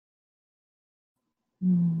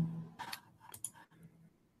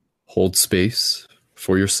Hold space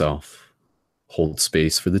for yourself. Hold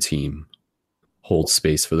space for the team. Hold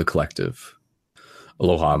space for the collective.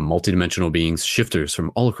 Aloha, multidimensional beings, shifters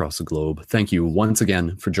from all across the globe. Thank you once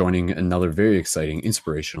again for joining another very exciting,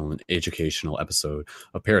 inspirational, and educational episode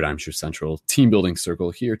of Paradigm Shift Central Team Building Circle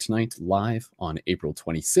here tonight, live on April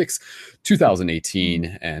 26,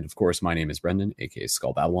 2018. And of course, my name is Brendan, aka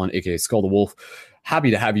Skull Babylon, aka Skull the Wolf.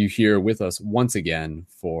 Happy to have you here with us once again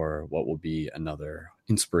for what will be another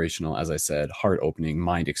inspirational, as I said, heart-opening,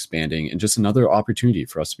 mind-expanding, and just another opportunity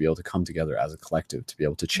for us to be able to come together as a collective, to be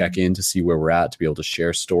able to check in, to see where we're at, to be able to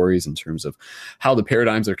share stories in terms of how the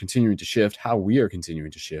paradigms are continuing to shift, how we are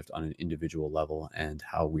continuing to shift on an individual level, and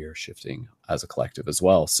how we are shifting as a collective as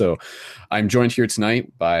well. So I'm joined here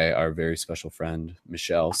tonight by our very special friend,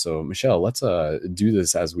 Michelle. So Michelle, let's do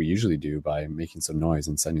this as we usually do by making some noise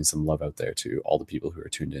and sending some love out there to all the people who are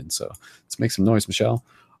tuned in. So let's make some noise, Michelle.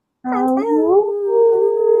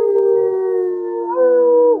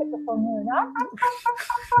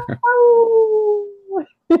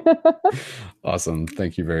 Awesome.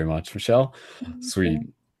 Thank you very much, Michelle. Sweet.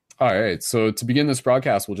 All right. So to begin this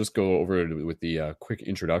broadcast, we'll just go over it with the quick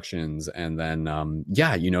introductions, and then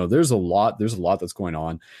there's a lot that's going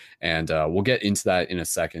on, and we'll get into that in a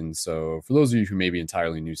second. So for those of you who may be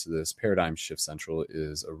entirely new to this, Paradigm Shift Central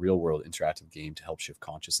is a real world interactive game to help shift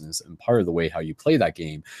consciousness, and part of the way how you play that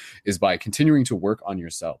game is by continuing to work on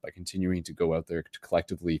yourself, by continuing to go out there to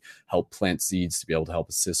collectively help plant seeds to be able to help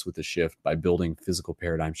assist with the shift, by building physical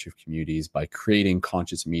paradigm shift communities, by creating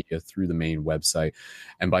conscious media through the main website,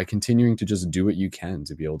 and by continuing to just do what you can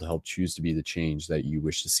to be able to help choose to be the change that you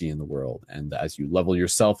wish to see in the world. And as you level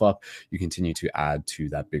yourself up, you continue to add to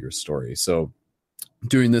that bigger story. So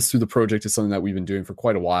doing this through the project is something that we've been doing for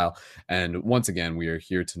quite a while. And once again, we are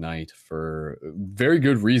here tonight for very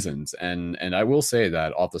good reasons. And I will say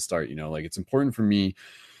that off the start, it's important for me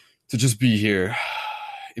to just be here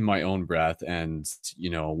in my own breath. And,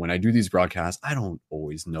 when I do these broadcasts, I don't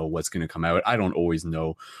always know what's going to come out. I don't always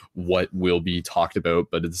know what will be talked about,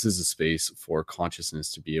 but this is a space for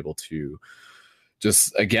consciousness to be able to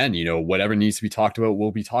just, again, whatever needs to be talked about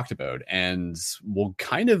will be talked about. And we'll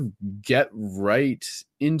kind of get right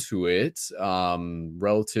into it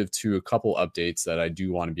relative to a couple updates that I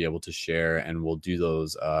do want to be able to share. And we'll do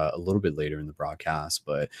those a little bit later in the broadcast.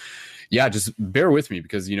 But yeah, just bear with me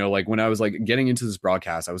because, when I was getting into this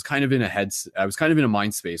broadcast, I was kind of in a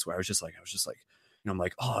mind space where I was just like, I'm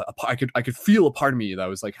like, oh, I could feel a part of me that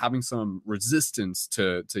was having some resistance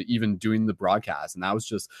to even doing the broadcast. And that was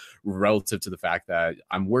just relative to the fact that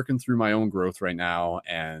I'm working through my own growth right now.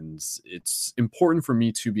 And it's important for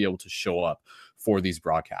me to be able to show up for these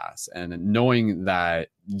broadcasts and knowing that,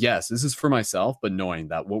 yes, this is for myself, but knowing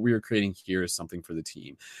that what we are creating here is something for the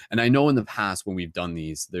team. And I know in the past when we've done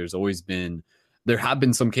these, there have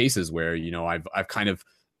been some cases where, I've kind of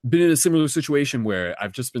been in a similar situation where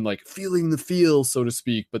I've just been feeling the feel, so to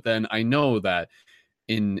speak. But then I know that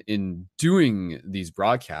in doing these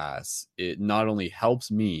broadcasts, it not only helps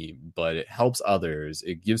me, but it helps others.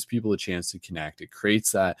 It gives people a chance to connect. It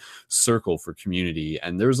creates that circle for community.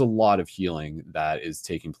 And there's a lot of healing that is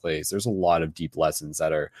taking place. There's a lot of deep lessons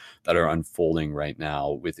that are unfolding right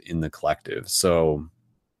now within the collective. So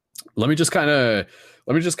let me just kind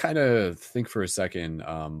of think for a second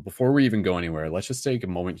before we even go anywhere. Let's just take a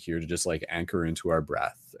moment here to just anchor into our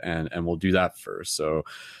breath, and we'll do that first. So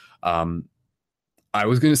I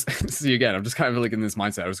was gonna see, again, I'm just kind of in this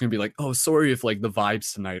mindset. I was gonna be oh, sorry if the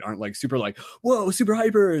vibes tonight aren't super whoa, super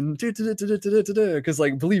hyper and because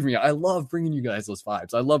believe me, I love bringing you guys those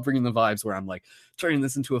vibes. I love bringing the vibes where I'm turning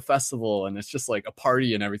this into a festival and it's just a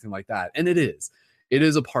party and everything like that. And it is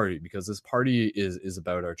a party because this party is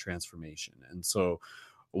about our transformation. And so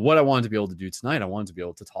what I wanted to be able to do tonight, I wanted to be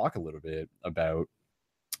able to talk a little bit about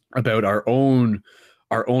our own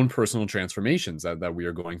personal transformations that we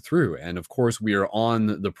are going through. And of course, we are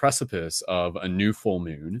on the precipice of a new full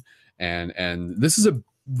moon. And this is a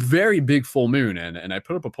very big full moon. And I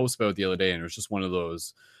put up a post about it the other day, and it was just one of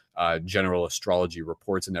those general astrology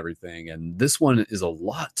reports and everything. And this one is a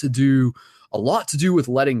lot to do with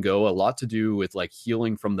letting go, a lot to do with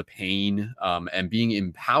healing from the pain, and being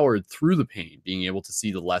empowered through the pain, being able to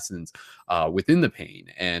see the lessons within the pain.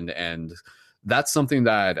 And that's something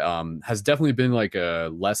that has definitely been a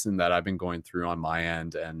lesson that I've been going through on my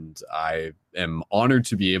end. And I am honored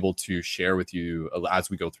to be able to share with you as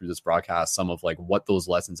we go through this broadcast, some of what those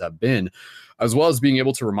lessons have been, as well as being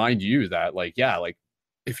able to remind you that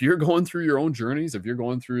if you're going through your own journeys, if you're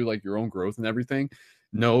going through your own growth and everything,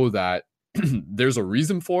 know that there's a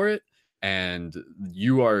reason for it. and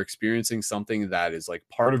you are experiencing something that is like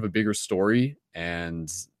part of a bigger story.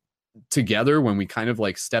 And together, when we kind of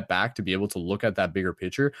like step back to be able to look at that bigger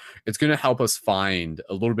picture, it's going to help us find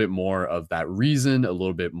a little bit more of that reason, a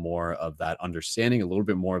little bit more of that understanding, a little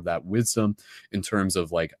bit more of that wisdom in terms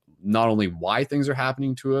of like not only why things are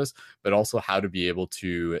happening to us, but also how to be able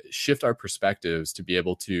to shift our perspectives, to be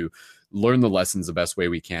able to learn the lessons the best way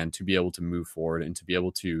we can, to be able to move forward, and to be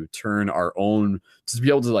able to turn our own, to be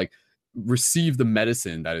able to like receive the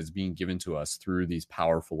medicine that is being given to us through these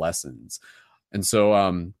powerful lessons. And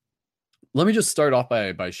so let me just start off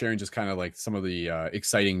by sharing just kind of like some of the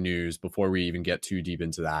exciting news before we even get too deep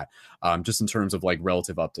into that, just in terms of like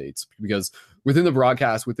relative updates. Because within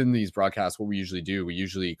these broadcasts, what we usually do, we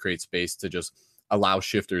usually create space to just allow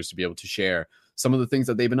shifters to be able to share some of the things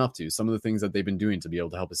that they've been up to, some of the things that they've been doing to be able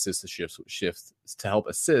to help assist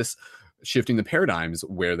shifting the paradigms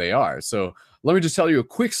where they are. So let me just tell you a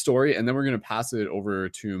quick story, and then we're going to pass it over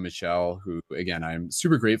to Michelle, who, again, I'm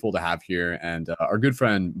super grateful to have here. And our good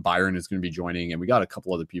friend Byron is going to be joining, and we got a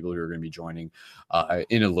couple other people who are going to be joining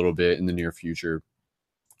in a little bit in the near future.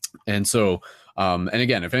 And so, and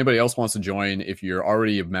again, if anybody else wants to join, if you're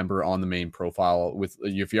already a member on the main profile,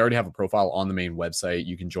 if you already have a profile on the main website,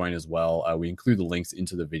 you can join as well. We include the links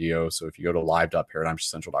into the video. So if you go to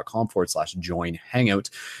live.paradigmcentral.com/join hangout,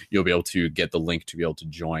 you'll be able to get the link to be able to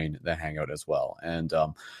join the hangout as well. And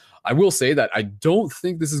I will say that I don't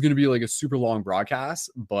think this is going to be like a super long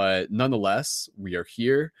broadcast, but nonetheless, we are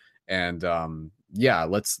here. And yeah,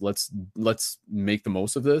 let's make the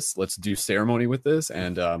most of this. Let's do ceremony with this,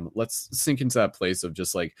 and let's sink into that place of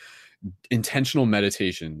just like intentional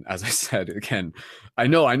meditation. As I said, again, I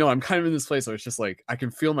know I'm kind of in this place where it's just like I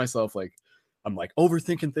can feel myself like I'm like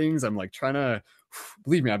overthinking things. I'm like trying to,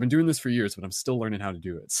 believe me, I've been doing this for years, but I'm still learning how to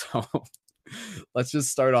do it. So let's just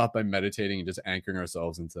start off by meditating and just anchoring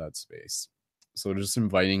ourselves into that space. So just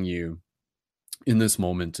inviting you in this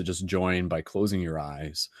moment to just join by closing your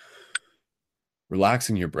eyes,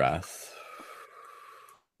 relaxing your breath,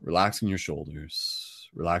 relaxing your shoulders,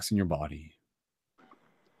 relaxing your body,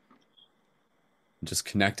 just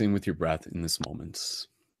connecting with your breath in this moment.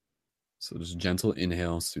 So just gentle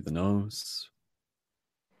inhales through the nose,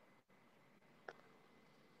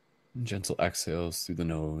 and gentle exhales through the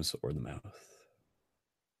nose or the mouth.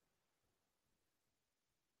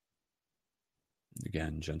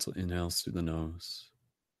 Again, gentle inhales through the nose,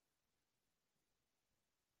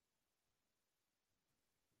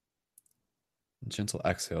 gentle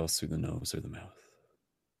exhales through the nose or the mouth.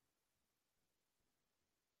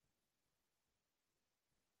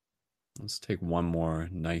 Let's take one more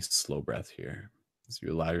nice slow breath here as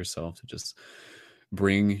you allow yourself to just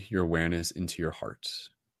bring your awareness into your heart.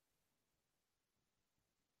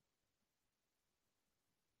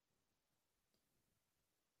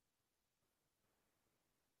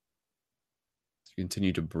 As you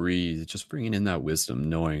continue to breathe, just bringing in that wisdom,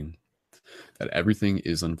 knowing that everything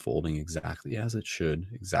is unfolding exactly as it should,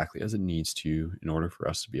 exactly as it needs to, in order for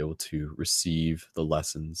us to be able to receive the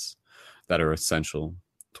lessons that are essential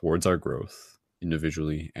towards our growth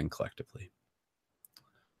individually and collectively.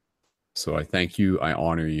 So I thank you. I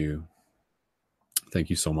honor you. Thank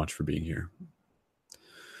you so much for being here.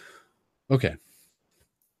 Okay.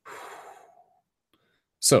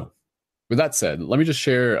 So with that said, let me just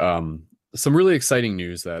share some really exciting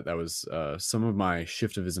news that was some of my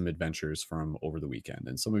shiftivism adventures from over the weekend.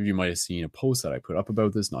 And some of you might have seen a post that I put up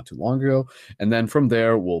about this not too long ago. And then from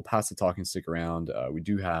there, we'll pass the talking stick around. We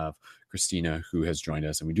do have Christina, who has joined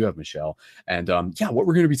us, and we do have Michelle. And yeah, what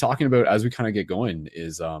we're going to be talking about as we kind of get going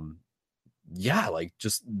is, yeah, like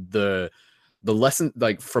just the lesson,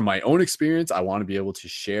 like from my own experience, I want to be able to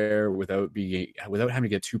share without having to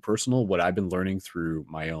get too personal, what I've been learning through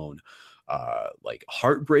my own like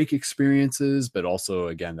heartbreak experiences, but also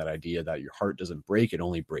again that idea that your heart doesn't break, it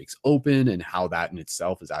only breaks open, and how that in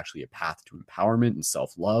itself is actually a path to empowerment and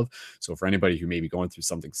self-love. So for anybody who may be going through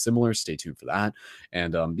something similar, stay tuned for that.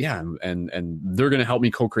 And yeah, and they're going to help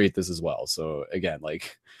me co-create this as well. So again,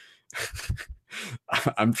 like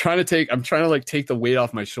I'm trying to like take the weight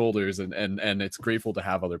off my shoulders, and it's grateful to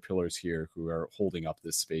have other pillars here who are holding up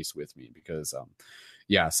this space with me, because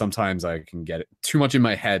yeah, sometimes I can get it too much in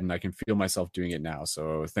my head, and I can feel myself doing it now.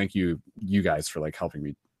 So thank you guys for like helping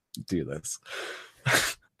me do this.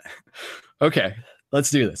 Okay, let's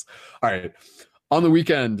do this. All right. On the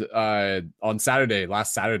weekend, on Saturday,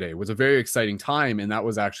 last Saturday, was a very exciting time. And that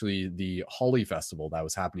was actually the Holly Festival that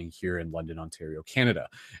was happening here in London, Ontario, Canada.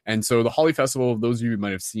 And so the Holly Festival, those of you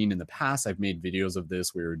might have seen in the past, I've made videos of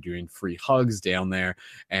this. We were doing free hugs down there.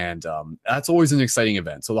 And that's always an exciting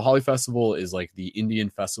event. So the Holly Festival is like the Indian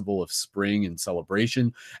festival of spring and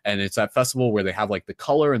celebration. And it's that festival where they have like the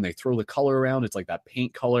color and they throw the color around. It's like that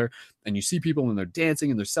paint color. And you see people when they're dancing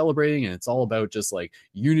and they're celebrating, and it's all about just like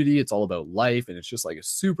unity. It's all about life. And it's just like a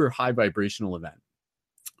super high vibrational event.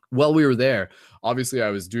 While we were there, obviously I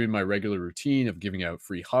was doing my regular routine of giving out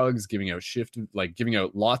free hugs, giving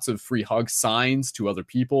out lots of free hug signs to other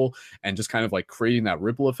people, and just kind of like creating that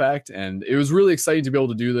ripple effect. And it was really exciting to be able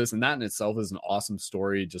to do this. And that in itself is an awesome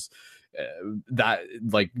story. Just that,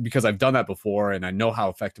 like, because I've done that before and I know how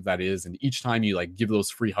effective that is. And each time you like give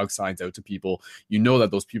those free hug signs out to people, you know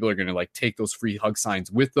that those people are going to like take those free hug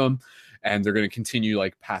signs with them, and they're going to continue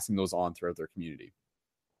like passing those on throughout their community.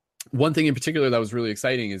 One thing in particular that was really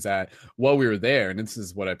exciting is that while we were there, and this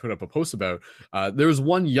is what I put up a post about, there was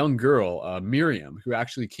one young girl, Miriam, who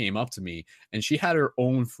actually came up to me, and she had her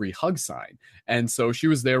own free hug sign. And so she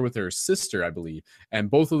was there with her sister, I believe,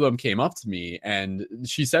 and both of them came up to me, and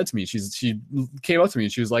she said to me, she came up to me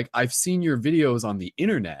and she was like, "I've seen your videos on the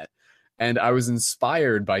internet, and I was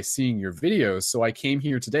inspired by seeing your videos. So I came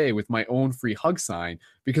here today with my own free hug sign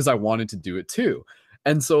because I wanted to do it too."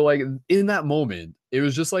 And so like in that moment, it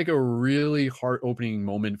was just like a really heart opening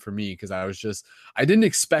moment for me, because I didn't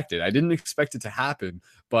expect it. I didn't expect it to happen,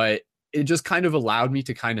 but it just kind of allowed me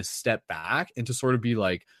to kind of step back and to sort of be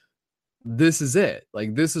like, this is it.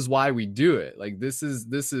 Like, this is why we do it. Like, this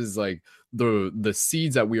is like the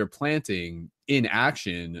seeds that we are planting in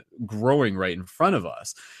action growing right in front of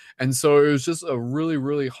us. And so it was just a really,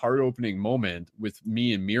 really heart opening moment with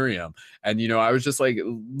me and Miriam. And, you know, I was just like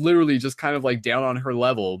literally just kind of like down on her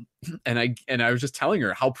level. And I was just telling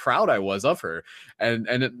her how proud I was of her, and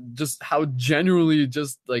it just how genuinely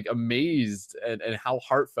just like amazed and how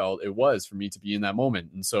heartfelt it was for me to be in that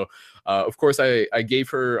moment. And so of course I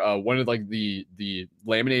gave her one of like the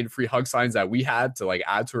laminated free hug signs that we had to like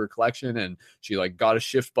add to her collection, and she like got a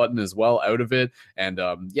shift button as well out of it. And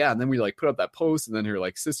yeah, and then we like put up that post, and then her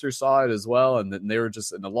like sister saw it as well, and then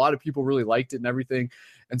and a lot of people really liked it and everything.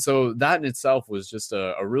 And so that in itself was just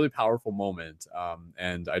a really powerful moment.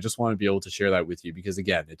 And I just want to be able to share that with you, because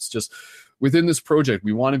again, it's just within this project,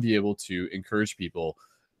 we want to be able to encourage people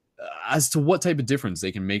as to what type of difference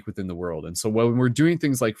they can make within the world. And so when we're doing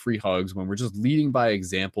things like free hugs, when we're just leading by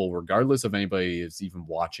example, regardless of anybody is even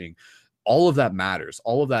watching, all of that matters.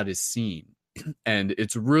 All of that is seen. And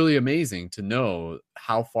it's really amazing to know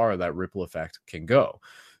how far that ripple effect can go.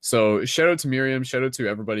 So shout out to Miriam, shout out to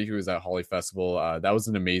everybody who was at Holly Festival. That was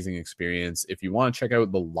an amazing experience. If you want to check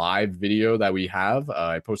out the live video that we have,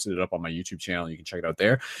 I posted it up on my YouTube channel. You can check it out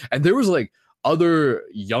there. And there was like other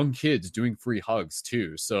young kids doing free hugs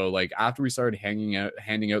too. So like after we started handing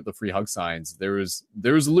out the free hug signs, there was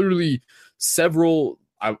literally several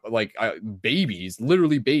babies,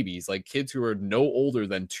 literally babies, like kids who are no older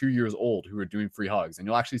than 2 years old who are doing free hugs. And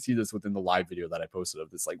you'll actually see this within the live video that I posted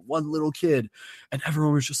of this like one little kid, and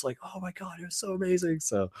everyone was just like, oh my God, it was so amazing.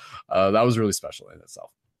 So that was really special in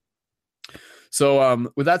itself.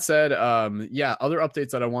 So with that said, yeah, other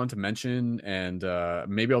updates that I wanted to mention, and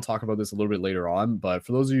maybe I'll talk about this a little bit later on, but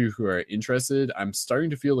for those of you who are interested, I'm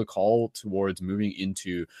starting to feel the call towards moving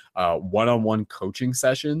into one-on-one coaching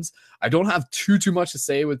sessions. I don't have too much to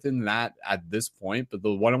say within that at this point, but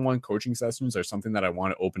the one-on-one coaching sessions are something that I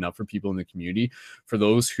want to open up for people in the community, for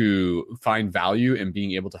those who find value in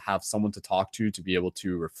being able to have someone to talk to be able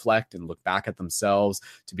to reflect and look back at themselves,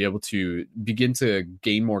 to be able to begin to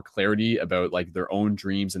gain more clarity about like their own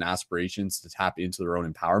dreams and aspirations, to tap into their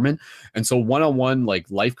own empowerment. And so one-on-one like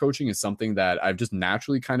life coaching is something that I've just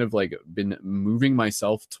naturally kind of like been moving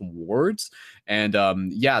myself towards. And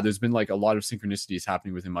yeah, there's been like a lot of synchronicities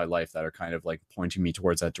happening within my life that are kind of like pointing me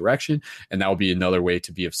towards that direction. And that will be another way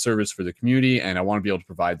to be of service for the community. And I want to be able to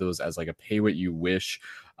provide those as like a pay what you wish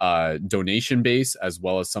donation base, as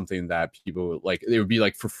well as something that people like, they would be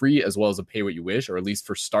like for free, as well as a pay what you wish, or at least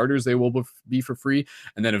for starters they will be for free,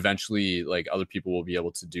 and then eventually like other people will be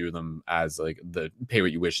able to do them as like the pay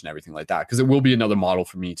what you wish and everything like that, because it will be another model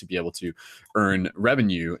for me to be able to earn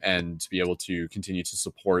revenue and to be able to continue to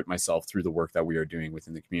support myself through the work that we are doing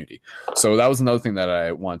within the community. So that was another thing that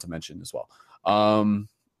I wanted to mention as well.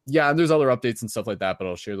 Yeah, and there's other updates and stuff like that, but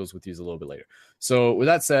I'll share those with you a little bit later. So with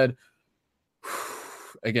that said,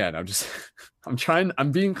 again,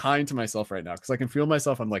 I'm being kind to myself right now, because I can feel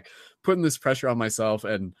myself. I'm like putting this pressure on myself,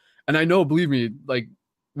 and I know, believe me, like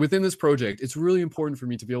within this project, it's really important for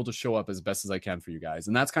me to be able to show up as best as I can for you guys.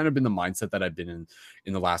 And that's kind of been the mindset that I've been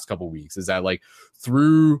in the last couple of weeks, is that like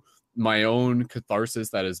through my own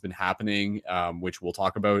catharsis that has been happening, which we'll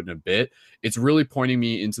talk about in a bit, it's really pointing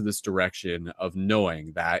me into this direction of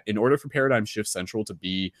knowing that in order for Paradigm Shift Central to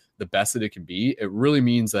be the best that it can be, it really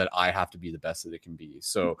means that I have to be the best that it can be.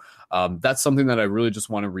 So that's something that I really just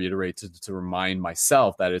want to reiterate to remind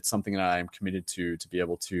myself that it's something that I am committed to be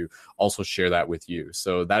able to also share that with you.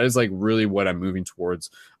 So that is like really what I'm moving towards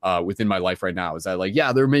within my life right now, is that like,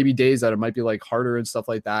 yeah, there may be days that it might be like harder and stuff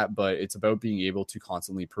like that, but it's about being able to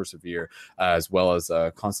constantly persevere, as well as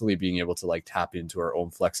constantly being able to like tap into our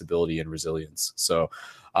own flexibility and resilience. So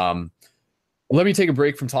let me take a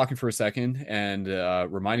break from talking for a second and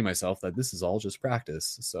reminding myself that this is all just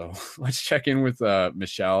practice. So let's check in with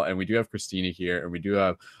Michelle, and we do have Christina here, and we do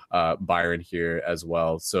have Byron here as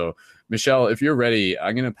well. So Michelle, if you're ready,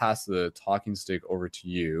 I'm going to pass the talking stick over to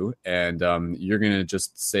you, and you're going to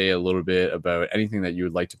just say a little bit about anything that you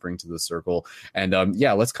would like to bring to the circle. And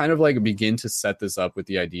yeah, let's kind of like begin to set this up with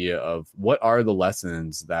the idea of what are the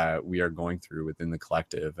lessons that we are going through within the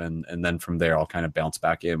collective. And then from there, I'll kind of bounce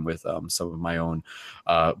back in with some of my own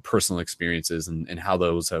personal experiences and how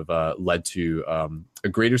those have led to a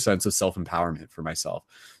greater sense of self-empowerment for myself.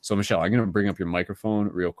 So Michelle, I'm going to bring up your microphone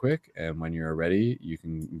real quick, and when you're ready, you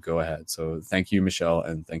can go ahead. So thank you, Michelle,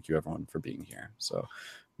 and thank you everyone for being here. So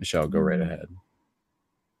Michelle, go right ahead.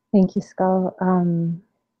 Thank you, Skull.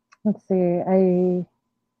 Let's see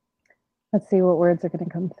what words are going to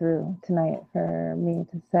come through tonight for me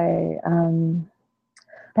to say. I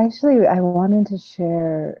wanted to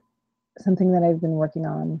share something that I've been working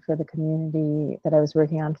on for the community that I was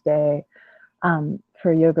working on today,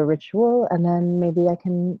 for yoga ritual, and then maybe I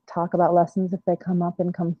can talk about lessons if they come up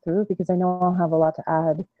and come through, because I know I'll have a lot to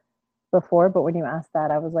add before, but when you asked that,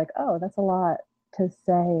 I was like, oh, that's a lot to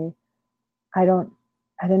say. I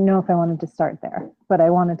didn't know if I wanted to start there, but I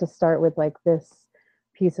wanted to start with like this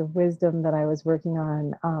piece of wisdom that I was working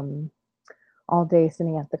on all day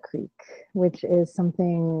sitting at the creek, which is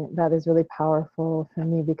something that is really powerful for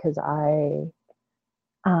me, because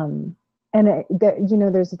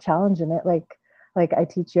there's a challenge in it. Like I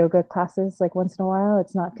teach yoga classes like once in a while.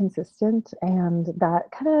 It's not consistent, and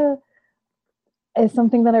that kind of is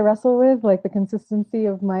something that I wrestle with. Like the consistency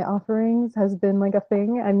of my offerings has been like a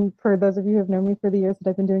thing. And for those of you who have known me for the years that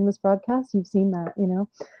I've been doing this broadcast, you've seen that,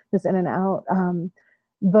 this in and out.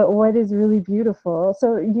 But what is really beautiful,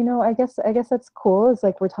 so I guess that's cool, is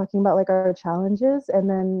like we're talking about like our challenges, and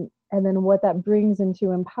then what that brings into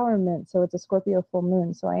empowerment. So it's a Scorpio full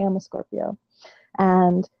moon, so I am a Scorpio,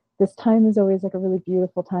 and this time is always like a really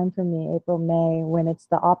beautiful time for me, April, May, when it's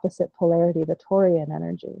the opposite polarity, the Taurian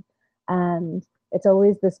energy. And it's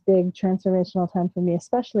always this big transformational time for me,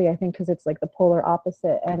 especially I think because it's like the polar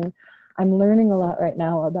opposite. And I'm learning a lot right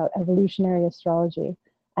now about evolutionary astrology.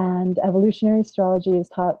 And evolutionary astrology is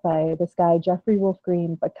taught by this guy, Jeffrey Wolf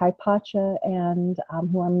Green, but Kai Pacha, and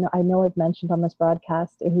who I know I've mentioned on this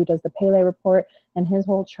broadcast, who does the Pele Report, and his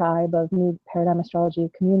whole tribe of New Paradigm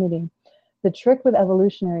Astrology community. The trick with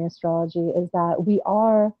evolutionary astrology is that we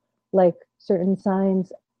are like certain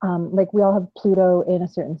signs, like we all have Pluto in a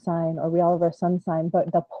certain sign, or we all have our sun sign, but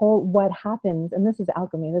what happens, and this is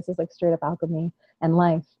alchemy, this is like straight up alchemy and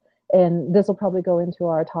life. And this will probably go into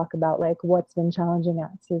our talk about like what's been challenging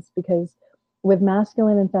us, is because with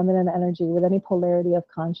masculine and feminine energy, with any polarity of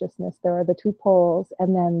consciousness, there are the two poles,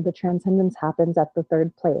 and then the transcendence happens at the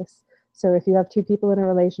third place. So if you have two people in a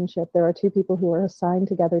relationship, there are two people who are assigned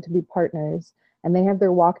together to be partners, and they have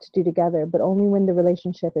their walk to do together, but only when the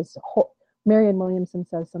relationship is whole. Marianne Williamson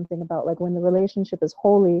says something about like when the relationship is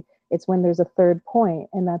holy, it's when there's a third point,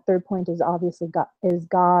 and that third point is obviously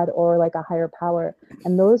God or like a higher power.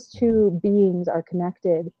 And those two beings are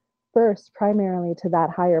connected first primarily to that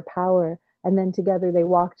higher power, and then together they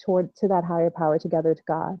walk to that higher power, together to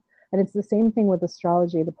God. And it's the same thing with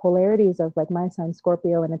astrology. The polarities of like my sign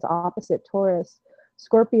Scorpio and its opposite Taurus.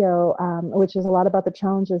 Scorpio, which is a lot about the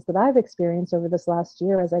challenges that I've experienced over this last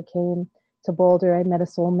year. As I came to Boulder, I met a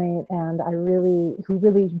soulmate, and who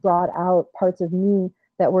really brought out parts of me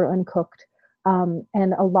that were uncooked.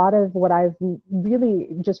 And a lot of what I've really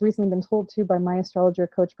just recently been told too by my astrologer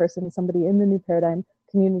coach person, somebody in the New Paradigm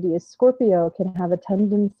community, is Scorpio can have a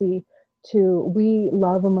tendency we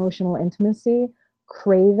love emotional intimacy,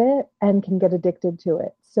 crave it, and can get addicted to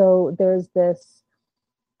it. So there's this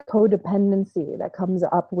codependency that comes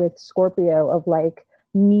up with Scorpio of like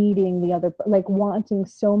needing the other, like wanting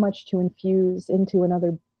so much to infuse into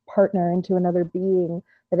another partner, into another being,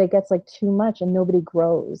 that it gets like too much and nobody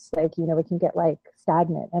grows. Like, it can get like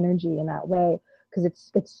stagnant energy in that way, because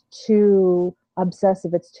it's too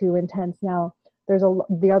obsessive, it's too intense. Now,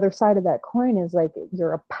 the other side of that coin is like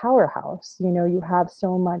you're a powerhouse. You know, you have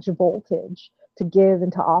so much voltage to give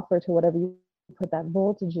and to offer to whatever you put that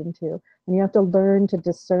voltage into, and you have to learn to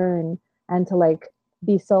discern and to like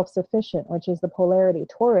be self-sufficient, which is the polarity.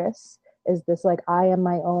 Taurus is this like, I am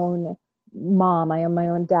my own mom, I am my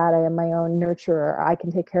own dad, I am my own nurturer, I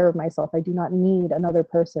can take care of myself, I do not need another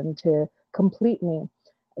person to complete me.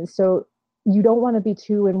 And so you don't want to be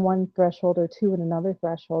two in one threshold or two in another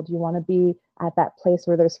threshold. You want to be at that place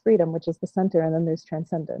where there's freedom, which is the center, and then there's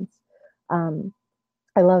transcendence. um,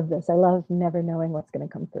 I love this. I love never knowing what's going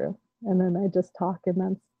to come through, and then I just talk, and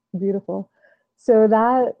that's beautiful. So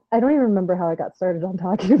that, I don't even remember how I got started on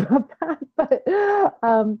talking about that, but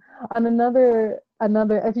on another,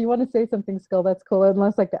 if you want to say something, Skull, that's cool.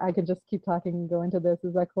 Unless like I can just keep talking and go into this.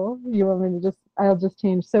 Is that cool? You want me to just? I'll just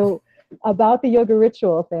change. So about the yoga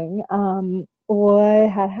ritual thing, what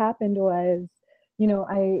had happened was, you know,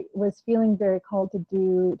 I was feeling very called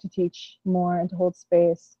to teach more and to hold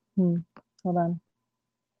space. Hold on.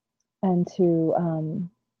 And to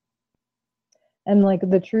and like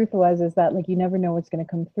the truth was is that like you never know what's going to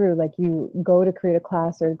come through. Like you go to create a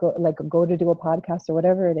class or go to do a podcast or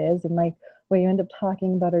whatever it is, and like what you end up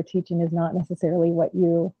talking about or teaching is not necessarily what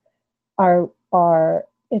you are.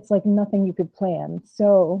 It's like nothing you could plan.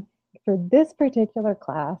 So for this particular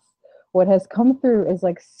class, what has come through is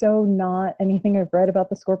like so not anything I've read about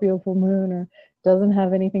the Scorpio full moon, or doesn't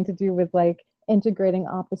have anything to do with like integrating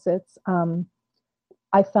opposites.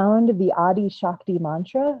 I found the Adi Shakti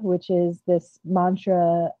mantra, which is this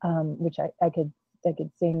mantra, which I could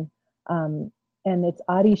sing, and it's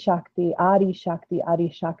Adi Shakti, Adi Shakti,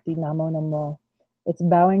 Adi Shakti, Namo Namo. It's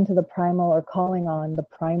bowing to the primal, or calling on the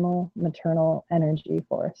primal maternal energy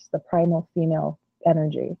force, the primal female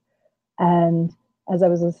energy. And as I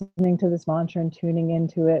was listening to this mantra and tuning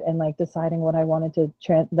into it, and like deciding what I wanted to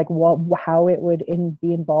how it would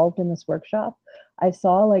be involved in this workshop, I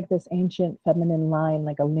saw like this ancient feminine line,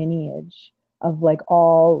 like a lineage of like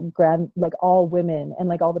all women, and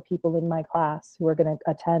like all the people in my class who are going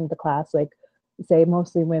to attend the class, like say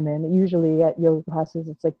mostly women. Usually at yoga classes,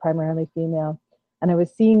 it's like primarily female. And I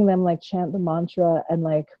was seeing them like chant the mantra and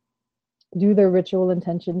like do their ritual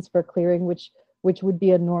intentions for clearing, which would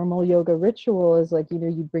be a normal yoga ritual, is like, you know,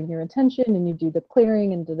 you bring your intention and you do the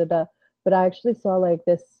clearing and da da da. But I actually saw like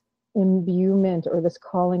this imbuement, or this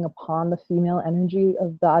calling upon the female energy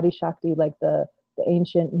of the Adi Shakti, like the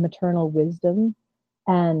ancient maternal wisdom,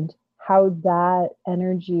 and how that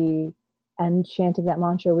energy and chanting that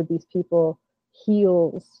mantra with these people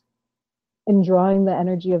heals, and drawing the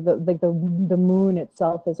energy of the moon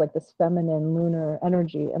itself is like this feminine lunar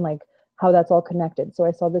energy, and like how that's all connected. So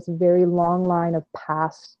I saw this very long line of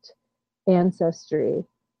past ancestry,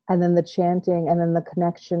 and then the chanting, and then the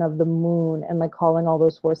connection of the moon, and like calling all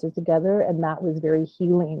those forces together, and that was very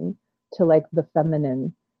healing to like the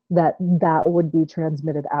feminine, that would be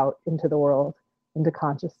transmitted out into the world, into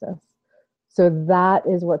consciousness. So that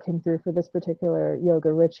is what came through for this particular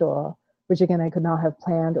yoga ritual, which again I could not have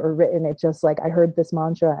planned or written. It just like I heard this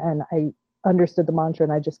mantra and I understood the mantra,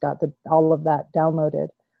 and I just got all of that downloaded.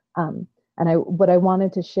 And what I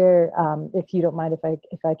wanted to share, if you don't mind,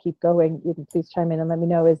 if I keep going, you can please chime in and let me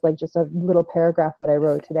know, is like just a little paragraph that I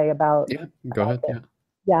wrote today about. Yeah, go ahead. It. Yeah.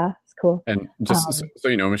 Yeah, it's cool. And just so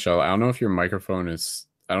you know, Michelle, I don't know if your microphone is,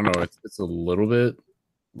 I don't know, it's a little bit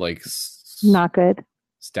like not good.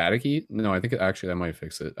 Staticky. No, I think actually that might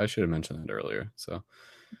fix it. I should have mentioned that earlier. So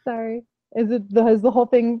sorry. Has the whole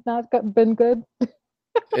thing not been good? I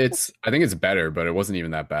think it's better, but it wasn't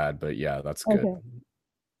even that bad. But yeah, that's good.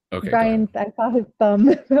 Okay, Brian, I saw his thumb.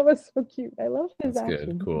 That was so cute. I love his that's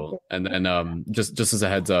action. good. Cool. And then just as a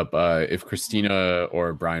heads up, if Christina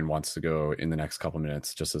or Brian wants to go in the next couple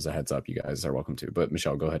minutes, just as a heads up, you guys are welcome to. But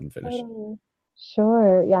Michelle, go ahead and finish.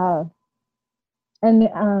 Sure. Yeah. And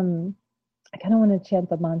I kind of want to chant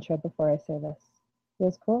the mantra before I say this.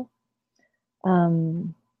 Feels cool.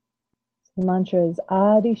 The mantra is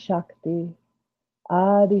Adi Shakti,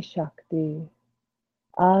 Adi Shakti,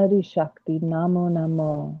 Adi Shakti, Namo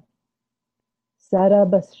Namo.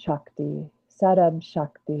 Sarab Shakti, Sarab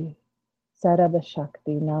Shakti, Sarab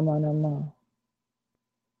Shakti, Namo Namo.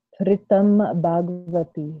 Pritam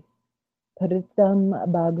Bhagavati, Pritam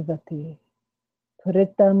Bhagavati,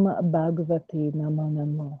 Pritam Bhagavati, Namo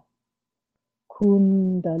Namo.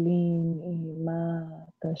 Kundalini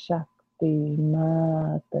Mata Shakti,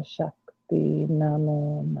 Mata Shakti,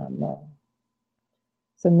 Namo Namo.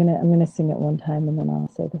 So I'm gonna sing it one time, and then I'll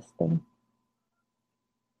say this thing.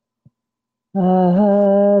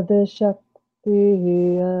 Ahad Shakti,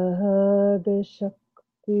 Ahad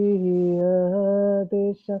Shakti,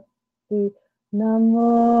 Ahad Shakti,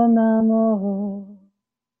 Namo Namo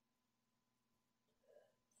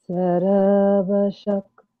Sarava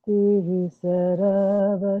Shakti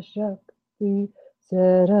Sarava Shakti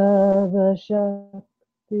Sarava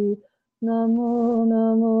Shakti Namo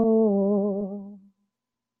Namo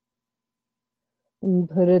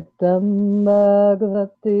Vritam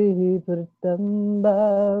Bhagavati Vritam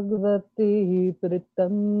Bhagavati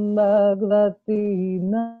Vritam Bhagavati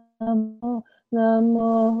Namo Namo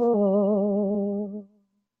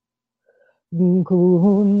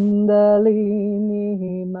Kundalini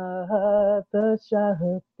Mahata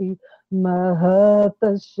Shakti Mahata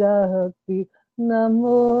Shakti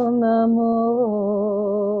Namo Namo.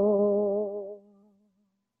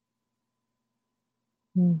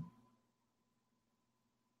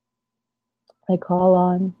 I call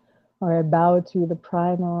on or I bow to the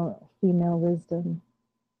primal female wisdom,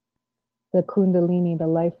 the Kundalini, the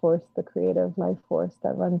life force, the creative life force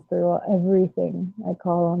that runs through everything. I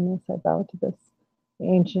call on this, I bow to this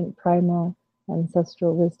ancient primal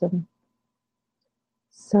ancestral wisdom.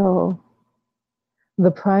 So,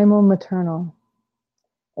 the primal maternal,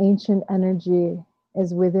 ancient energy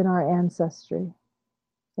is within our ancestry.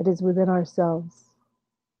 It is within ourselves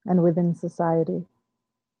and within society.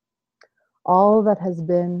 All that has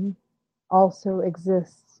been also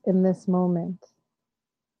exists in this moment.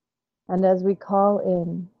 And as we call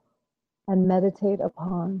in and meditate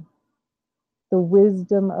upon the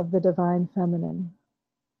wisdom of the divine feminine,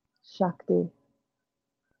 Shakti,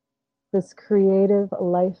 this creative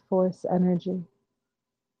life force energy,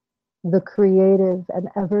 the creative and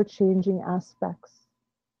ever-changing aspects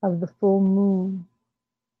of the full moon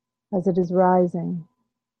as it is rising,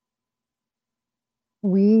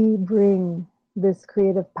 we bring this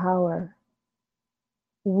creative power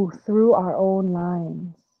through our own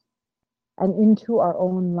lines and into our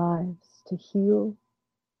own lives to heal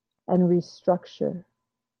and restructure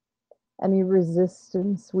any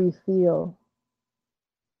resistance we feel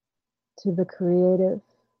to the creative,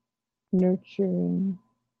 nurturing,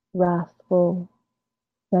 wrathful,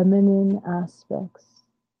 feminine aspects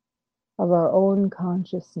of our own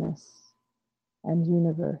consciousness and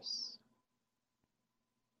universe.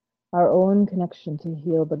 Our own connection to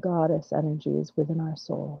heal the goddess energies within our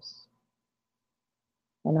souls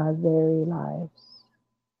and our very lives,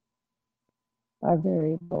 our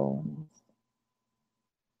very bones.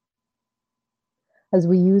 As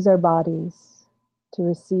we use our bodies to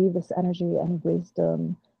receive this energy and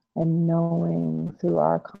wisdom and knowing through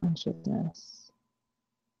our consciousness,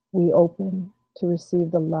 we open to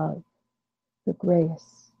receive the love, the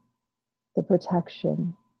grace, the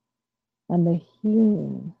protection, and the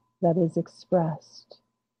healing that is expressed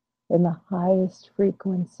in the highest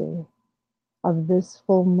frequency of this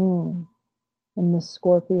full moon in the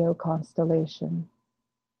Scorpio constellation.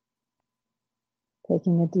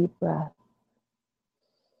 Taking a deep breath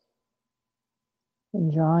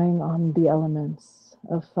and drawing on the elements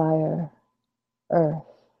of fire, earth,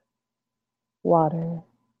 water,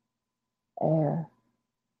 air,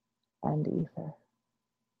 and ether.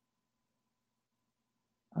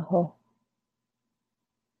 Aho.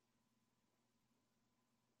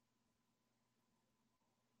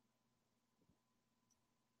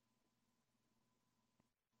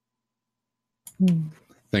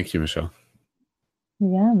 Thank you, Michelle.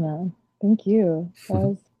 Yeah, man. Thank you.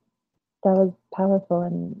 That was powerful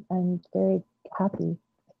and very happy.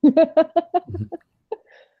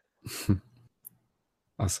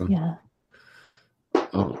 Awesome. Yeah.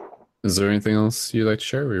 Oh, is there anything else you'd like to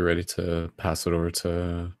share? Are we ready to pass it over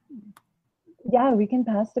to? Yeah, we can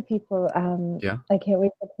pass to people. Yeah. I can't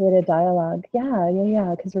wait to create a dialogue.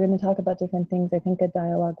 Yeah. Because we're going to talk about different things. I think a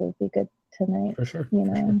dialogue would be good tonight. For sure. You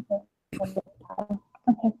know. Okay.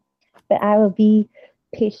 But I will be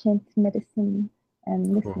patient, medicine,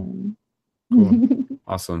 and listen. Cool.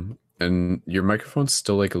 Awesome. And your microphone's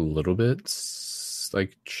still like a little bit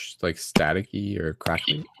like staticky or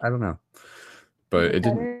crackly. I don't know, but it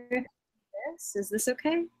didn't. Is this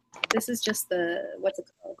okay? This is just the what's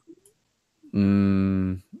it called?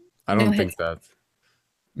 I don't think that.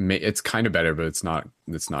 It's kind of better, but it's not.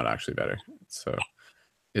 It's not actually better. So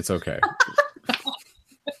it's okay.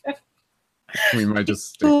 We might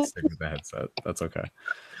just stick with the headset. That's okay.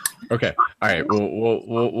 Okay. All right.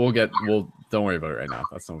 We'll don't worry about it right now.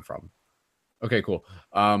 That's no problem. Okay, cool.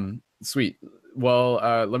 Sweet.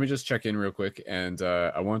 Well, let me just check in real quick, and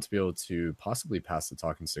I want to be able to possibly pass the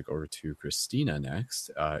talking stick over to Christina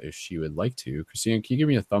next, if she would like to. Christina, can you give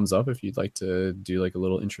me a thumbs up if you'd like to do like a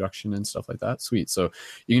little introduction and stuff like that? Sweet. So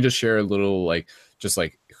you can just share a little just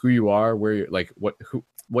who you are, where you're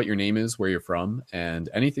what your name is, where you're from, and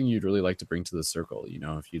anything you'd really like to bring to the circle. You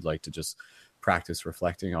know, if you'd like to just practice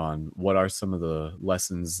reflecting on what are some of the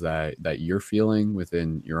lessons that you're feeling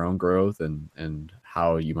within your own growth, and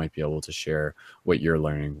how you might be able to share what you're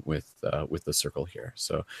learning with the circle here.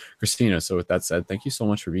 So Christina, so with that said, thank you so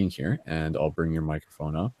much for being here, and I'll bring your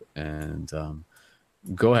microphone up, and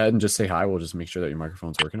go ahead and just say hi. We'll just make sure that your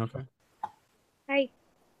microphone's working okay. Hi.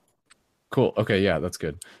 Cool. Okay. Yeah, that's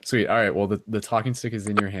good. Sweet. All right. Well, the talking stick is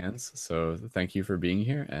in your hands. So thank you for being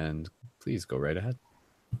here, and please go right ahead.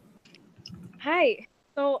 Hi.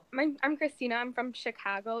 So I'm Christina. I'm from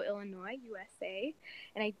Chicago, Illinois, USA.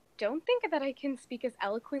 And I don't think that I can speak as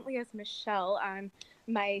eloquently as Michelle on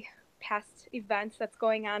my past events that's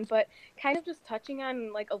going on, but kind of just touching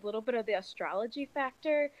on like a little bit of the astrology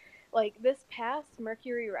factor. Like this past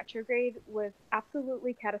Mercury retrograde was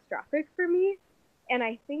absolutely catastrophic for me. And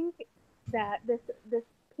I think that this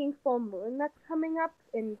pink full moon that's coming up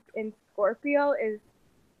in Scorpio is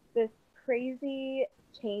this crazy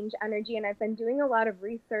change energy, and I've been doing a lot of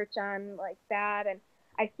research on like that, and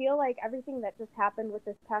I feel like everything that just happened with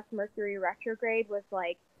this past Mercury retrograde was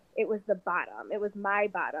like it was the bottom. It was my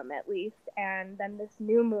bottom at least. And then this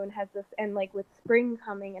new moon has this, and like with spring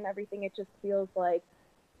coming and everything, it just feels like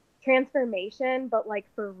transformation, but like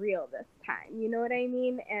for real this time. You know what I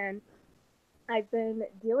mean? And I've been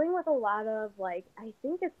dealing with a lot of like, I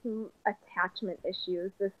think it's attachment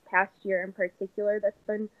issues this past year in particular that's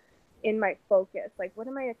been in my focus. Like, what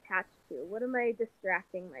am I attached to? What am I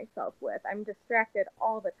distracting myself with? I'm distracted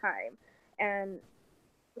all the time. And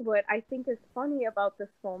what I think is funny about this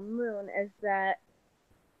full moon is that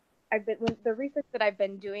the research that I've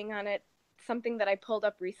been doing on it, something that I pulled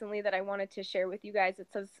up recently that I wanted to share with you guys, it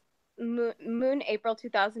says Moon April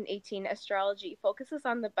 2018 astrology focuses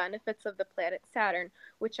on the benefits of the planet Saturn,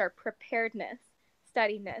 which are preparedness,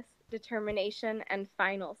 steadiness, determination, and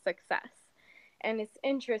final success. And it's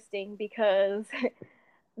interesting because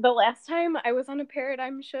the last time I was on a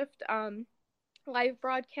paradigm shift live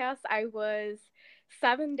broadcast, I was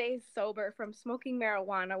 7 days sober from smoking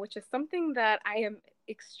marijuana, which is something that I am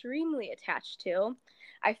extremely attached to.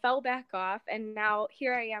 I fell back off, and now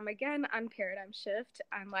here I am again on Paradigm Shift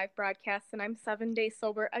on live broadcast, and I'm 7 days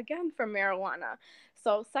sober again from marijuana.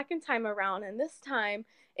 So second time around, and this time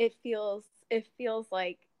it feels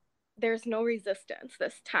like there's no resistance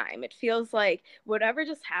this time. It feels like whatever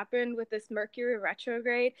just happened with this Mercury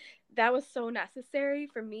retrograde, that was so necessary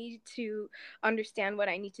for me to understand what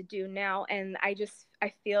I need to do now. And I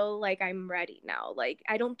feel like I'm ready now. Like,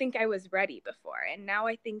 I don't think I was ready before, and now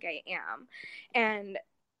I think I am. And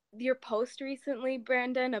your post recently,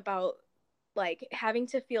 Brandon, about like having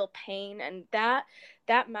to feel pain, and that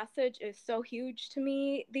message is so huge to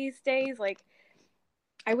me these days. Like,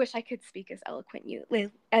 I wish I could speak as eloquently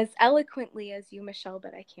as you, Michelle,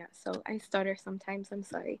 but I can't. So I stutter sometimes. I'm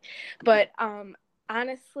sorry. But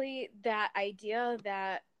honestly, that idea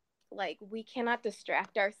that like we cannot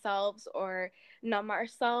distract ourselves or numb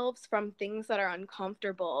ourselves from things that are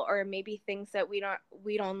uncomfortable, or maybe things that we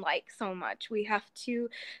don't like so much. We have to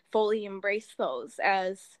fully embrace those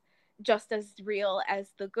as just as real as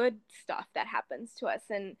the good stuff that happens to us.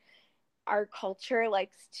 And our culture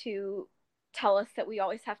likes to tell us that we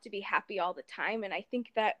always have to be happy all the time, and I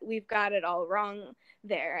think that we've got it all wrong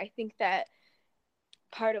there. I think that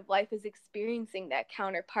part of life is experiencing that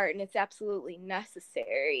counterpart, and it's absolutely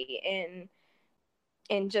necessary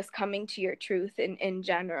in just coming to your truth in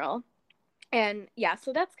general. And yeah,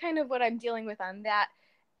 so that's kind of what I'm dealing with on that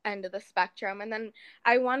end of the spectrum. And then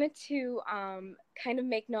I wanted to kind of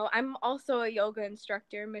make note, I'm also a yoga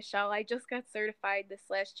instructor, Michelle. I just got certified this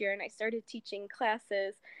last year, and I started teaching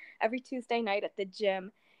classes every Tuesday night at the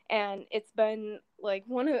gym. And it's been like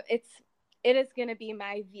it is going to be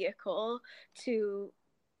my vehicle to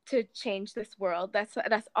change this world. That's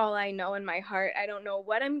all I know in my heart. I don't know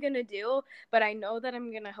what I'm going to do, but I know that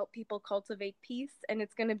I'm going to help people cultivate peace, and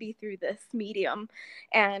it's going to be through this medium.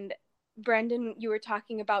 And Brendan, you were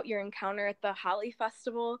talking about your encounter at the Holly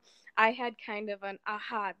Festival. I had kind of an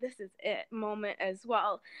aha, this is it moment as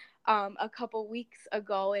well. A couple weeks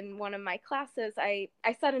ago in one of my classes, I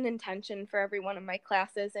set an intention for every one of my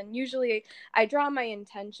classes, and usually I draw my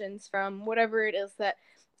intentions from whatever it is that,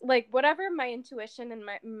 like, whatever my intuition and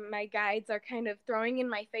my guides are kind of throwing in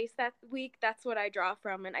my face that week, that's what I draw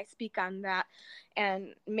from, and I speak on that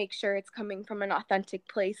and make sure it's coming from an authentic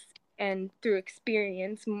place and through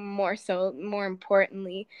experience, more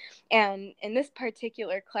importantly. And in this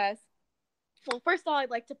particular class, well, first of all, I'd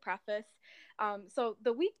like to preface, so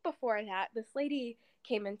the week before that, this lady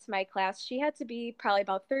came into my class. She had to be probably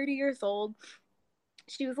about 30 years old.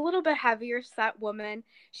 She was a little bit heavier set woman.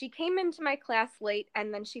 She came into my class late,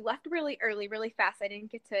 and then she left really early, really fast. I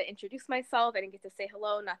didn't get to introduce myself. I didn't get to say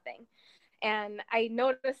hello, nothing. And I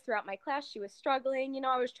noticed throughout my class she was struggling.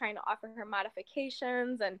 I was trying to offer her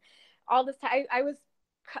modifications and all this time. I was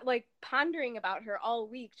like pondering about her all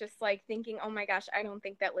week, just like thinking, oh my gosh, I don't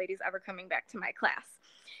think that lady's ever coming back to my class.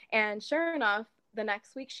 And sure enough, the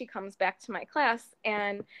next week she comes back to my class,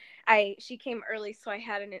 and she came early, so I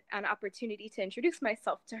had an opportunity to introduce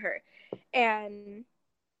myself to her. And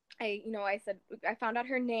I said, I found out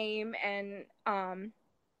her name, and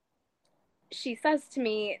she says to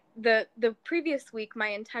me, the previous week my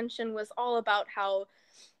intention was all about how,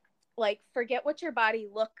 like, forget what your body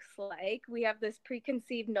looks like. We have this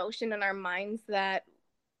preconceived notion in our minds that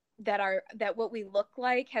what we look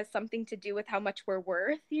like has something to do with how much we're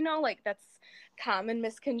worth. Like, that's common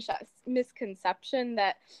misconception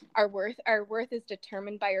that our worth is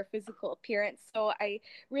determined by our physical appearance. So I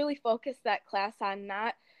really focused that class on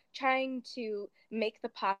not trying to make the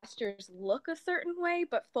postures look a certain way,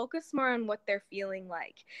 but focus more on what they're feeling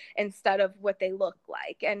like instead of what they look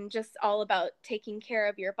like, and just all about taking care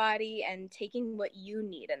of your body and taking what you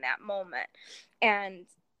need in that moment. And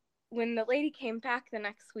when the lady came back the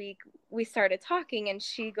next week, we started talking, and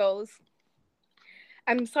she goes,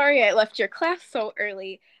 I'm sorry I left your class so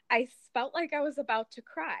early. I felt like I was about to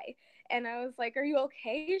cry. And I was like, are you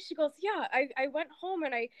okay? She goes, yeah, I went home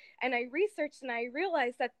and I researched, and I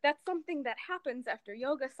realized that that's something that happens after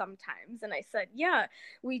yoga sometimes. And I said, yeah,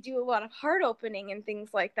 we do a lot of heart opening and things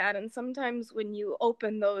like that. And sometimes when you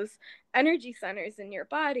open those energy centers in your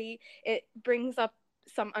body, it brings up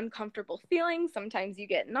some uncomfortable feelings. Sometimes you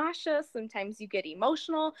get nauseous, sometimes you get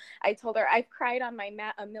emotional. I told her I've cried on my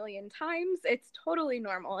mat 1,000,000 times. It's totally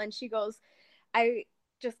normal. And she goes, I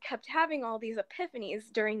just kept having all these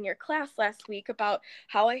epiphanies during your class last week about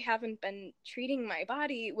how I haven't been treating my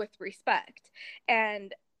body with respect.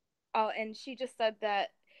 And she just said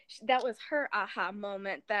that was her aha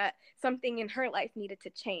moment, that something in her life needed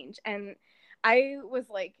to change. And I was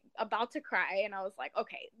like about to cry, and I was like,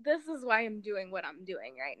 okay, this is why I'm doing what I'm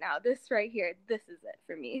doing right now. This right here, this is it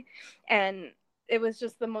for me. And it was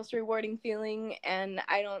just the most rewarding feeling. And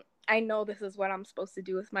I know this is what I'm supposed to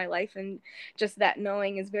do with my life. And just that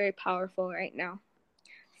knowing is very powerful right now.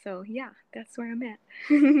 So yeah, that's where I'm at.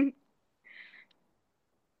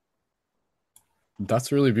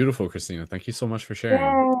 That's really beautiful, Christina. Thank you so much for sharing.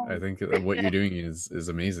 Yay. I think what you're doing is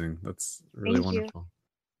amazing. That's really Thank you. wonderful.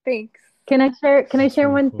 Thanks. Can I share That's really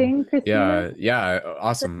really one cool. thing, Christina? Yeah,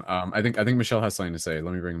 awesome. I think Michelle has something to say.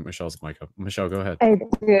 Let me bring Michelle's mic up. Michelle, go ahead. I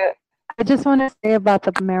do. I just want to say about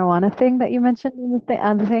the marijuana thing that you mentioned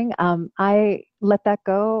on the thing. I let that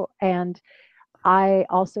go, and I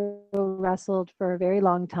also wrestled for a very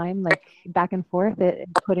long time, like back and forth.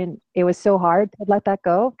 It was so hard to let that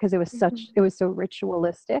go because it was so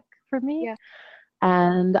ritualistic for me. Yeah.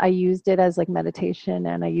 And I used it as like meditation,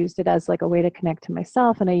 and I used it as like a way to connect to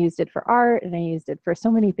myself, and I used it for art, and I used it for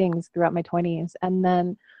so many things throughout my 20s. And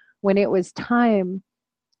then when it was time,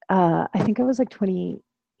 I think I was like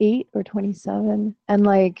 28 or 27, and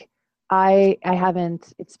like I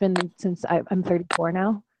haven't. It's been since I'm 34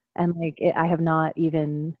 now, and like I have not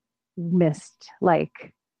even missed,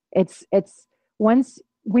 like, it's once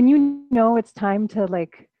when you know it's time to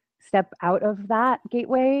like step out of that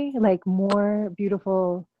gateway, like more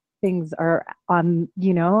beautiful things are on,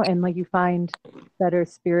 and like you find better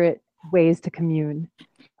spirit ways to commune,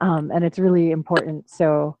 and it's really important.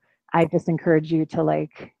 So I just encourage you to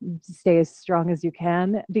like stay as strong as you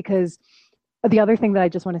can, because the other thing that I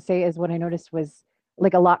just want to say is what I noticed was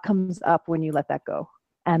like a lot comes up when you let that go.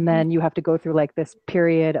 And then you have to go through like this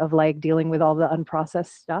period of like dealing with all the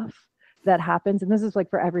unprocessed stuff that happens. And this is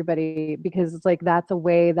like for everybody, because it's like that's a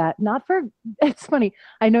way that it's funny.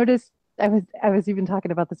 I noticed I was even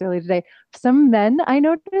talking about this earlier today. Some men I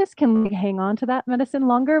noticed can like hang on to that medicine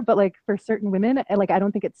longer, but like for certain women, like I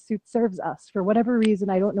don't think it serves us for whatever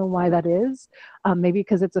reason. I don't know why that is. Maybe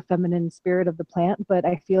because it's a feminine spirit of the plant, but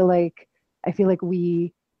I feel like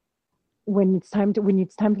when it's time to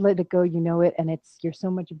let it go, and you're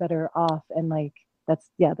so much better off. And like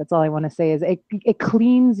that's all I want to say is it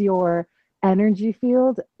cleans your energy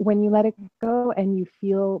field when you let it go, and you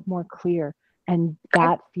feel more clear, and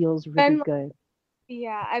that feels really good.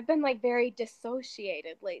 Yeah, I've been like very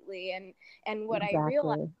dissociated lately, and what Exactly. I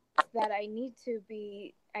realized that I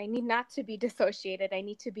need not to be dissociated. I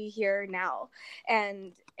need to be here now.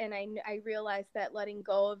 And I realized that letting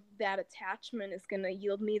go of that attachment is going to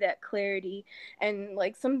yield me that clarity. And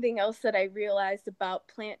like something else that I realized about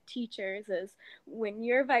plant teachers is when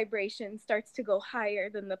your vibration starts to go higher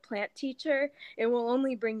than the plant teacher, it will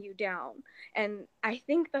only bring you down. And I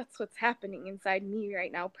think that's what's happening inside me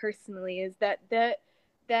right now personally, is that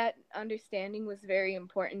understanding was very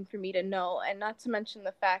important for me to know. And not to mention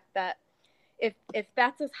the fact that if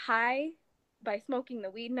that's as high by smoking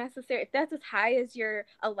the weed necessary, if that's as high as you're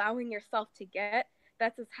allowing yourself to get,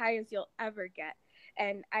 that's as high as you'll ever get.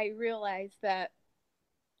 And I realized that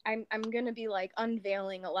I'm gonna be like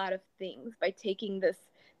unveiling a lot of things by taking this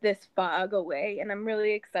fog away, and I'm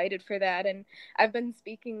really excited for that. And I've been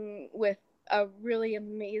speaking with a really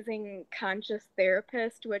amazing conscious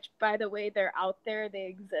therapist, which, by the way, they're out there, they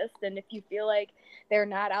exist, and if you feel like they're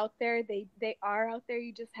not out there, they are out there.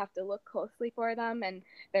 You just have to look closely for them, and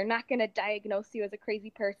they're not going to diagnose you as a crazy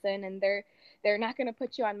person, and they're not going to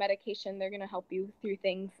put you on medication. They're going to help you through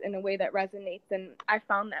things in a way that resonates. And I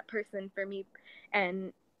found that person for me,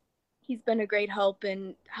 and he's been a great help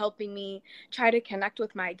in helping me try to connect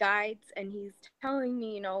with my guides. And he's telling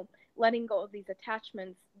me, letting go of these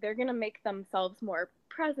attachments, they're going to make themselves more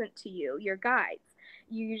present to you, your guides.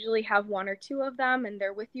 You usually have one or two of them, and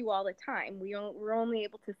they're with you all the time. We're only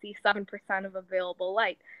able to see 7% of available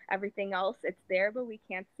light. Everything else, it's there, but we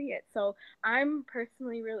can't see it. So I'm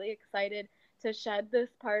personally really excited to shed this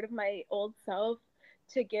part of my old self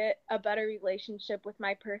to get a better relationship with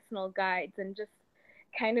my personal guides and just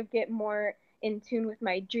kind of get more in tune with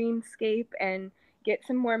my dreamscape and get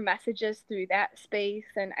some more messages through that space.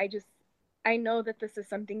 And I know that this is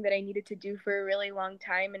something that I needed to do for a really long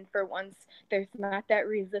time, and for once there's not that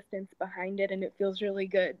resistance behind it, and it feels really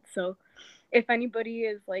good. So if anybody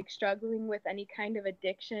is like struggling with any kind of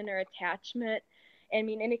addiction or attachment, and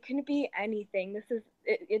it can be anything.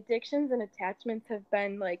 Addictions and attachments have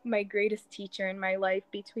been like my greatest teacher in my life,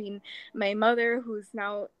 between my mother, who's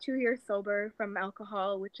now 2 years sober from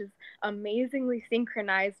alcohol, which is amazingly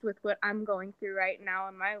synchronized with what I'm going through right now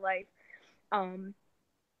in my life.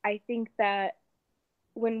 I think that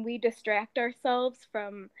when we distract ourselves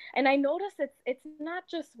from, and I notice it's not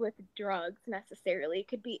just with drugs necessarily. It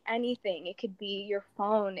could be anything. It could be your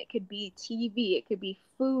phone. It could be TV. It could be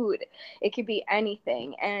food. It could be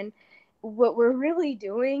anything. And what we're really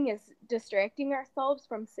doing is distracting ourselves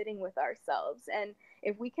from sitting with ourselves. And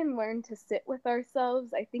if we can learn to sit with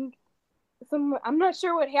ourselves, I think I'm not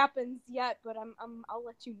sure what happens yet, but I'll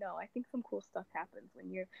let you know. I think some cool stuff happens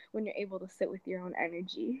when you're able to sit with your own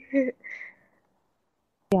energy.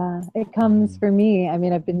 Yeah, it comes for me.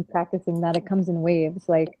 I've been practicing that. It comes in waves.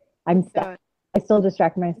 Like I still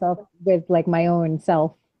distract myself with like my own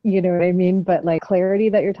self, you know what I mean? But like clarity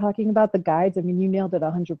that you're talking about, the guides, you nailed it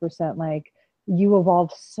 100%. Like you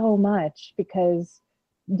evolve so much because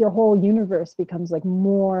your whole universe becomes like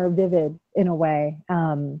more vivid in a way.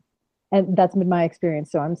 And that's been my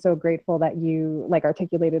experience. So I'm so grateful that you like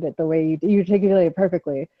articulated it the way you articulated it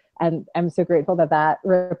perfectly. And I'm so grateful that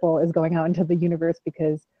ripple is going out into the universe,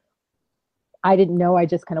 because I didn't know. I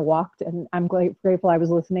just kind of walked, and I'm grateful I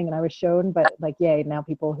was listening and I was shown. But like, yay, now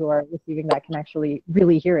people who are receiving that can actually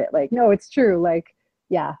really hear it. Like, no, it's true. Like,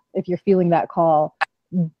 yeah, if you're feeling that call,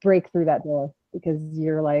 break through that door, because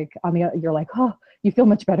you're like you're like, oh, you feel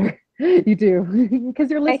much better. You do,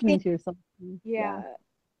 because you're listening to yourself. Yeah.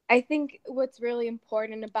 I think what's really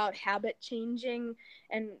important about habit changing,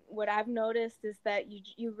 and what I've noticed, is that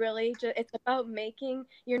you really it's about making,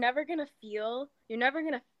 you're never going to feel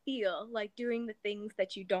like doing the things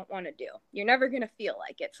that you don't want to do. You're never going to feel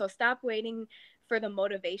like it. So stop waiting for the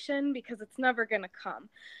motivation, because it's never going to come.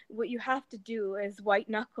 What you have to do is white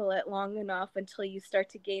knuckle it long enough until you start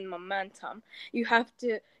to gain momentum. You have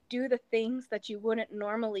to do the things that you wouldn't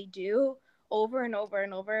normally do over and over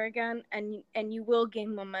and over again, and you will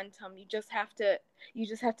gain momentum. You just have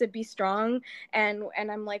to be strong. And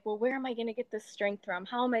I'm like, well, where am I going to get this strength from?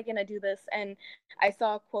 How am I going to do this? And I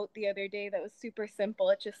saw a quote the other day that was super simple.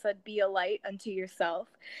 It just said, be a light unto yourself.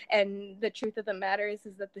 And the truth of the matter is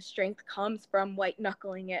that the strength comes from white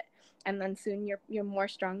knuckling it, and then soon you're more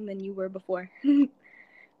strong than you were before. So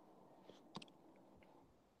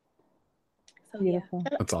beautiful.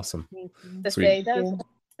 yeah, That's awesome. Sweet.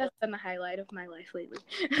 That's been the highlight of my life lately.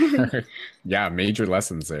 Yeah, major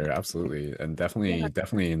lessons there, absolutely, and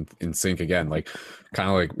definitely in sync again. Like, kind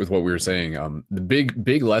of like with what we were saying. The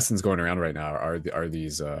big lessons going around right now are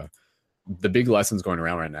these. The big lessons going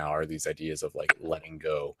around right now are these ideas of like letting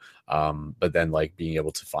go, but then like being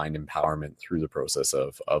able to find empowerment through the process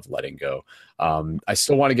of letting go. I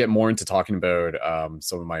still want to get more into talking about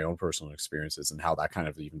some of my own personal experiences and how that kind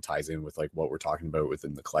of even ties in with like what we're talking about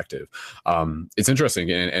within the collective. It's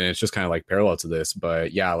interesting, and it's just kind of like parallel to this,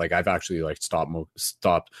 but yeah, like I've actually like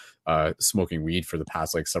stopped smoking weed for the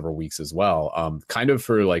past like several weeks as well, kind of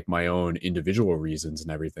for like my own individual reasons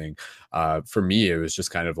and everything. For me, it was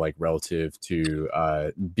just kind of like relative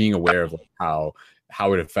to being aware of like how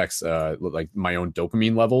how it affects like my own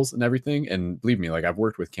dopamine levels and everything. And believe me, like I've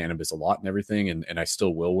worked with cannabis a lot and everything, and I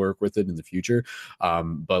still will work with it in the future.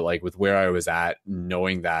 But like with where I was at,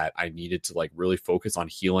 knowing that I needed to like really focus on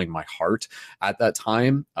healing my heart at that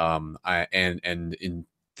time, and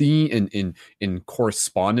in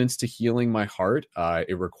correspondence to healing my heart,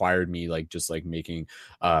 it required me like just like making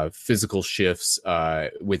physical shifts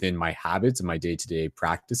within my habits and my day-to-day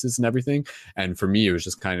practices and everything. And for me, it was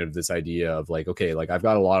just kind of this idea of like, okay, like I've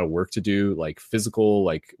got a lot of work to do, like physical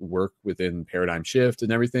like work within Paradigm Shift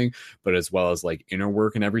and everything, but as well as like inner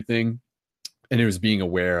work and everything. And it was being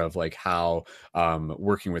aware of like how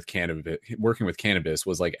working with cannabis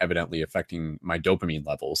was like evidently affecting my dopamine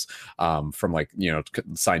levels, from like, you know,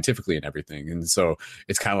 scientifically and everything. And so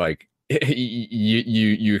it's kind of like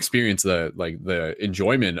you experience the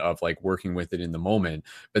enjoyment of like working with it in the moment,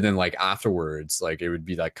 but then like afterwards, like it would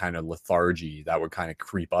be like kind of lethargy that would kind of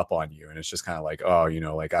creep up on you, and it's just kind of like, oh, you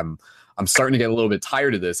know, like I'm starting to get a little bit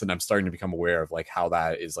tired of this, and I'm starting to become aware of like how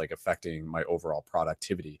that is like affecting my overall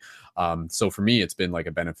productivity. So for me, it's been like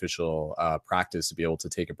a beneficial practice to be able to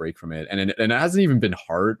take a break from it, and it hasn't even been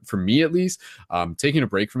hard for me, at least. Taking a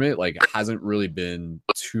break from it like hasn't really been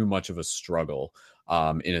too much of a struggle.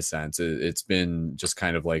 In a sense, it's been just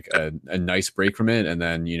kind of like a nice break from it, and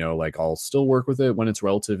then, you know, like I'll still work with it when it's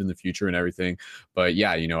relative in the future and everything. But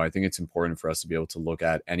yeah, you know, I think it's important for us to be able to look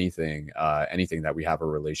at anything that we have a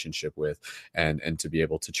relationship with, and to be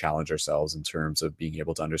able to challenge ourselves in terms of being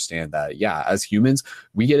able to understand that, yeah, as humans,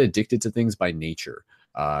 we get addicted to things by nature.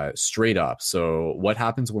 Straight up. So what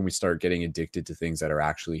happens when we start getting addicted to things that are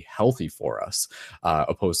actually healthy for us,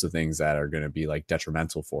 opposed to things that are going to be like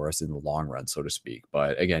detrimental for us in the long run, so to speak?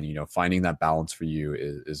 But again, you know, finding that balance for you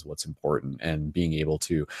is what's important, and being able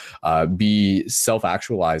to be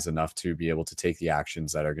self-actualized enough to be able to take the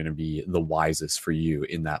actions that are going to be the wisest for you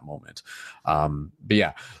in that moment. But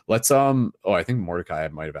yeah, let's I think Mordecai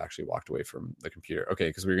might have actually walked away from the computer. Okay,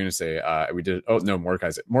 because we were going to say we did. Oh no,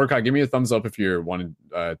 Mordecai, give me a thumbs up if you're wanting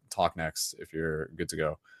talk next, if you're good to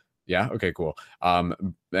go. Yeah, okay, cool.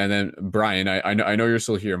 And then Brian, I know you're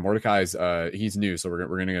still here. Mordecai's he's new, so we're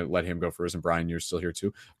gonna let him go first. And Brian, you're still here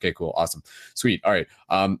too. Okay, cool, awesome, sweet. All right.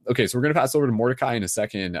 Okay, so we're gonna pass over to Mordecai in a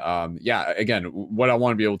second. Yeah, again, what I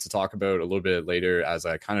want to be able to talk about a little bit later, as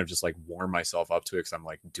I kind of just like warm myself up to it, because I'm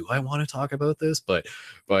like, do I want to talk about this? But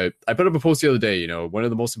I put up a post the other day. You know, one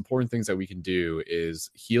of the most important things that we can do is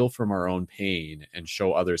heal from our own pain and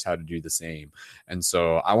show others how to do the same. And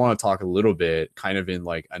so I want to talk a little bit, kind of in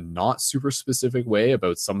like a not super specific way,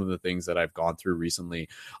 about some of the things that I've gone through recently,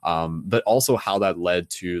 but also how that led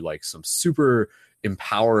to like some super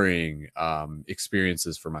empowering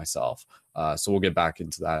experiences for myself. So we'll get back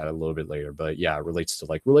into that a little bit later, but yeah, it relates to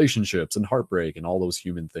like relationships and heartbreak and all those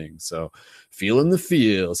human things. So feeling the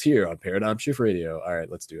feels here on Paradigm Shift Radio. All right,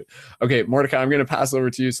 let's do it. Okay, Mordecai, I'm going to pass over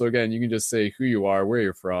to you. So again, you can just say who you are, where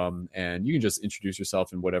you're from, and you can just introduce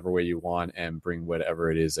yourself in whatever way you want, and bring whatever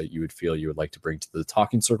it is that you would feel you would like to bring to the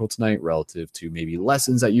talking circle tonight, relative to maybe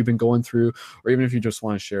lessons that you've been going through, or even if you just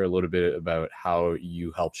want to share a little bit about how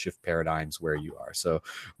you help shift paradigms where you are. So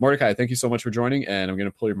Mordecai, thank you so much for joining, and I'm going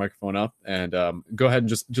to pull your microphone up, and go ahead and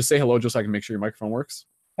just say hello, just so I can make sure your microphone works.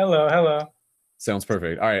 Hello. Sounds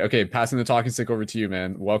perfect. All right. Okay. Passing the talking stick over to you,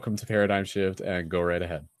 man. Welcome to Paradigm Shift, and go right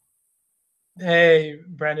ahead. Hey,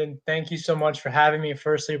 Brendan. Thank you so much for having me.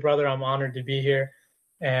 Firstly, brother, I'm honored to be here,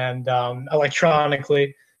 and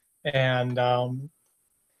electronically. And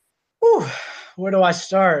where do I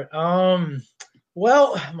start?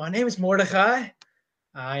 Well, my name is Mordecai.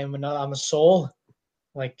 I'm a soul,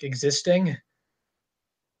 like existing,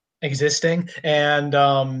 and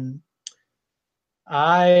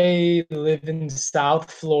I live in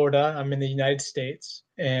South Florida. I'm in the United States,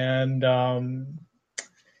 and I'm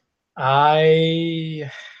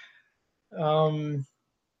a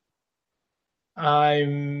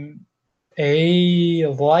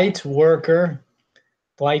light worker,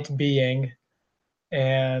 light being,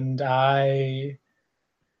 and I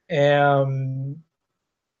am,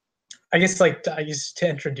 I guess to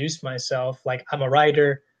introduce myself, like I'm a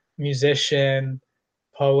writer, musician,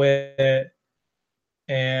 poet,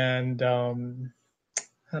 and how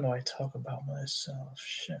do I talk about myself?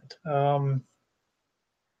 Shit.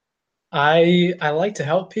 I like to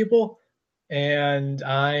help people, and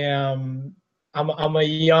I'm a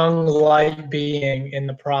young light being in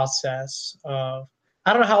the process of,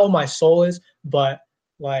 I don't know how old my soul is, but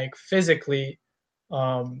like physically,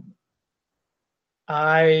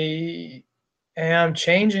 I am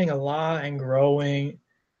changing a lot and growing.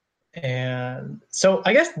 And so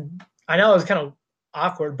I guess, I know it's kind of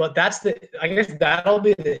awkward, but I guess that'll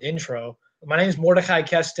be the intro. My name is Mordecai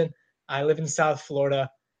Keston. I live in South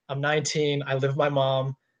Florida. I'm 19. I live with my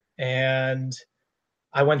mom, and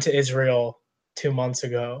I went to Israel 2 months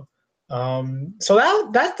ago. So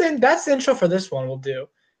that's the intro for this one. We'll do.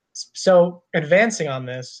 So advancing on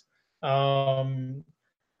this, I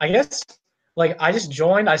guess like I just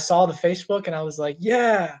joined. I saw the Facebook, and I was like,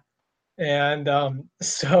 yeah. And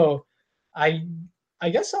so I I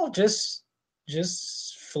guess I'll just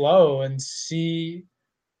flow and see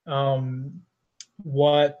um,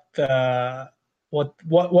 what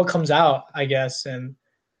what comes out, I guess, and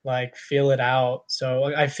like feel it out.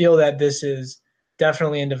 So I feel that this is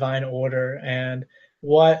definitely in divine order, and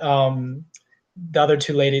what the other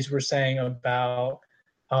two ladies were saying about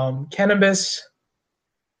cannabis,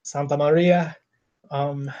 Santa Maria.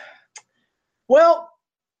 Um, well,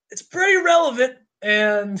 it's pretty relevant,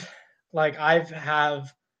 and like I've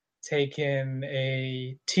have taken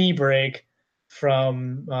a tea break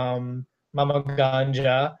from Mama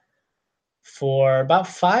Ganja for about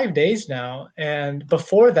 5 days now. And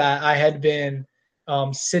before that, I had been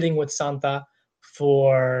sitting with Santa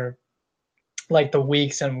for like the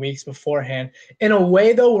weeks and weeks beforehand. In a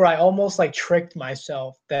way, though, where I almost like tricked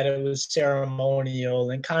myself that it was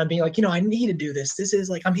ceremonial and kind of being like, I need to do this. This is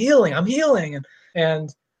like I'm healing, and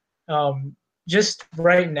just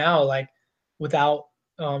right now, like without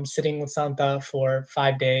sitting with Santa for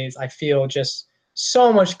 5 days, I feel just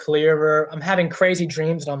so much clearer. I'm having crazy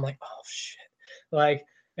dreams, and I'm like, oh shit, like,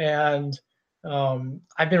 and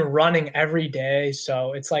I've been running every day,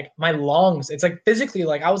 so it's like my lungs. It's like physically,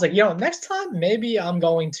 like I was like, next time maybe I'm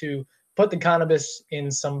going to put the cannabis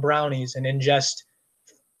in some brownies and ingest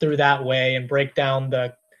through that way and break down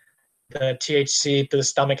the THC through the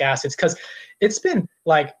stomach acids, because it's been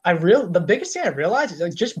like the biggest thing I realized is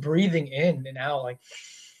like just breathing in and out, like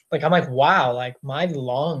I'm like, wow, like my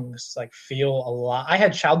lungs like feel a lot. I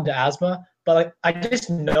had childhood asthma, but like I just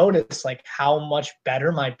noticed like how much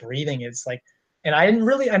better my breathing is, like, and I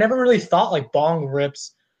never really thought like bong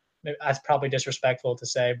rips. That's probably disrespectful to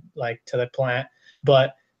say like to the plant,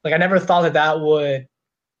 but like I never thought that would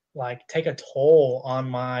like take a toll on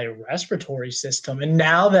my respiratory system. And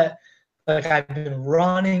now that like I've been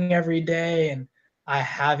running every day and I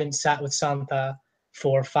haven't sat with Santa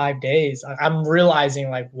for 5 days, I'm realizing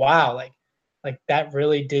like, wow, like that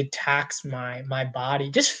really did tax my body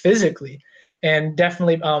just physically. And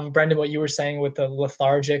definitely, Brendan, what you were saying with the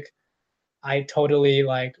lethargic, I totally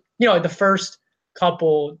like, the first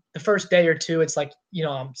day or two, it's like,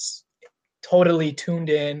 I'm totally tuned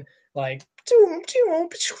in, like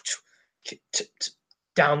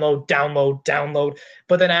download.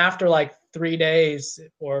 But then after like 3 days,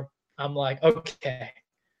 or I'm like, okay,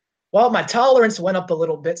 well, my tolerance went up a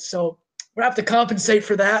little bit, so we have to compensate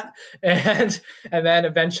for that. And then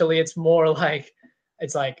eventually it's more like,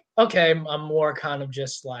 it's like, okay, I'm more kind of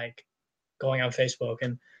just like going on Facebook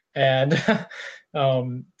and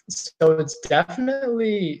so it's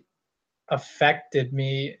definitely affected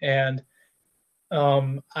me. And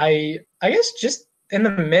I guess just in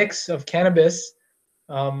the mix of cannabis,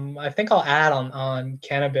 I think I'll add on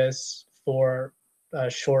cannabis for a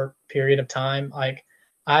short period of time. Like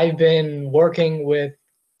I've been working with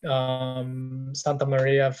Santa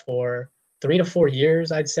Maria for 3 to 4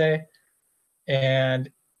 years, I'd say, and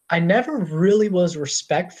I never really was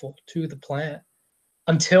respectful to the plant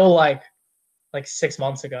until like 6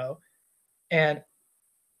 months ago. And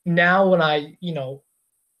now when I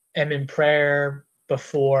am in prayer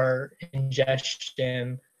before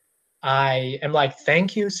ingestion, I am like,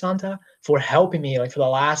 thank you, Santa, for helping me like for the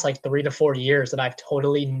last like 3 to 4 years that I've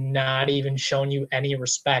totally not even shown you any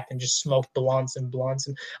respect and just smoked blunts. And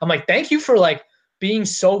I'm like, thank you for like being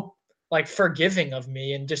so like forgiving of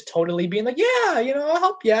me and just totally being like, yeah, I'll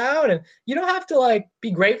help you out. And you don't have to like be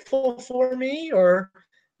grateful for me or,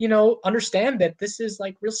 understand that this is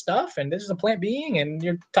like real stuff and this is a plant being and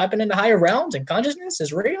you're typing into higher realms and consciousness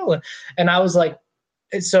is real. And I was like,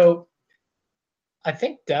 so I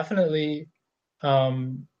think definitely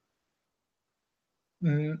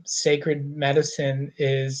sacred medicine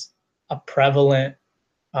is a prevalent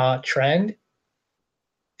trend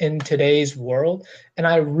in today's world. And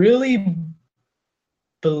I really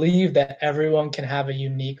believe that everyone can have a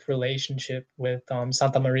unique relationship with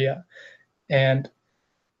Santa Maria. And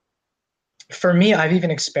for me, I've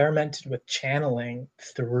even experimented with channeling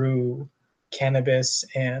through cannabis,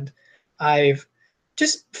 and I've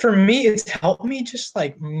for me, it's helped me just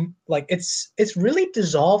like it's really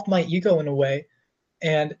dissolved my ego in a way.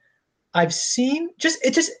 And I've seen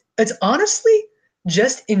it's honestly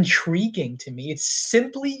just intriguing to me. It's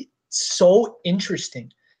simply so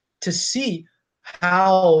interesting to see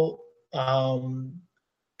how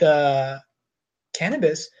the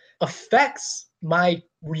cannabis affects my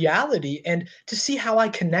reality, and to see how I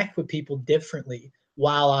connect with people differently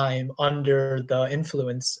while I'm under the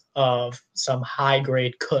influence of some high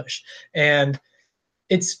grade kush. And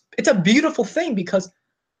it's a beautiful thing, because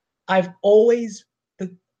I've always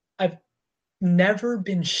I've never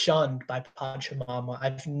been shunned by Pachamama.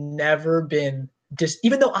 I've never been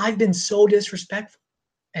even though I've been so disrespectful,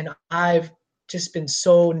 and I've just been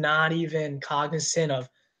so not even cognizant of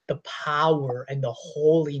the power and the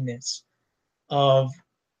holiness of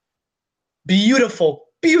beautiful,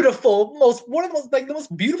 one of the most, like, the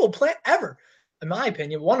most beautiful plant ever, in my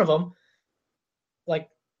opinion. One of them, like,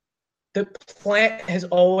 the plant has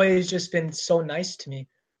always just been so nice to me,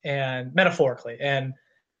 and metaphorically, and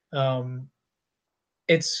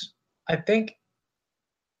it's, I think,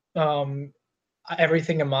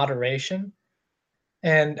 everything in moderation.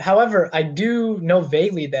 And however, I do know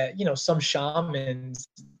vaguely that, some shamans,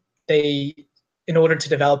 they, in order to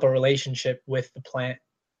develop a relationship with the plant,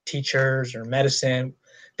 teachers or medicine,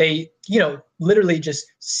 they, literally just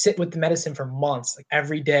sit with the medicine for months, like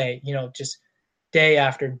every day, just day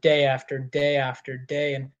after day after day after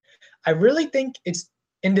day. And I really think it's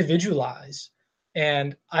individualized.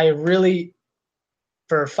 And I really,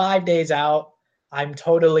 for 5 days out, I'm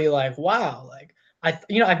totally like, wow, like, I've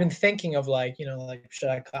been thinking of, like, like, should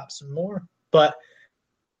I cop some more? But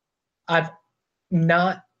I've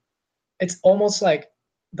not. It's almost like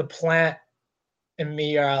the plant and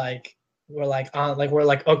me are like, we're like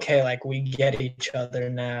okay, like, we get each other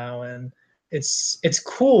now, and it's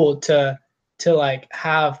cool to like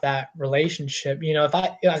have that relationship. If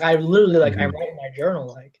I literally, like, I write in my journal,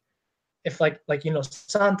 like, if like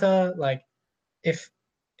Santa, like, if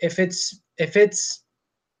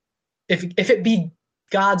it be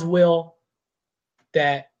God's will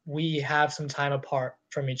that we have some time apart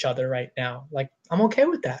from each other right now, like, I'm okay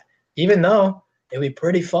with that. Even though it'd be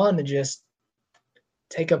pretty fun to just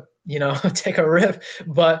take a rip.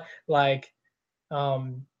 But, like,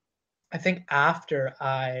 I think after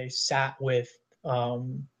I sat with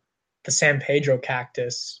the San Pedro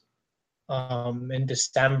cactus in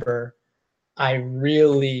December, I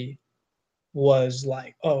really was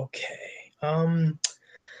like, okay,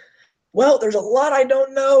 well, there's a lot I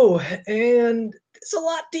don't know, and it's a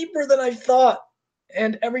lot deeper than I thought.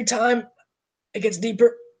 And every time it gets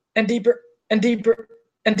deeper and deeper and deeper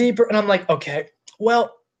and deeper. And I'm like, okay,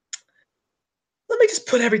 well, let me just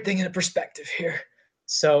put everything in perspective here.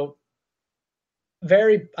 So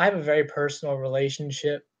I have a very personal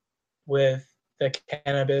relationship with the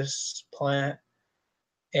cannabis plant.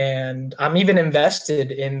 And I'm even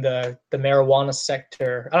invested in the marijuana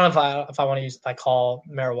sector. I don't know if I call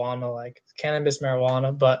marijuana, like, cannabis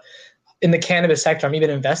marijuana, but in the cannabis sector, I'm even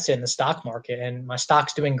invested in the stock market, and my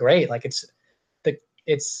stock's doing great. Like,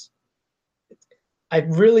 I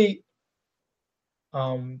really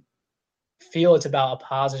feel it's about a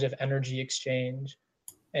positive energy exchange.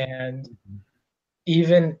 And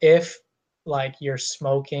even if, like, you're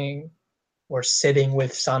smoking or sitting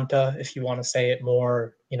with Santa, if you want to say it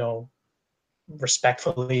more,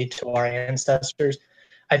 respectfully to our ancestors,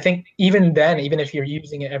 I think even then, even if you're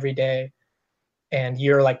using it every day and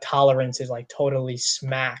your, like, tolerance is, like, totally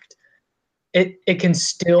smacked, there can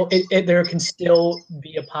still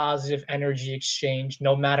be a positive energy exchange,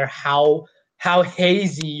 no matter how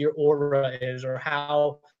hazy your aura is, or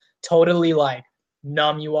how totally, like,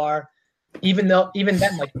 numb you are. Even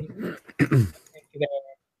then, like,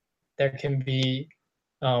 there can be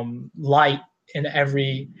light in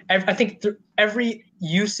every I think every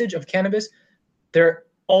usage of cannabis. There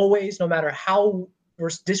always, no matter how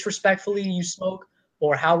disrespectfully you smoke,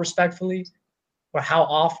 or how respectfully, or how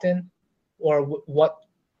often, or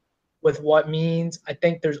what means, I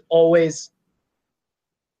think there's always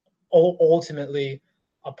ultimately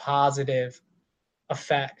a positive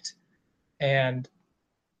effect. And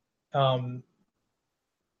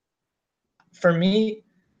for me,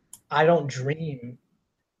 I don't dream,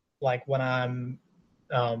 like, when I'm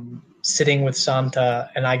sitting with Santa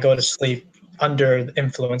and I go to sleep under the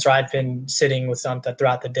influence, or I've been sitting with Santa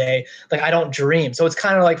throughout the day, like, I don't dream. So it's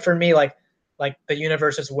kind of like, for me, like the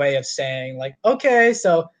universe's way of saying, like, okay,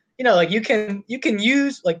 so, like, you can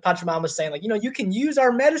use, like Pachamama was saying, like, you can use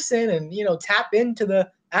our medicine and, tap into the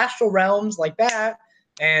astral realms like that,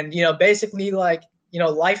 and, basically, like,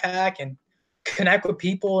 life hack and connect with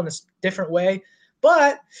people in a different way.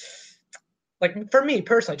 But, like, for me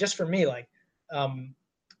personally, just for me, like,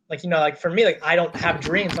 like, for me, like, I don't have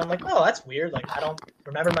dreams. I'm like, oh, that's weird. Like, I don't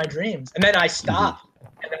remember my dreams. And then I stop,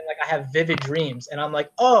 and then, like, I have vivid dreams, and I'm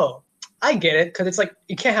like, oh, I get it. Cause it's like,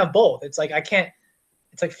 you can't have both. It's like, I can't,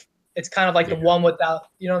 it's like, it's kind of like the one without,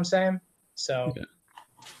 you know what I'm saying? So.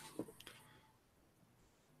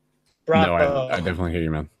 No, I Bravo. definitely hear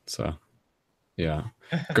you, man. So yeah,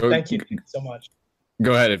 Thank you so much.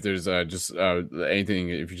 go ahead if there's just anything,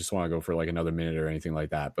 if you just want to go for like another minute or anything like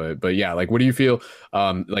that. But yeah, like what do you feel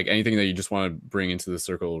like anything that you just want to bring into the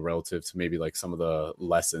circle relative to maybe like some of the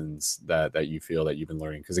lessons that you feel that you've been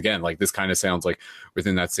learning? Because again, like this kind of sounds like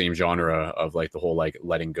within that same genre of like the whole like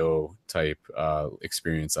letting go type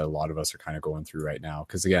experience that a lot of us are kind of going through right now.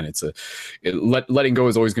 Because again, letting go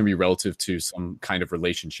is always going to be relative to some kind of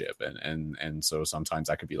relationship, and so sometimes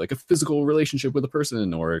that could be like a physical relationship with a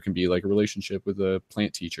person, or it can be like a relationship with a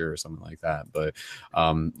plant teacher or something like that. But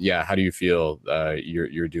yeah, how do you feel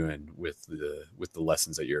you're doing with the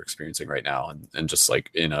lessons that you're experiencing right now, and just like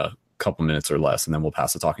in a couple minutes or less, and then we'll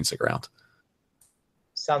pass the talking stick around.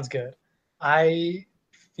 Sounds good. I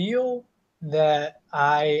feel that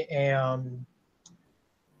I am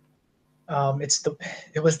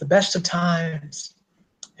it was the best of times,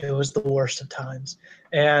 it was the worst of times,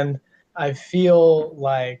 and I feel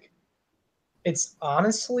like it's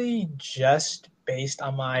honestly just based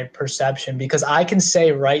on my perception, because I can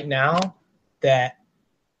say right now that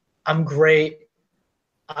I'm great.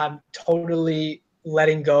 I'm totally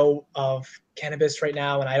letting go of cannabis right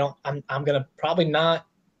now, and I'm gonna probably not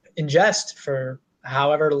ingest for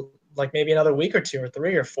however, like maybe another week or 2 or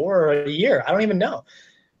 3 or 4 or a year. I don't even know.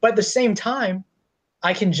 But at the same time,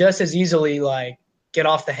 I can just as easily like get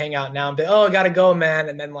off the hangout now and be, oh, I gotta go, man,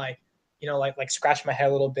 and then like, like scratch my head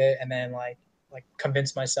a little bit, and then like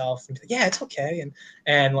convince myself and be like, yeah, it's okay,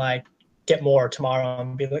 and like get more tomorrow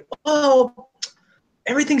and be like, oh,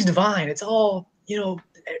 everything's divine. It's all,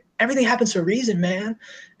 everything happens for a reason, man.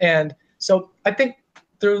 And so I think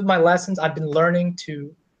through my lessons, I've been learning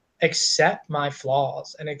to accept my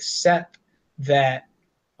flaws and accept that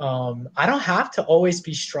I don't have to always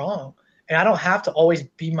be strong, and I don't have to always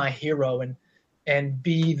be my hero and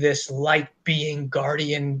be this light being,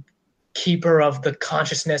 guardian, keeper of the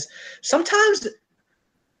consciousness. Sometimes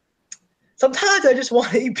I just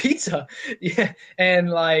want to eat pizza, yeah, and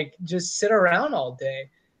like just sit around all day,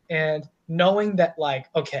 and knowing that like,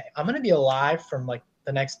 okay, I'm gonna be alive from like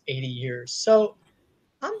the next 80 years, so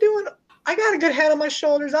I got a good head on my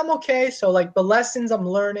shoulders. I'm okay. So like the lessons I'm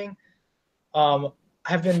learning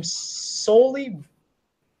have been solely,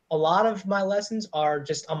 a lot of my lessons are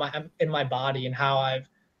just in my body, and how I've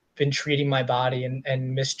been treating my body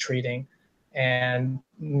and mistreating, and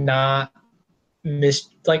not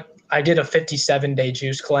like I did a 57-day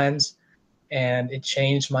juice cleanse, and it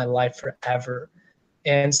changed my life forever.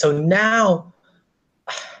 And so now,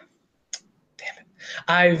 damn it,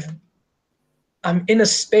 I'm in a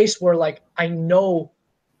space where like I know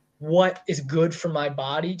what is good for my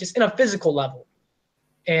body, just in a physical level.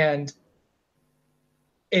 And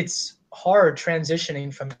it's hard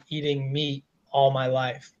transitioning from eating meat all my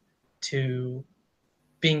life to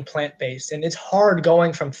being plant-based. And it's hard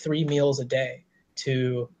going from 3 meals a day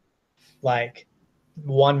to like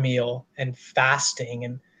 1 meal and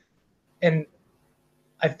fasting. And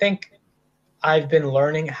I think I've been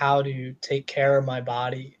learning how to take care of my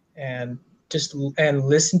body and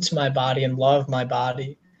listen to my body and love my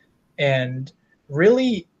body, and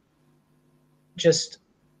really just,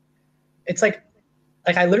 it's like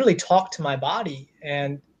I literally talk to my body.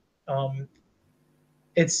 And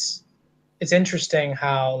it's interesting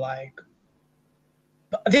how like,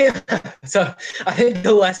 so I think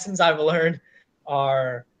the lessons I've learned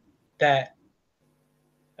are that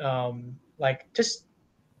like just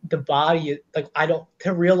the body, like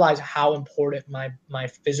to realize how important my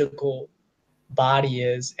physical body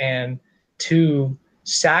is, and to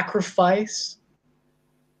sacrifice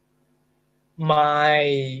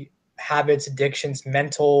my habits, addictions,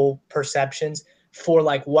 mental perceptions for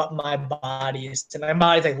like what my body is. And my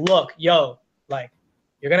body's like, look, yo, like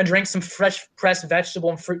you're gonna drink some fresh pressed vegetable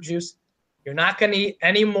and fruit juice. You're not gonna eat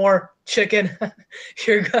any more chicken.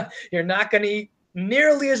 You're not gonna eat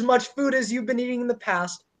nearly as much food as you've been eating in the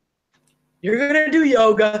past. You're gonna do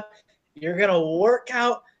yoga. You're gonna work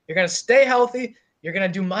out. You're gonna stay healthy. You're gonna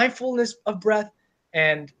do mindfulness of breath.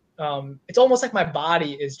 And it's almost like my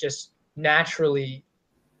body is just naturally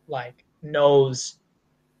like knows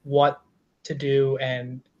what to do.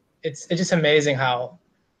 And it's just amazing how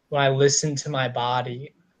when I listen to my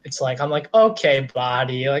body, it's like I'm like, okay,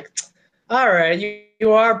 body, like, all right,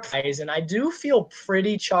 you are praised, and I do feel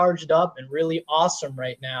pretty charged up and really awesome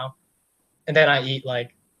right now. And then I eat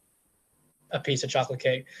like a piece of chocolate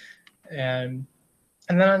cake, and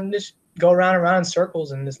then I just go around and around in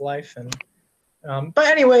circles in this life. And but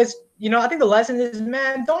anyways, I think the lesson is,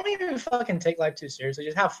 man, don't even fucking take life too seriously.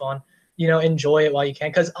 Just have fun, enjoy it while you can,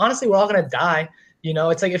 because honestly, we're all gonna die.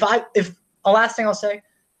 It's like if a last thing I'll say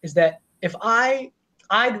is that if I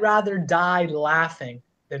I'd rather die laughing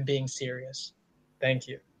than being serious. Thank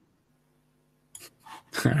you.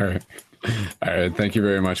 All right. All right. Thank you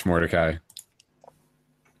very much, Mordecai.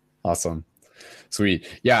 Awesome. Sweet.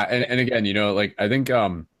 Yeah. And again, you know, like, I think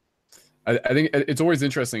it's always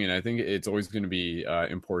interesting, and I think it's always going to be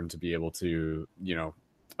important to be able to, you know,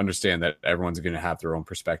 understand that everyone's going to have their own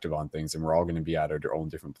perspective on things, and we're all going to be at our own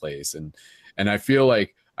different place. And I feel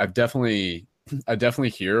like I definitely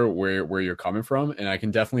hear where you're coming from, and I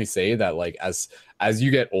can definitely say that, like, as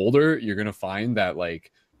you get older, you're going to find that,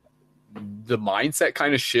 like, the mindset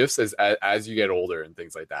kind of shifts as you get older and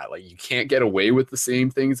things like that. Like, you can't get away with the same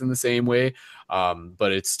things in the same way,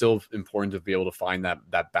 but it's still important to be able to find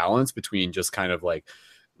that balance between just kind of like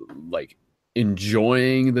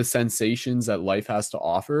enjoying the sensations that life has to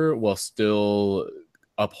offer while still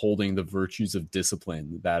upholding the virtues of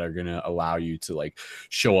discipline that are going to allow you to, like,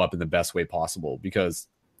 show up in the best way possible. Because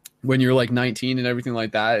when you're like 19 and everything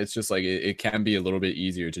like that, it's just like it can be a little bit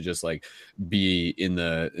easier to just like be in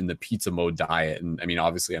the pizza mode diet. And I mean,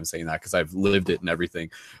 obviously I'm saying that because I've lived it and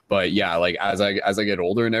everything, but yeah, like as I get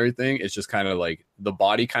older and everything, it's just kind of like the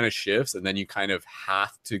body kind of shifts, and then you kind of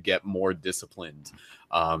have to get more disciplined,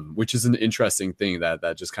 which is an interesting thing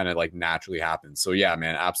that just kind of like naturally happens. So yeah,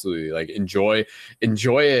 man, absolutely, like enjoy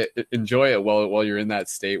it while you're in that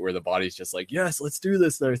state where the body's just like, yes, let's do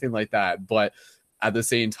this and everything like that. But at the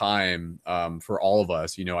same time, for all of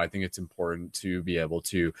us, you know, I think it's important to be able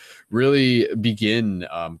to really begin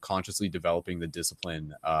consciously developing the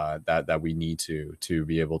discipline that we need to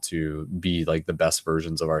be able to be like the best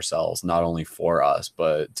versions of ourselves, not only for us,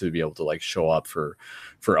 but to be able to like show up for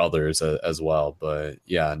others as well. But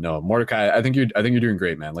yeah, no, Mordecai, I think you're doing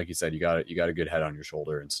great, man. Like you said, you got a good head on your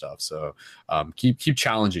shoulder and stuff. So keep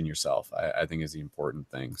challenging yourself, I think is the important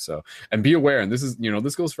thing. So, and be aware, and this is, you know,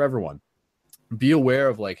 this goes for everyone. Be aware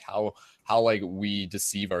of like how like we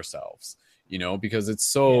deceive ourselves, you know, because it's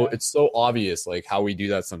so obvious, like how we do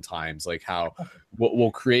that sometimes, like how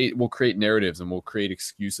we'll create narratives and we'll create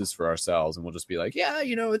excuses for ourselves, and we'll just be like, yeah,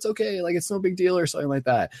 you know, it's okay, like it's no big deal or something like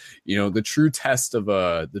that. You know, the true test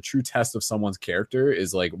of someone's character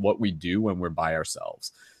is like what we do when we're by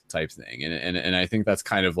ourselves type thing. And I think that's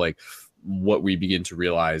kind of like what we begin to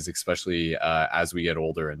realize, especially as we get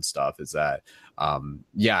older and stuff, is that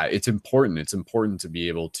it's important to be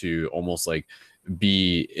able to almost like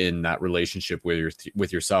be in that relationship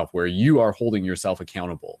with yourself where you are holding yourself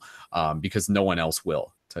accountable, because no one else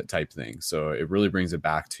will type thing. So it really brings it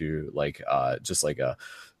back to like just like a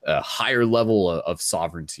higher level of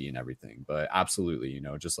sovereignty and everything. But absolutely, you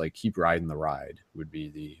know, just like keep riding the ride would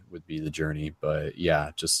be the journey. But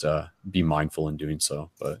yeah, just be mindful in doing so.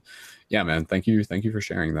 But yeah, man, thank you for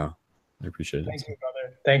sharing though. I appreciate it. Thank you,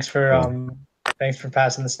 brother. Thanks for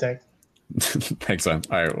passing the stick. Thanks, man.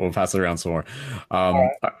 All right, we'll pass it around some more. All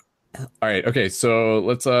right. Okay. So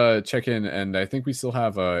let's check in, and I think we still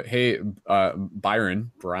have Brian.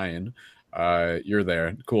 You're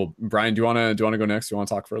there. Cool. Brian, do you wanna go next? Do you want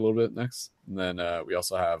to talk for a little bit next? And then we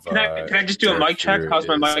also have can I just do Derek a mic check? How's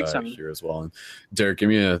my mic sound here as well? And Derek, give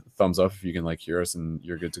me a thumbs up if you can like hear us and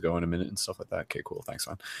you're good to go in a minute and stuff like that. Okay, cool. Thanks,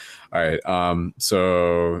 man. All right.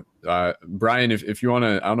 So Brian, if you want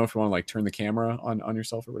to, I don't know if you want to like turn the camera on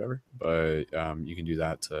yourself or whatever, but you can do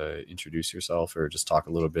that to introduce yourself or just talk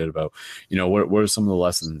a little bit about, you know, what are some of the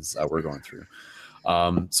lessons that we're going through.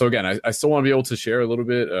 So again, I still want to be able to share a little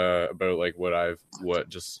bit about like what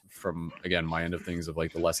just from, again, my end of things of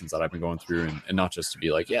like the lessons that I've been going through, and not just to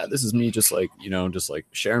be like, yeah, this is me just like, you know, just like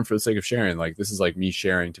sharing for the sake of sharing. Like this is like me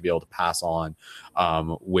sharing to be able to pass on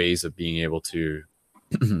ways of being able to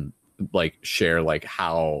like share like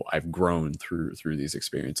how I've grown through these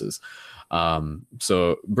experiences.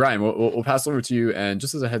 So Brian, we'll pass over to you. And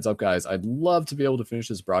just as a heads up, guys, I'd love to be able to finish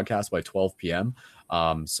this broadcast by 12 p.m.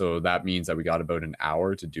 So that means that we got about an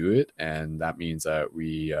hour to do it. And that means that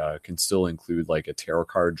we can still include like a tarot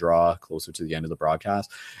card draw closer to the end of the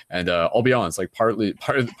broadcast. And I'll be honest, like part of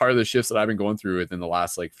the shifts that I've been going through within the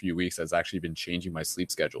last like few weeks has actually been changing my sleep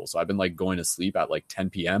schedule. So I've been like going to sleep at like 10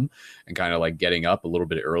 p.m. and kind of like getting up a little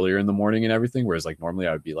bit earlier in the morning and everything. Whereas like normally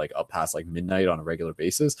I would be like up past like midnight on a regular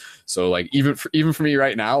basis. So like even for me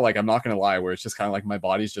right now, like I'm not going to lie, where it's just kind of like my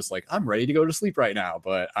body's just like, I'm ready to go to sleep right now,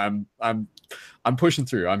 but I'm pushing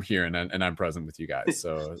through. I'm here and I'm present with you guys.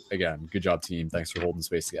 So again, good job, team. Thanks for holding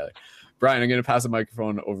space together. Brian, I'm going to pass the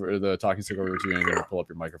microphone over, the talking stick over to you, and I'm going to pull up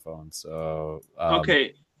your microphone. So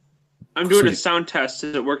okay, I'm doing a sound test.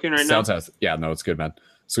 Is it working right now? Sound test. Yeah, no, it's good, man.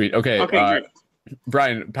 Sweet. Okay.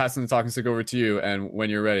 Brian, passing the talking stick over to you, and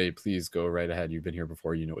when you're ready, please go right ahead. You've been here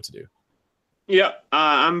before. You know what to do. Yeah,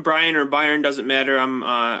 I'm Brian, or Byron, doesn't matter.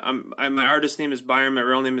 My artist name is Byron. My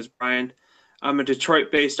real name is Brian. I'm a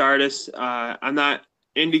Detroit-based artist. I'm not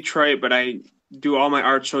in Detroit, but I do all my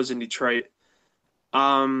art shows in Detroit.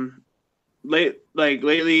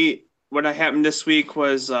 Lately, what happened this week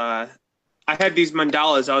was I had these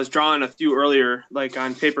mandalas. I was drawing a few earlier, like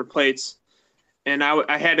on paper plates, and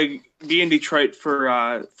I had to be in Detroit for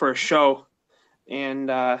a show, and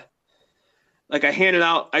like I handed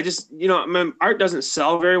out. I just my art doesn't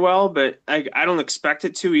sell very well, but I don't expect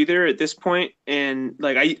it to either at this point. And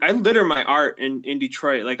like I litter my art in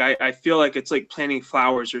Detroit. Like I feel like it's like planting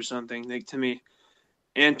flowers or something, like, to me.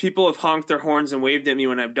 And people have honked their horns and waved at me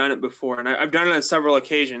when I've done it before. And I've done it on several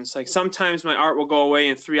occasions. Like sometimes my art will go away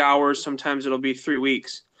in 3 hours. Sometimes it'll be 3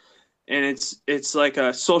 weeks. And it's like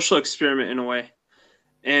a social experiment in a way.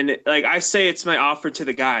 And like I say, it's my offer to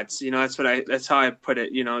the gods. That's how I put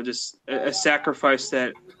it. Just a sacrifice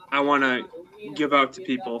that I want to give out to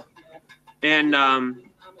people. And I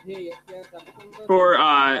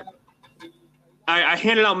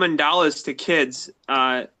handed out mandalas to kids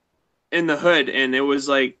in the hood, and it was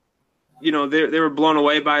like, they were blown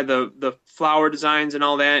away by the flower designs and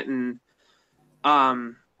all that. And like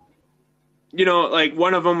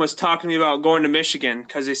one of them was talking to me about going to Michigan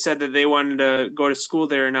because they said that they wanted to go to school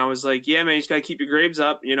there. And I was like, yeah, man, you just got to keep your grades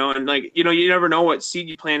up, and like, you never know what seed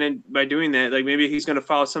you planted by doing that. Like maybe he's going to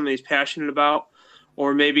follow something he's passionate about,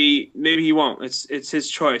 or maybe he won't. It's his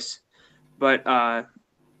choice. But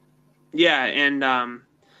yeah. And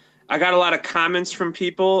I got a lot of comments from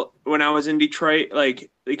people when I was in Detroit, like,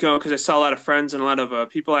 because I saw a lot of friends and a lot of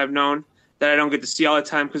people I've known that I don't get to see all the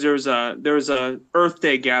time, because there was a Earth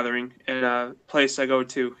Day gathering at a place I go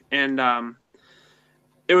to, and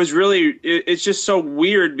it was really it's just so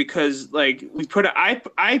weird because like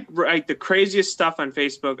I write the craziest stuff on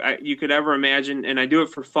Facebook you could ever imagine, and I do it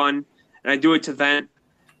for fun, and I do it to vent,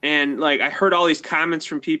 and like I heard all these comments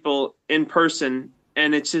from people in person,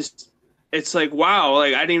 and it's like, wow,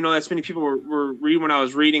 like I didn't even know that so many people were reading when I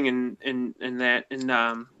was reading and that.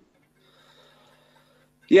 And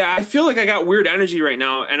yeah, I feel like I got weird energy right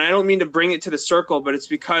now, and I don't mean to bring it to the circle, but it's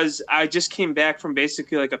because I just came back from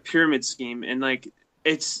basically like a pyramid scheme, and like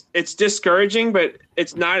it's discouraging, but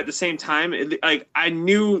it's not at the same time. Like I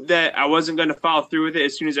knew that I wasn't going to follow through with it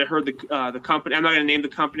as soon as I heard the company. I'm not going to name the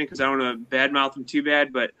company because I don't want to badmouth them too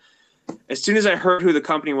bad, but as soon as I heard who the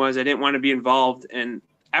company was, I didn't want to be involved. And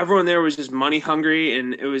everyone there was just money hungry,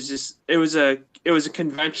 and it was a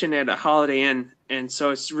convention at a Holiday Inn, and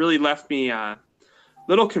so it's really left me a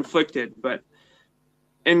little conflicted. But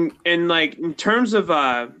in terms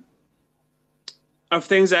of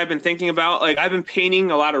things I've been thinking about, like I've been painting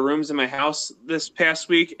a lot of rooms in my house this past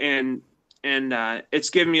week, and it's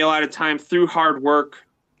given me a lot of time through hard work,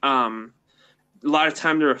 a lot of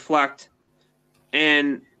time to reflect.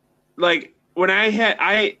 And like when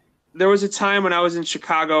there was a time when I was in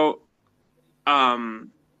Chicago.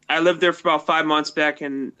 I lived there for about 5 months back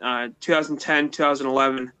in 2010,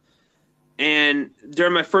 2011. And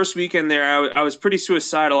during my first weekend there, I was pretty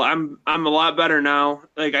suicidal. I'm a lot better now.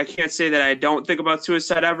 Like I can't say that I don't think about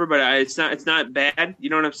suicide ever, but it's not bad. You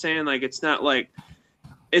know what I'm saying? Like it's not like,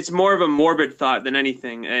 it's more of a morbid thought than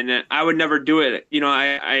anything. And I would never do it.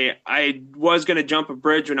 I was going to jump a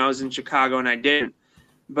bridge when I was in Chicago, and I didn't.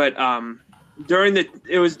 But during the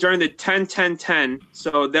 10-10-10,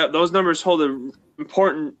 so those numbers hold an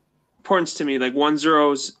importance to me, like 1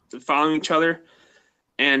 zeros following each other.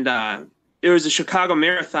 And it was a Chicago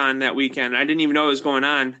Marathon that weekend. I didn't even know it was going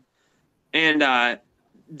on. And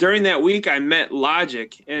during that week, I met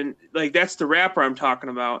Logic, and like that's the rapper I'm talking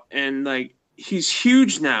about. And like he's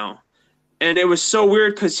huge now. And it was so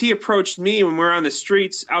weird because he approached me when we were on the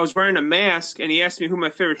streets. I was wearing a mask, and he asked me who my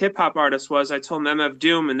favorite hip-hop artist was. I told him MF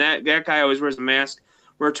Doom, and that guy always wears a mask.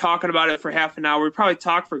 We were talking about it for half an hour. We probably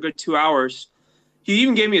talked for a good 2 hours. He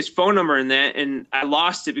even gave me his phone number in that, and I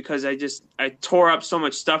lost it because I tore up so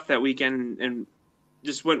much stuff that weekend and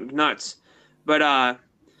just went nuts. But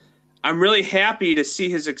I'm really happy to see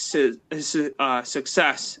his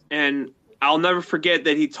success, and I'll never forget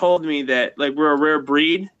that he told me that like we're a rare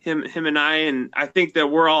breed, him and I think that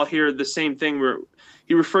we're all here the same thing.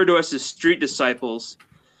 He referred to us as street disciples,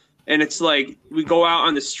 and it's like we go out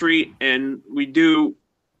on the street and we do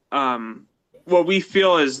what we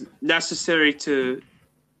feel is necessary to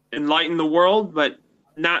enlighten the world, but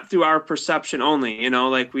not through our perception only.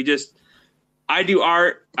 Like I do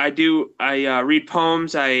art, I read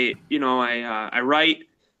poems, I write.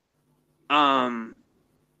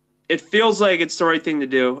 It feels like it's the right thing to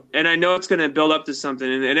do, and I know it's going to build up to something.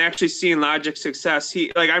 And actually seeing Logic's success,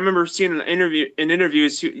 I remember seeing in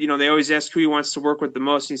interviews, they always ask who he wants to work with the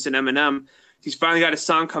most. And he said Eminem. he's finally got a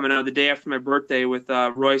song coming out the day after my birthday with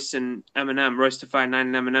Royce and Eminem, Royce da 5'9"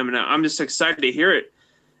 and Eminem, and I'm just excited to hear it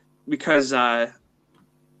because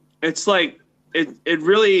it's like it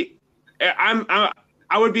really.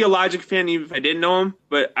 I would be a Logic fan even if I didn't know him,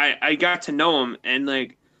 but I got to know him, and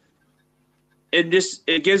like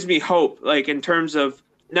it gives me hope, like in terms of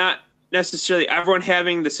not necessarily everyone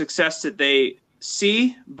having the success that they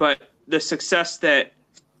see, but the success that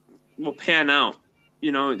will pan out.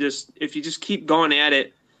 You know, just if you just keep going at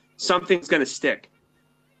it, something's going to stick.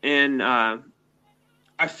 And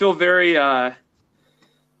I feel very,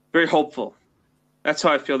 very hopeful. That's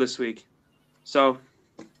how I feel this week. So,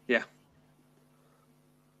 yeah.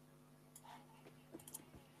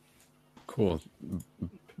 Cool.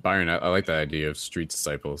 Byron, I like that idea of street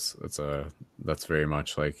disciples. That's very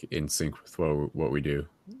much like in sync with what we do.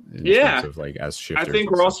 In terms of, like, as shifters, I think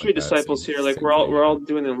we're all street disciples here. Like we're all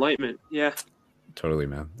doing the enlightenment. Yeah. Totally,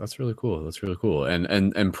 man. That's really cool.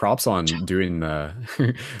 And props on doing the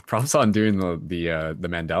the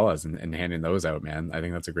mandalas and handing those out, man. I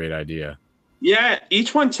think that's a great idea. Yeah,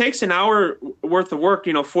 each one takes an hour worth of work,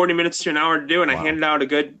 40 minutes to an hour to do, and wow. I handed out a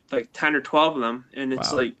good like 10 or 12 of them, and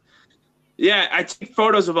it's like, yeah, I take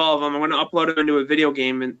photos of all of them. I'm going to upload them into a video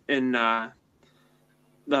game, and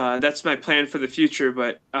that's my plan for the future.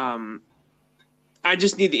 But I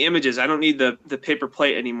just need the images. I don't need the paper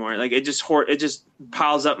plate anymore. Like it just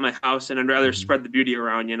piles up in my house, and I'd rather spread the beauty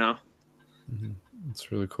around. Mm-hmm.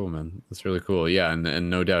 That's really cool, man. That's really cool. Yeah, and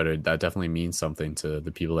no doubt that definitely means something to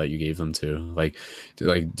the people that you gave them to. Like,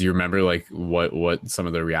 do you remember like what some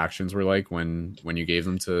of the reactions were like when you gave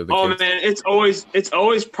them to the kids? Man, it's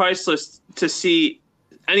always priceless to see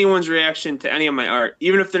anyone's reaction to any of my art,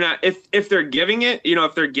 even if they're not if they're giving it,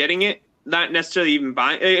 if they're getting it, not necessarily even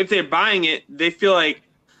buying. If they're buying it, they feel like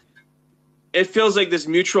it feels like this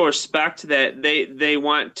mutual respect that they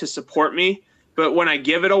want to support me. But when I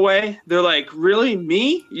give it away, they're like, really,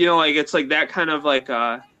 me? Like it's like that kind of like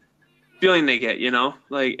feeling they get,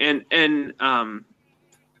 like and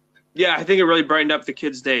yeah, I think it really brightened up the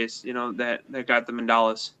kids' days, that got the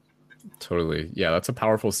mandalas. Totally. Yeah, that's a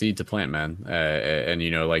powerful seed to plant, man. And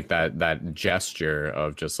like that gesture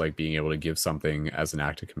of just like being able to give something as an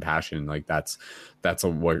act of compassion, like that's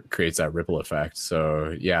what creates that ripple effect.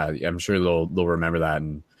 So yeah, I'm sure they'll remember that,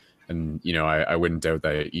 and I wouldn't doubt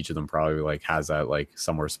that each of them probably like has that like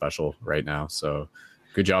somewhere special right now. So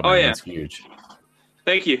good job, man. Oh, yeah. That's huge.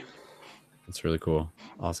 Thank you. That's really cool.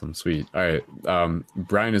 Awesome. Sweet. All right.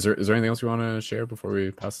 Brian, is there anything else you want to share before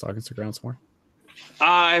we pass the talking stick around some more?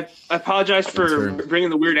 I apologize for bringing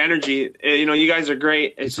the weird energy. You guys are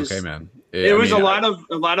great. It's just, okay, man. It was a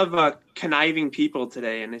lot of conniving people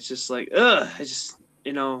today, and it's just like, I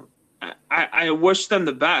wish them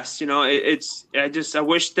the best. I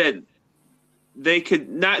wish that they could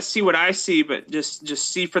not see what I see, but just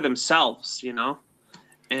see for themselves.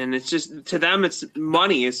 And it's just, to them, it's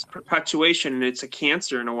money, it's perpetuation, and it's a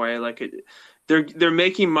cancer in a way. Like they're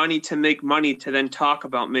making money to make money to then talk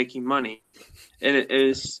about making money. And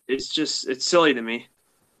it's silly to me.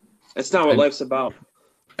 That's not what life's about.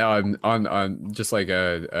 On just like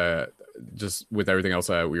just with everything else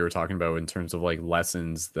that we were talking about in terms of like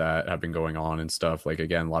lessons that have been going on and stuff, like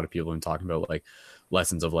again, a lot of people have been talking about like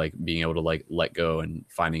lessons of like being able to like let go and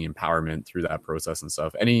finding empowerment through that process and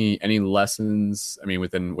stuff. Any lessons,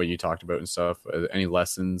 within what you talked about and stuff, any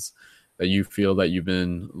lessons that you feel that you've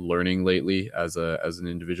been learning lately as an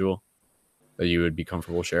individual that you would be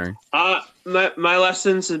comfortable sharing? My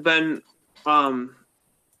lessons have been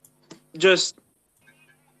just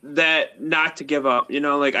that not to give up.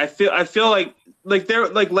 Like I feel like they're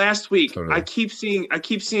like last week. Totally. I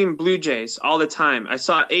keep seeing Blue Jays all the time. I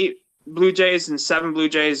saw 8 Blue Jays and 7 Blue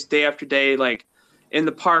Jays day after day, like in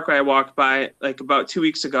the park where I walked by like about 2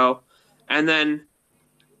 weeks ago, and then,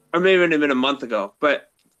 or maybe it would have been a month ago,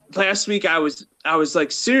 but last week I was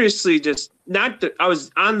like seriously just I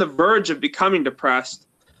was on the verge of becoming depressed,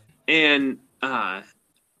 and I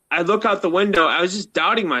look out the window, I was just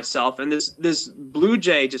doubting myself, and this Blue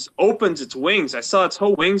Jay just opens its wings. I saw its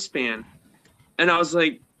whole wingspan, and I was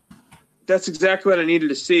like, that's exactly what I needed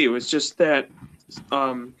to see. It was just that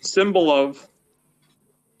symbol of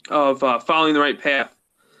following the right path,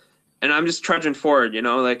 and I'm just trudging forward.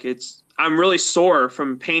 Like I'm really sore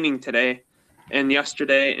from painting today and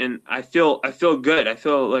yesterday, and I feel good. I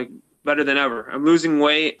feel like better than ever. I'm losing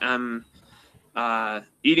weight. I'm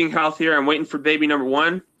eating healthier. I'm waiting for baby number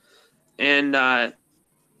 1, and that's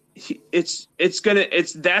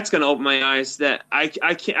gonna open my eyes that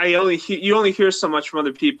you only hear so much from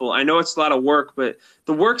other people. I know it's a lot of work, but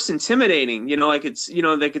the work's intimidating. Like it's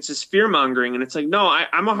it's just fear mongering, and it's like, no,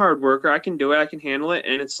 I'm a hard worker. I can do it. I can handle it,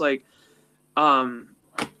 and it's like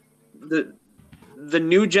the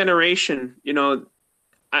new generation, you know,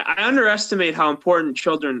 I underestimate how important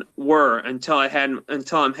children were until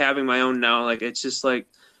I'm having my own now. Like, it's just like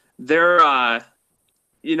they're,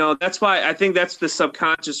 you know, that's why I think that's the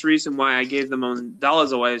subconscious reason why I gave them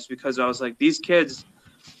 $1 away, is because I was like, these kids,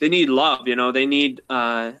 they need love, you know, they need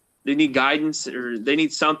guidance, or they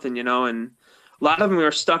need something, you know, and a lot of them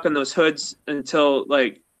are stuck in those hoods until,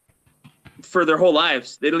 like, for their whole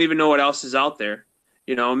lives. They don't even know what else is out there.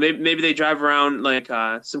 You know, maybe they drive around like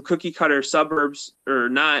some cookie cutter suburbs, or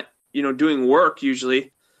not, you know, doing work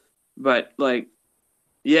usually. But, like,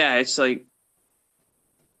 yeah, it's like,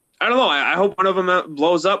 I don't know. I hope one of them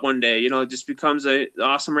blows up one day, you know, just becomes an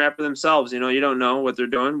awesome rapper themselves. You know, you don't know what they're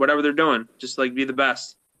doing, whatever they're doing, just like be the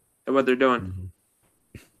best at what they're doing. Mm-hmm.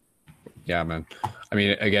 Yeah, man. I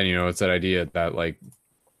mean, again, you know, it's that idea that, like,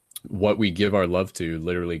 what we give our love to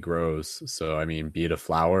literally grows. So, I mean, be it a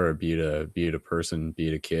flower, or be it a person, be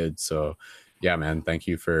it a kid. So yeah, man, thank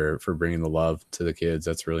you for bringing the love to the kids.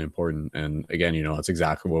 That's really important. And again, you know, that's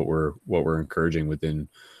exactly what we're encouraging within,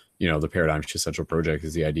 you know, the Paradigm Shift Central project,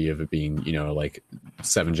 is the idea of it being, you know, like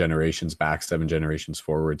 7 generations back, 7 generations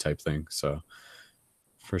forward type thing. So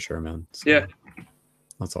for sure, man. So, yeah.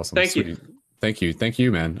 That's awesome. Thank you. Thank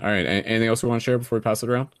you, man. All right. Anything else we want to share before we pass it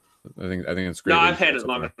around? I think it's great. No, I've had it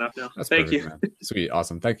long enough now. That's Thank perfect, you. Man. Sweet.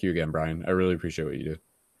 Awesome. Thank you again, Brian. I really appreciate what you do.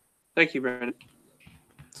 Thank you, Brandon.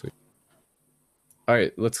 Sweet. All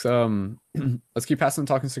right, let's keep passing,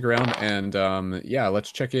 talking, stick around, and yeah,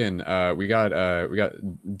 let's check in. We got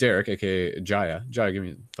Derek, aka Jaya. Jaya, give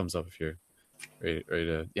me a thumbs up if you're ready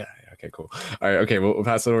to. Yeah. Okay. Cool. All right. Okay. We'll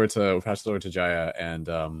pass it over to Jaya and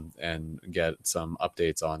get some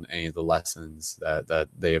updates on any of the lessons that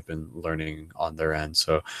they have been learning on their end.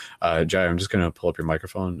 So, Jaya, I'm just gonna pull up your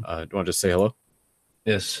microphone. Do you want to just say hello?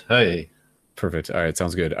 Yes. Hi. Perfect. All right,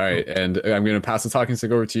 sounds good. All right, and I'm going to pass the talking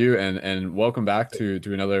stick over to you, and welcome back to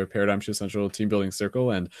another Paradigm Shift Central team building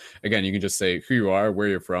circle. And again, you can just say who you are, where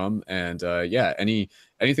you're from, and yeah,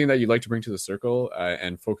 anything that you'd like to bring to the circle,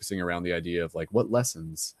 and focusing around the idea of, like, what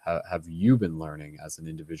lessons have you been learning as an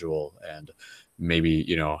individual, and maybe,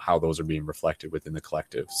 you know, how those are being reflected within the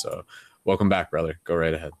collective. So welcome back, brother. Go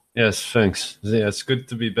right ahead. Yes, thanks. Yeah, it's good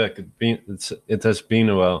to be back. It has been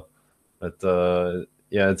a while, but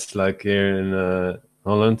yeah, it's like here in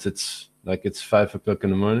Holland, it's 5 o'clock in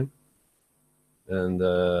the morning. And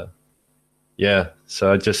yeah,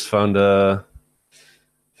 so I just found the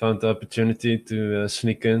opportunity to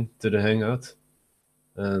sneak in to the hangout.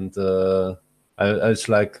 And I was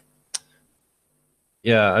like,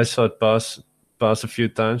 yeah, I saw it pass a few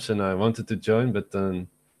times, and I wanted to join, but then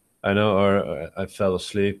or I fell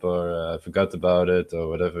asleep, or I forgot about it, or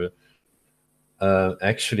whatever.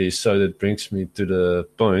 Actually, so that brings me to the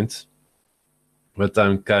point what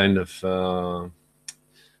I'm kind of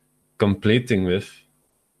completing with.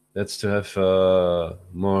 That's to have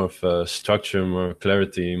more of a structure, more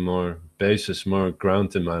clarity, more basis, more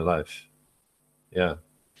ground in my life. Yeah.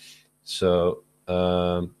 So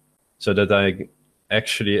so that I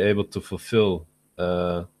actually able to fulfill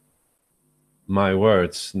my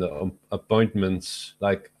words, the appointments.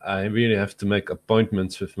 Like, I really have to make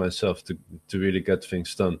appointments with myself to really get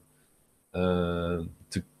things done, to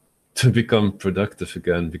become productive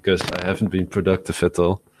again, because I haven't been productive at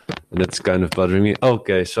all, and that's kind of bothering me.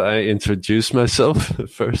 Okay, so I introduce myself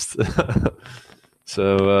first.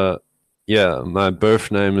 So yeah, my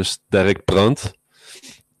birth name is Derek Brandt,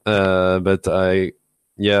 but on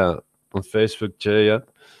Facebook, Jaya.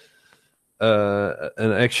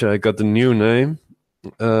 And actually, I got a new name,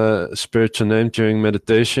 spiritual name, during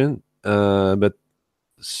meditation. But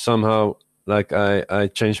somehow, like, I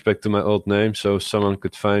changed back to my old name so someone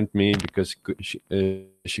could find me, because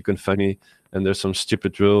she couldn't find me. And there's some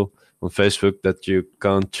stupid rule on Facebook that you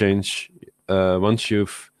can't change. Once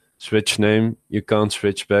you've switched name, you can't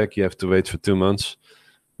switch back. You have to wait for 2 months.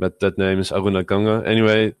 But that name is Aruna Ganga.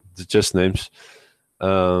 Anyway, it's just names.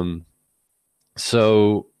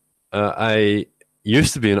 So I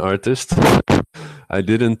used to be an artist. I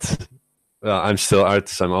didn't. Well, I'm still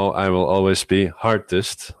artist. I will always be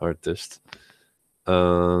artist.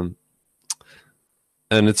 And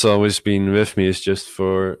it's always been with me. It's just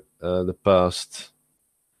for the past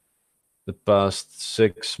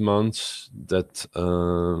 6 months that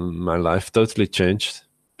my life totally changed.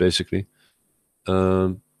 Basically,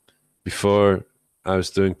 before I was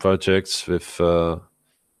doing projects with.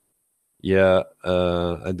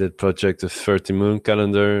 I did project with 30 Moon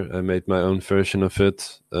calendar. I made my own version of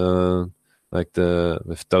it,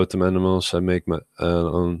 with totem animals. I make my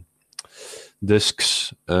own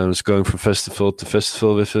discs. I was going from festival to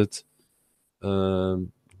festival with it.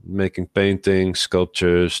 making paintings,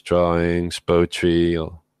 sculptures, drawings, poetry,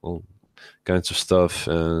 all kinds of stuff,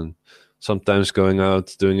 and sometimes going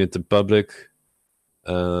out doing it in public,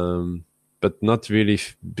 but not really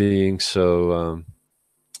being so.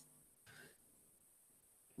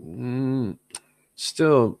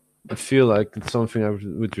 Still, I feel like it's something I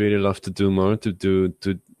would really love to do more,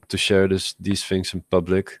 to share these things in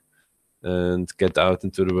public and get out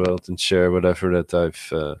into the world and share whatever that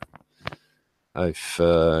I've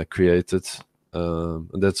created.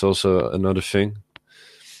 And that's also another thing.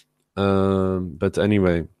 But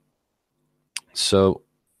anyway, so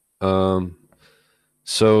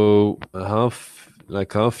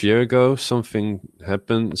half year ago, something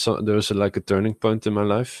happened. So there was like a turning point in my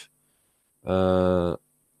life.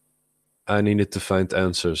 I needed to find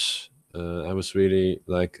answers. I was really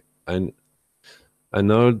like, I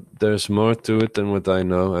know there's more to it than what I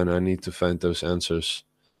know, and I need to find those answers.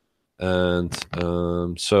 And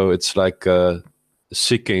so it's like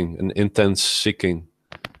seeking, an intense seeking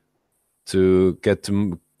to get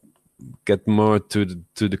more to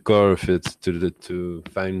the core of it, to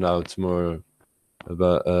find out more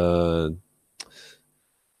about the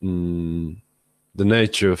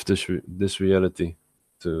nature of this reality,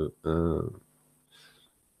 to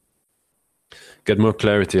get more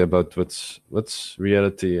clarity about what's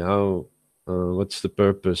reality, how what's the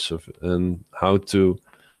purpose of it, and how to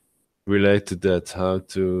relate to that, how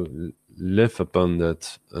to live upon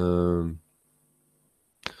that.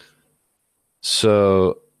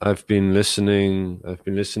 So I've been listening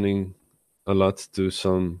a lot to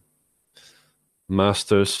some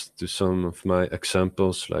masters, to some of my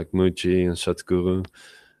examples like Mooji and Sadhguru,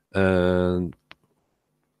 and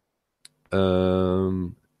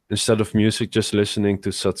instead of music, just listening to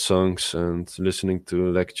satsangs and listening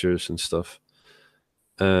to lectures and stuff,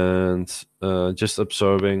 and just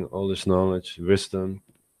absorbing all this knowledge, wisdom,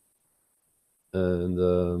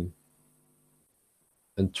 and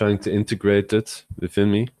trying to integrate it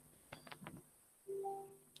within me.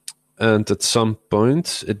 And at some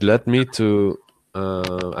point, it led me to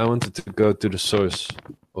I wanted to go to the source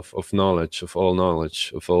of knowledge, of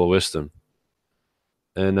all wisdom.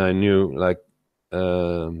 And I knew, like,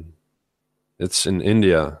 it's in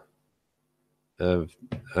India.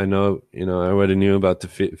 I know, I already knew about the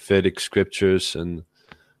Vedic scriptures, and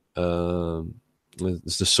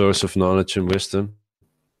it's the source of knowledge and wisdom.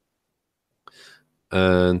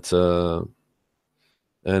 And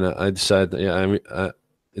I decided,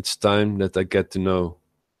 it's time that I get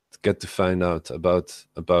to find out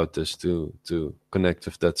about this, to connect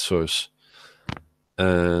with that source.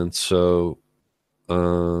 And so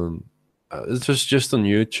it was just on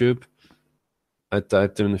YouTube. I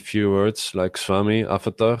typed in a few words like Swami,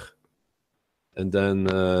 avatar, and then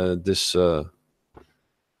this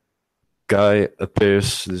guy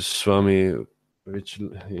appears, this Swami, which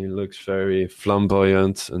he looks very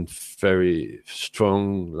flamboyant and very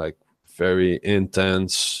strong, like very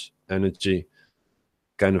intense energy,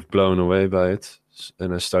 kind of blown away by it.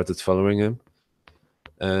 And I started following him.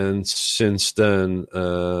 And since then,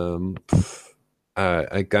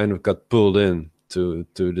 I kind of got pulled in to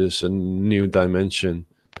this new dimension.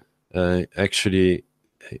 Actually,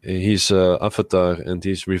 he's an avatar, and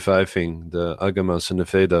he's reviving the Agamas and the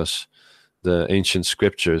Vedas, the ancient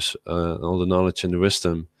scriptures, all the knowledge and the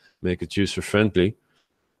wisdom, make it user-friendly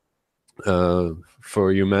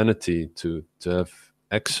for humanity to have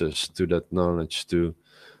access to that knowledge, to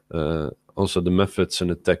also the methods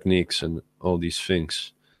and the techniques and all these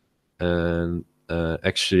things. And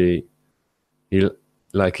actually, he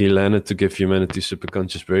landed to give humanity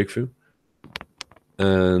superconscious breakthrough.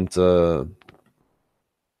 And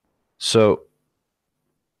so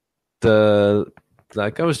I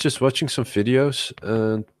was just watching some videos,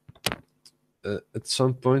 and at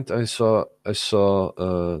some point I saw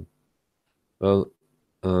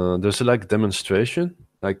there's like demonstration,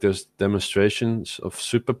 like there's demonstrations of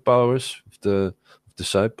superpowers of the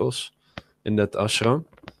disciples in that ashram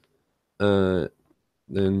in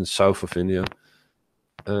the south of India.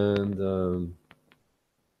 And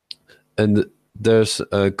there's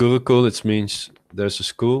a Gurukul. It means there's a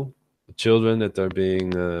school, children that are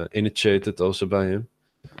being initiated also by him,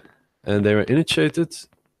 and they were initiated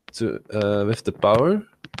to with the power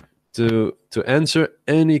to answer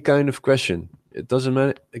any kind of question. It doesn't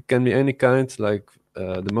matter. It can be any kind, like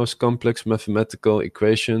the most complex mathematical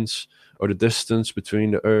equations, or the distance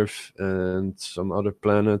between the Earth and some other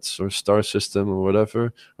planets or star system or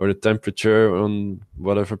whatever, or the temperature on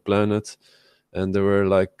whatever planet. And there were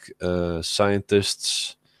like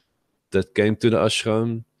scientists that came to the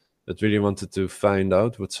ashram that really wanted to find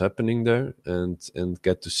out what's happening there, and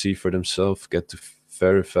get to see for themselves, get to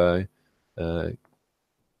verify, to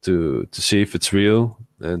see if it's real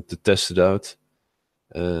and to test it out,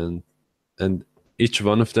 and each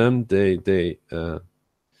one of them they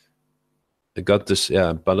got this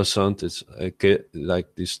Balasant. It's a kid,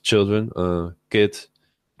 like these children, kid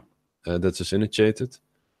that is initiated,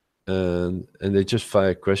 and they just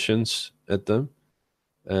fire questions at them,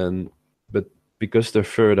 but because their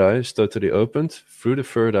third eye is totally opened, through the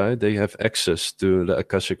third eye they have access to the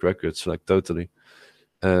Akashic records, like totally,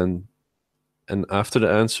 and after the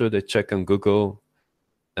answer they check on Google,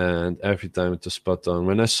 and every time it was spot on.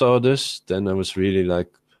 When I saw this, then I was really like,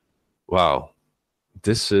 wow,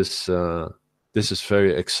 this is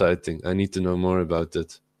very exciting. I need to know more about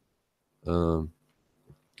it. So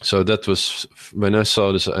that was, when I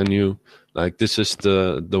saw this, I knew, like, this is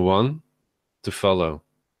the one to follow,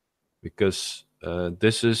 because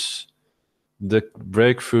this is the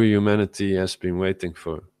breakthrough humanity has been waiting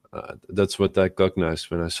for. That's what I recognized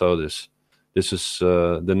when I saw this. This is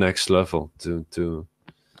the next level to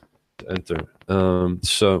enter.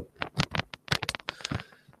 So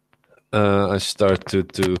I start to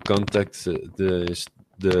contact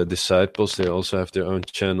the disciples. They also have their own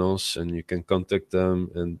channels, and you can contact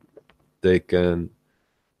them, and they can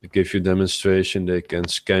give you demonstration. They can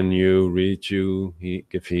scan you, read you,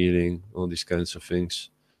 give healing, all these kinds of things,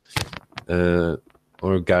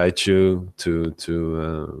 or guide you to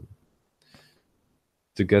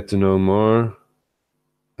get to know more,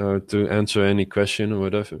 or to answer any question or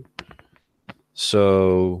whatever.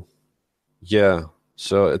 So yeah,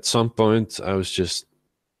 so at some point I was just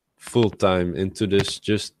full-time into this,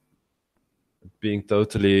 just being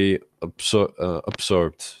totally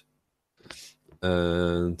absorbed,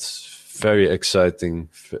 and very exciting,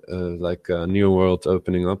 like a new world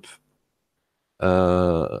opening up,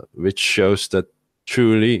 which shows that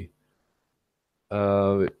truly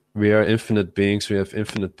we are infinite beings, we have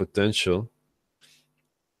infinite potential,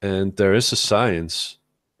 and there is a science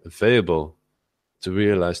available to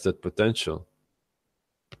realize that potential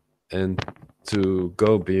and to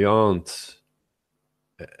go beyond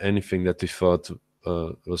anything that we thought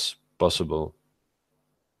was possible.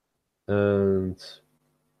 And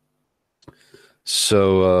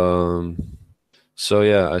so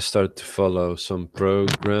yeah, I started to follow some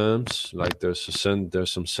programs. Like there's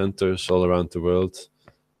some centers all around the world.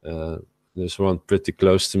 There's one pretty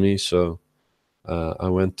close to me, so I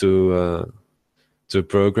went to a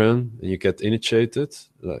program, and you get initiated,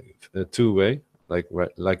 like a two-way,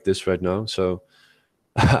 like this right now. So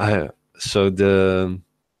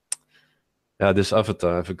this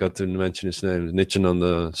avatar, I forgot to mention his name,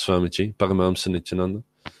 Nityananda Swamiji, Paramahamsa Nityananda.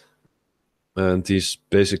 And he's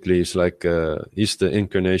like he's the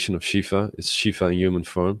incarnation of Shiva. It's Shiva in human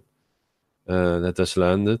form that has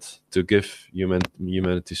landed to give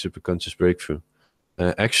humanity superconscious breakthrough.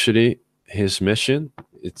 Actually, his mission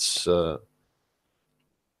is off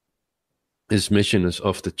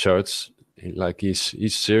the charts. Like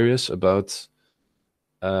he's serious about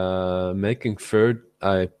making third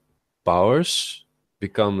eye powers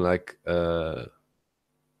become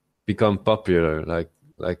popular.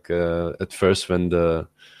 Like at first, when the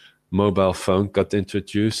mobile phone got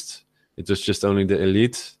introduced, it was just only the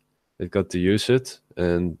elite that got to use it,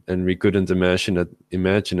 and we couldn't imagine at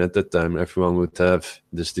that time everyone would have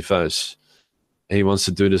this device. And he wants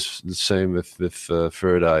to do the same with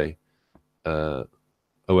third eye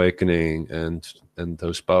awakening and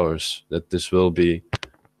those powers, that this will be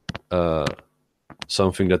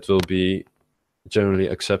something that will be generally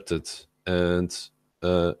accepted, and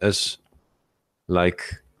as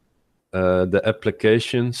like the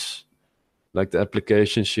applications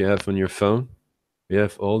you have on your phone, we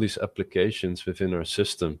have all these applications within our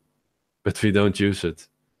system, but we don't use it,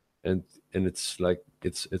 and it's like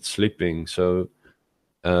it's sleeping. So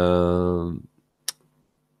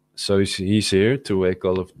he's here to wake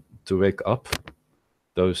up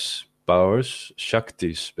those powers,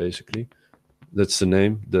 Shaktis, basically. That's the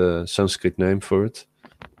name, the Sanskrit name for it.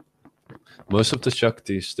 Most of the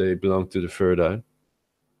Shaktis, they belong to the third eye.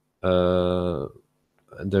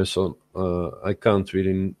 And there's I can't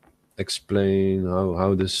really explain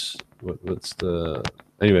how this, what's the,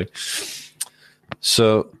 anyway.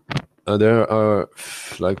 So there are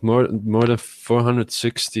like more than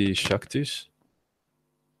 460 Shaktis,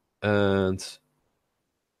 and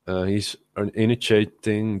he's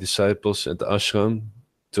initiating disciples at the ashram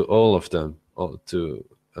to all of them, to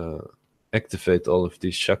activate all of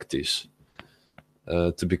these Shaktis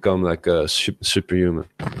to become like a superhuman.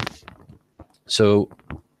 So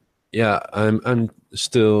yeah, I'm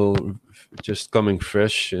still just coming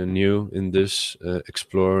fresh and new in this,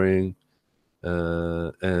 exploring,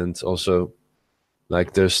 and also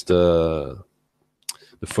like there's the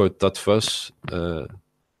four tattvas,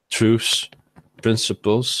 truths,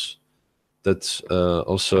 principles that's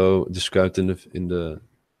also described in the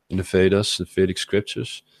Vedas, the Vedic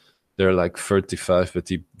scriptures. There are like 35, but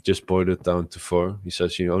he just boiled it down to 4. He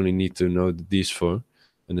says you only need to know these 4,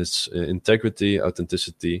 and it's integrity,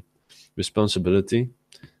 authenticity, responsibility,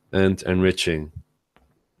 and enriching.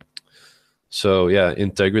 So yeah,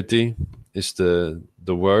 integrity is the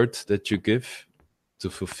word that you give to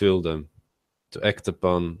fulfill them, to act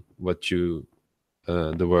upon what you,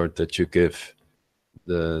 the word that you give,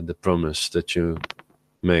 the promise that you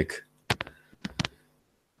make.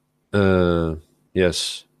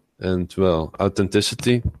 Yes, and well,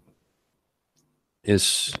 authenticity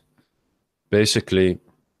is basically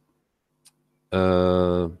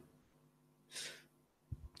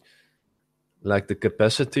like the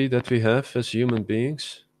capacity that we have as human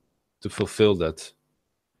beings to fulfill that,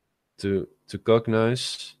 to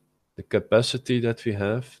cognize the capacity that we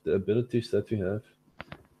have, the abilities that we have,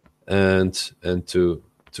 and to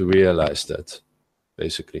realize that,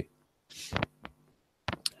 basically.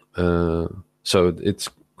 So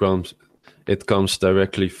it comes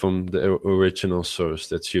directly from the original source,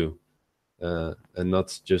 that's you, and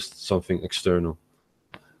not just something external.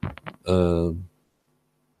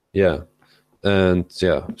 Yeah. And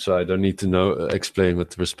yeah, so I don't need to explain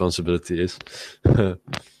what the responsibility is.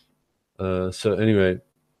 So anyway,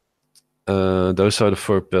 those are the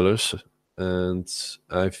 4 pillars, and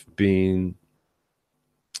I've been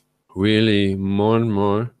really more and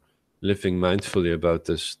more living mindfully about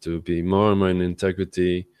this, to be more and more in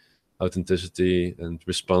integrity, authenticity, and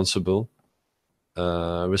responsible.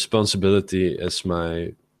 Responsibility is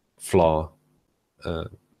my flaw,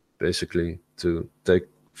 basically, to take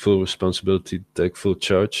full responsibility, take full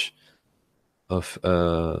charge of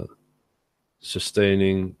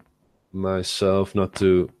sustaining myself, not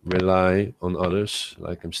to rely on others.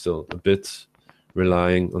 Like I'm still a bit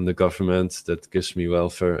relying on the government that gives me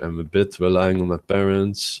welfare. I'm a bit relying on my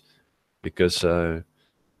parents because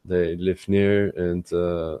they live near, and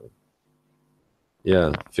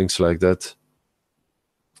yeah, things like that.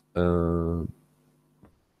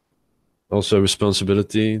 Also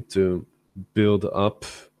responsibility to build up,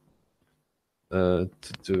 to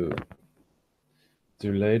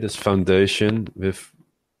lay this foundation with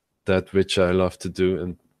that which I love to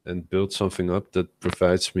do, and build something up that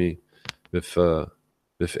provides me with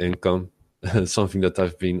income, something that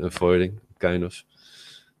I've been avoiding, kind of,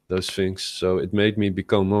 those things. So it made me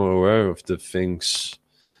become more aware of the things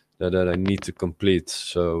that I need to complete.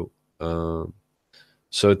 So it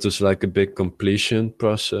was like a big completion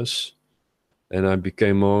process, and I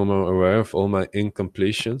became more and more aware of all my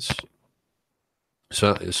incompletions.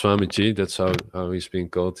 So Swamiji, that's how he's being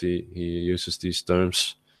called. He uses these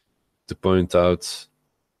terms to point out,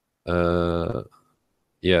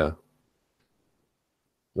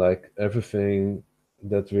 like everything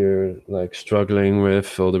that we're like struggling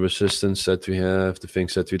with, all the resistance that we have, the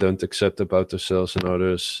things that we don't accept about ourselves and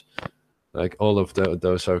others, like all of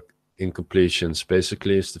those are incompletions.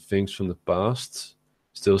 Basically, it's the things from the past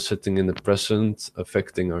still sitting in the present,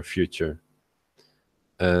 affecting our future.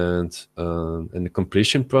 And the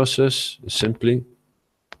completion process is simply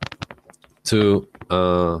to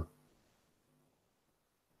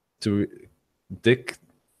dig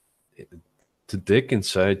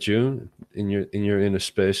inside you, in your inner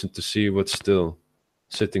space, and to see what's still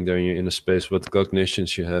sitting there in your inner space, what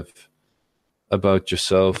cognitions you have about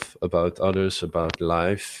yourself, about others, about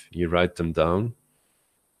life. You write them down,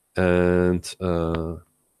 and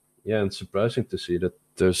and surprising to see that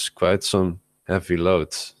there's quite some heavy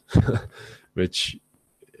loads, which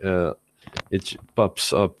it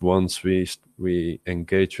pops up once we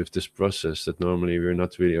engage with this process that normally we're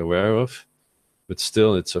not really aware of, but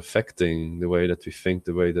still it's affecting the way that we think,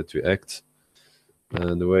 the way that we act,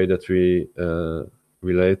 and the way that we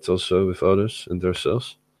relate also with others and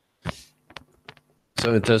ourselves.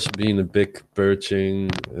 So it has been a big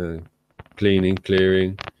purging, cleaning,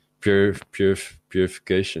 clearing,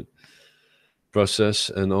 purification process,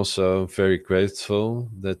 and also very grateful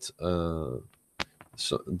that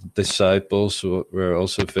disciples were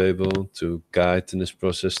also able to guide in this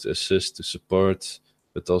process, to assist, to support,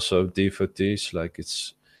 but also devotees. Like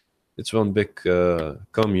it's one big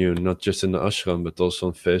commune, not just in the ashram, but also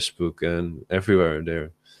on Facebook and everywhere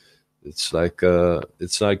there. It's like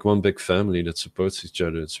one big family that supports each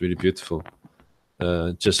other. It's really beautiful.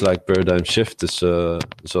 Just like Paradigm Shift is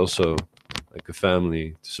also like a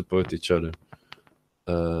family to support each other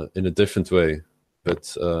in a different way.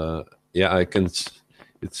 But I can.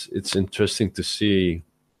 It's interesting to see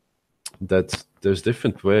that there's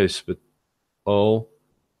different ways, but all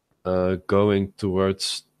going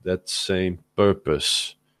towards that same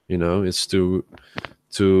purpose. It's to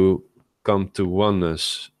come to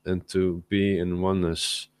oneness and to be in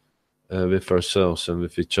oneness with ourselves and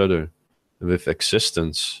with each other and with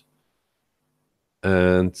existence,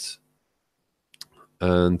 and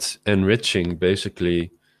enriching.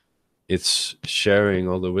 Basically, it's sharing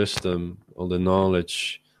all the wisdom, all the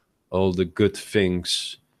knowledge, all the good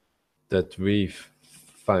things that we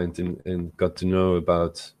find and got to know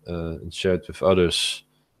about and shared with others,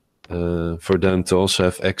 for them to also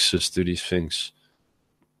have access to these things.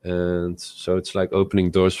 And so it's like opening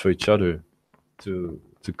doors for each other to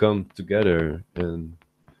come together and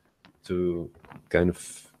to kind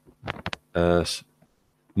of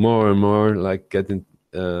more and more like get in,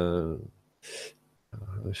 how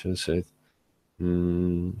should I say it?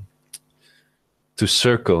 To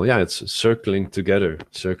circle. Yeah, it's circling together.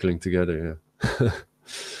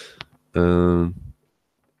 Yeah.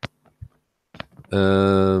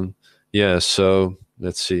 Yeah, so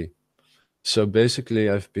let's see. So basically,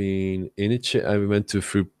 I went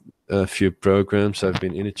to a few programs. I've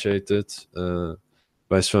been initiated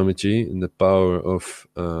by Swamiji in the power of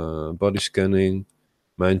body scanning,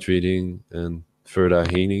 mind reading, and third eye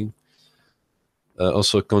healing.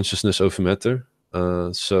 Also, consciousness over matter.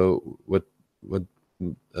 So what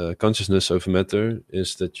consciousness over matter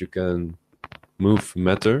is that you can move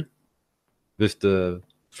matter with the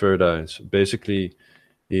third eye. So basically,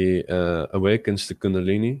 he awakens the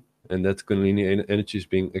Kundalini, and that Kundalini energy is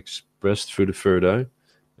being expressed through the third eye,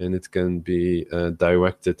 and it can be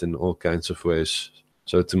directed in all kinds of ways.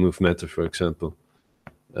 So to move matter, for example.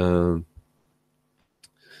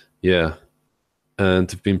 Yeah. And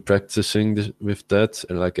I've been practicing with that,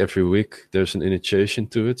 and like every week there's an initiation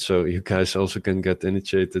to it, so you guys also can get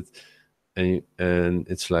initiated. And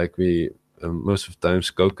it's like most of the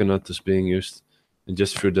times coconut is being used, and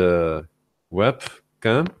just through the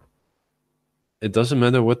webcam, it doesn't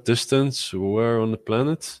matter what distance we're on the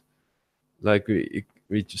planet. Like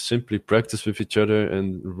we just simply practice with each other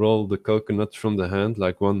and roll the coconut from the hand.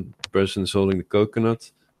 Like one person is holding the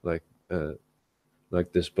coconut, like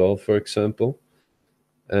this ball, for example.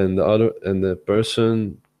 And the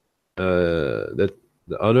person that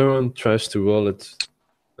the other one tries to roll it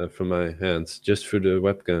from my hands just through the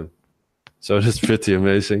webcam. So that's pretty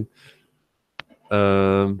amazing.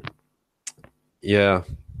 Yeah,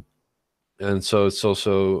 and so it's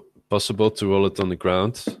also possible to roll it on the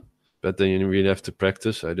ground, but then you really have to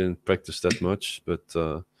practice. I didn't practice that much, but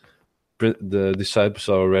the disciples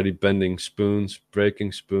are already bending spoons,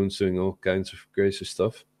 breaking spoons, doing all kinds of crazy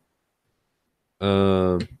stuff.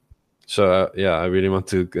 So I really want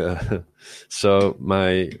to. So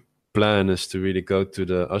my plan is to really go to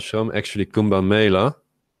the ashram, actually Kumbh Mela,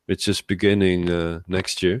 which is beginning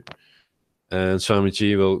next year, and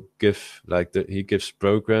Swamiji will give he gives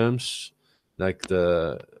programs like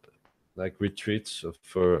retreats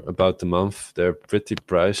for about a month. They're pretty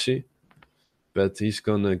pricey, but he's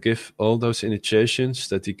gonna give all those initiations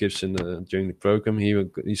that he gives during the program.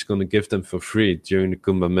 He's gonna give them for free during the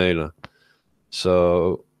Kumbh Mela.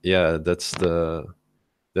 So yeah,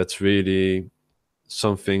 that's really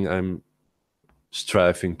something I'm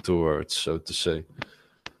striving towards, so to say.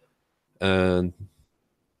 And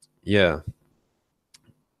yeah,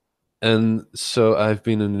 and so I've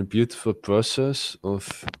been in a beautiful process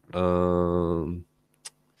of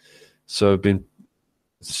so I've been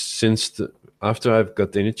after I've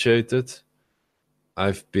got initiated,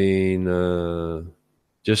 I've been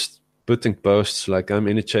just putting posts like I'm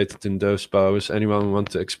initiated in those powers. Anyone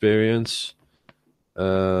want to experience?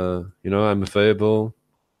 I'm available.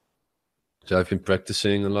 So I've been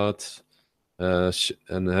practicing a lot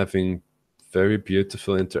and having very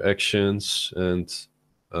beautiful interactions and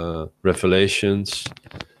revelations,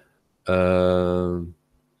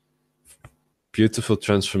 beautiful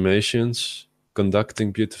transformations,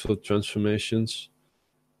 conducting beautiful transformations,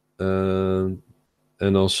 and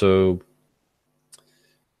also,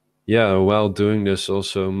 yeah, while doing this,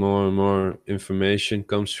 also more and more information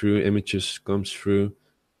comes through, images comes through.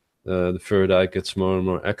 The third eye gets more and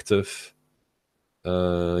more active.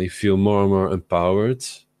 You feel more and more empowered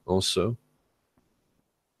also.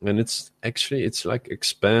 And it's like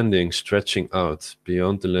expanding, stretching out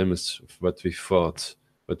beyond the limits of what we thought,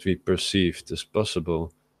 what we perceived as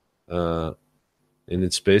possible. And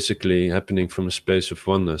it's basically happening from a space of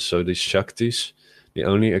oneness. So these Shaktis, they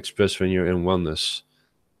only express when you're in oneness.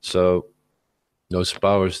 So those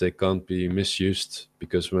powers, they can't be misused,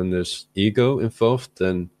 because when there's ego involved,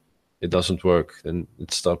 then it doesn't work, then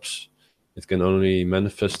it stops. It can only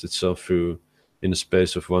manifest itself in a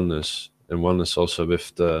space of oneness, and oneness also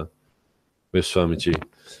with the with Swamiji.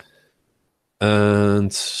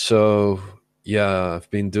 And so, yeah, I've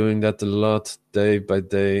been doing that a lot, day by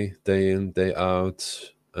day in, day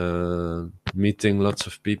out, meeting lots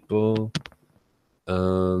of people,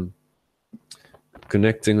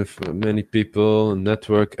 connecting with many people,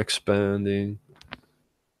 network expanding.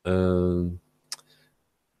 And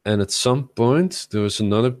at some point, there was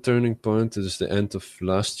another turning point. It is the end of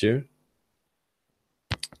last year.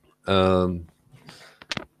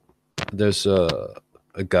 There's a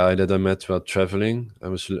guy that I met while traveling. I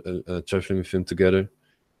was traveling with him together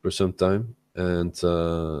for some time. And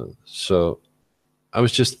so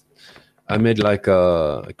I made like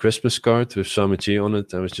a Christmas card with Swamiji on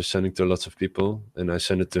it. I was just sending to lots of people, and I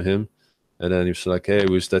sent it to him. And then he was like, "Hey,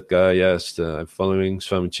 who's that guy?" Yes, I'm following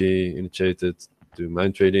Swamiji, initiated, do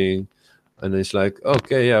mind reading. And he's like,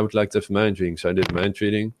 "Okay, yeah, I would like to have mind reading." So I did mind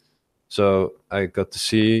reading. So I got to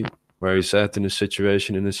see where he's at in his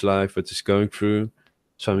situation in his life, what he's going through.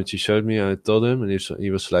 Swamiji showed me, I told him, and he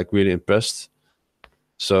was like really impressed.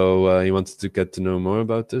 So he wanted to get to know more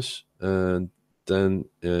about this. And then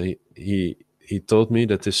he told me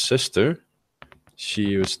that his sister,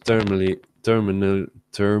 she was terminally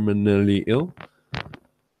ill,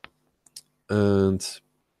 and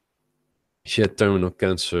she had terminal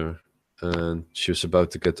cancer, and she was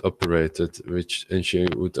about to get operated, and she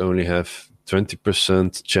would only have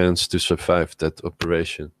 20% chance to survive that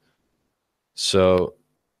operation. So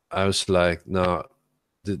I was like, no,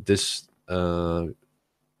 this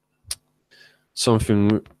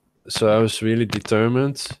something. So I was really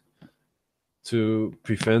determined to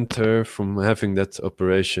prevent her from having that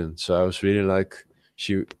operation. So I was really like,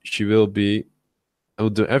 she will be. I will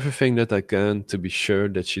do everything that I can to be sure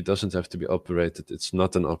that she doesn't have to be operated. It's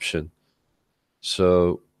not an option.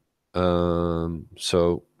 So,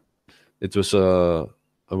 so it was a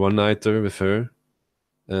one-nighter with her,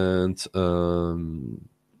 and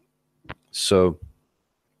so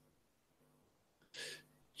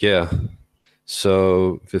yeah.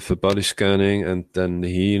 So with the body scanning and then the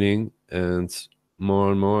healing, and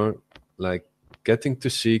more and more, like getting to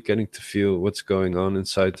see, getting to feel what's going on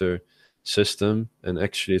inside her system. And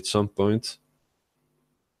actually at some point,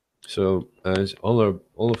 so all of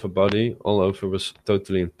her body all over was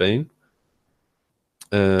totally in pain,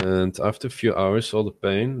 and after a few hours all the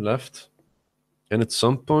pain left, and at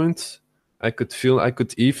some point I could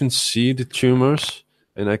even see the tumors,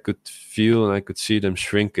 and I could feel and I could see them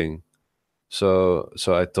shrinking. So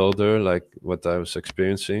I told her like what I was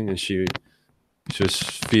experiencing, and she was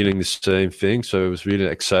feeling the same thing. So I was really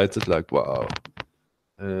excited, like wow.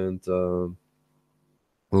 And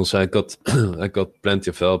also I got I got plenty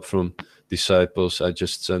of help from disciples. I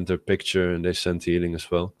just sent her picture, and they sent healing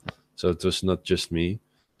as well. So it was not just me,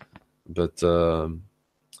 but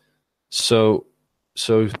so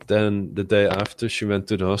then the day after she went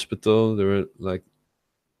to the hospital, there were like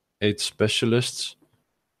 8 specialists.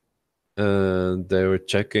 And they were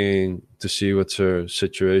checking to see what's her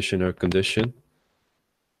situation, her condition.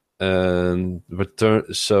 And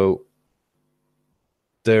so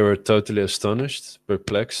they were totally astonished,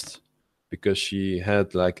 perplexed, because she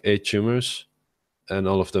had like 8 tumors and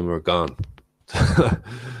all of them were gone.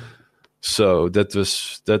 So that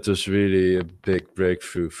was really a big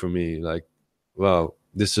breakthrough for me. Like, wow,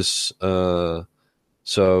 this is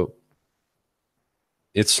so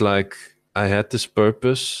it's like I had this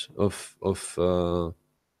purpose for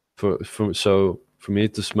me,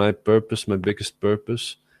 it is my purpose, my biggest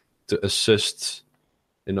purpose, to assist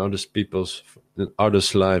in others'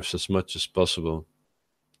 lives as much as possible,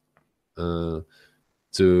 to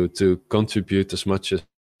contribute as much as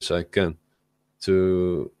I can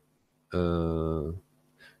to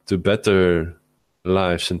better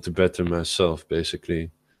lives and to better myself, basically.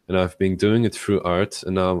 And I've been doing it through art,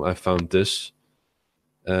 and now I found this,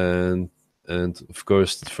 and of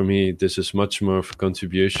course for me this is much more of a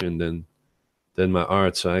contribution than my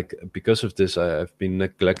art. So because of this I've been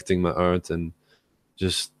neglecting my art, and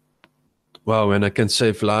just wow, when I can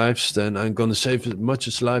save lives, then I'm gonna save as much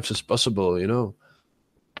as lives as possible, you know.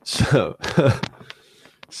 So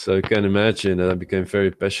so you can imagine that I became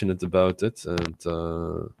very passionate about it, and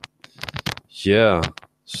yeah,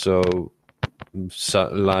 so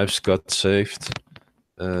lives got saved,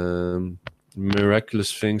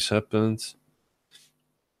 miraculous things happened,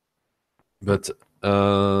 but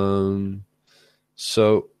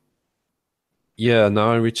so yeah,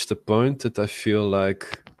 now I reached the point that I feel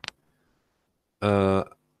like I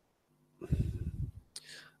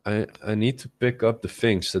need to pick up the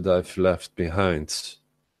things that I've left behind.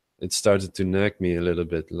 It started to nag me a little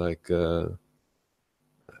bit, like I'm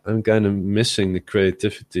kind of missing the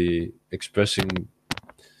creativity, expressing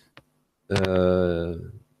well,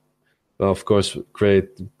 of course,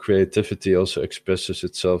 creativity also expresses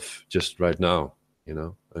itself just right now, you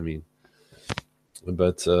know. I mean,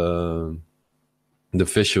 but the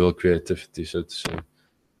visual creativity, so to say,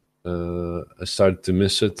 I started to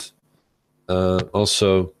miss it.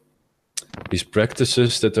 Also, these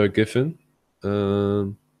practices that are given.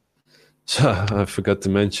 So I forgot to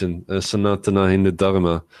mention Sanatana Hindu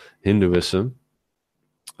Dharma, Hinduism,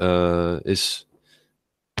 is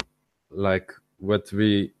like what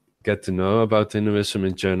we get to know about Hinduism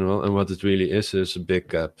in general, and what it really is a big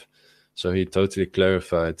gap. So he totally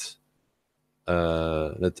clarified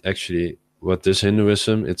that actually what is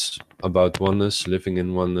Hinduism? It's about oneness, living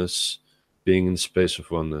in oneness, being in the space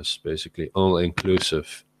of oneness, basically all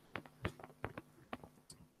inclusive.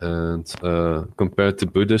 And compared to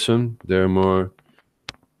Buddhism, they're more.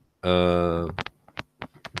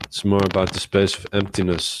 It's more about the space of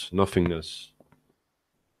emptiness, nothingness,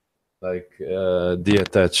 like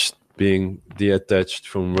being detached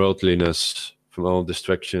from worldliness, from all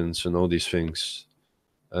distractions and all these things.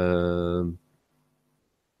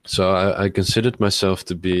 So I considered myself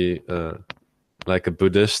to be like a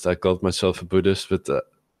Buddhist. I called myself a Buddhist, but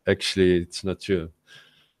actually it's not true.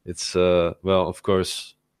 It's well, of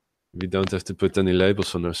course, we don't have to put any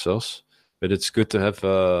labels on ourselves, but it's good to have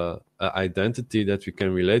a identity that we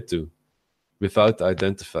can relate to without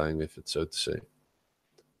identifying with it, so to say.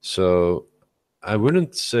 So I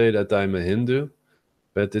wouldn't say that I'm a Hindu,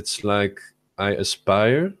 but it's like I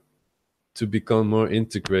aspire to become more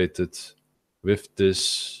integrated with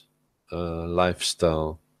this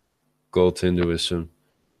lifestyle called Hinduism,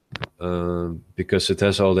 because it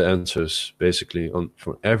has all the answers, basically,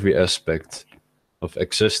 for every aspect of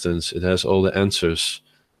existence. It has all the answers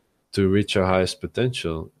to reach our highest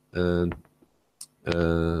potential, and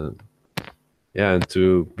yeah, and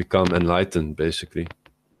to become enlightened, basically.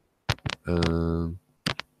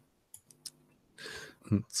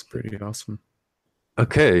 It's pretty awesome.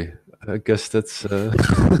 Okay, I guess that's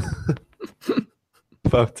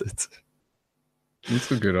about it.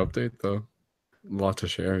 It's a good update, though. A lot to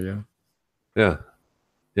share, yeah.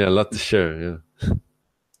 Yeah, a lot to share. Yeah,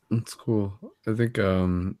 It's cool. I think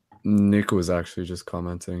Nick was actually just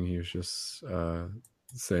commenting. He was just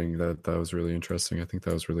saying that was really interesting. I think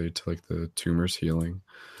that was related to like the tumors healing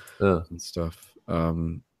and stuff.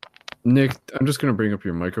 Nick, I'm just going to bring up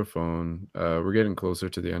your microphone. We're getting closer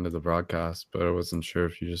to the end of the broadcast, but I wasn't sure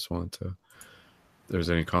if you just wanted to, if there's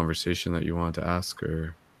any conversation that you wanted to ask,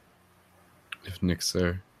 or if Nick's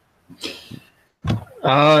there.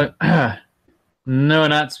 No,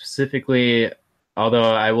 not specifically.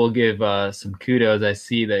 Although I will give some kudos. I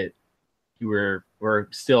see that you were, or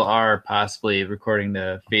still are, possibly recording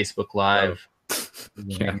the Facebook Live.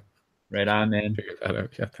 Yeah. Right on, man. Figured that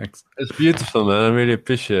out. Yeah, thanks. it's beautiful, man. I really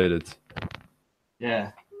appreciate it.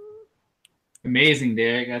 Yeah. Amazing,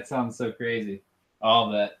 Derek. That sounds so crazy. All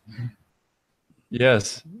of that.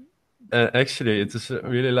 Yes, actually, it is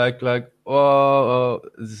really like oh,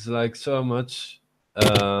 it's like so much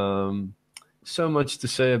to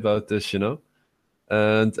say about this, you know,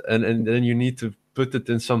 and then you need to put it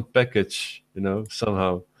in some package, you know,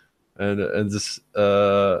 somehow, and this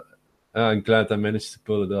I'm glad I managed to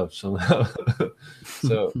pull it off somehow.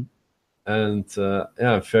 So, and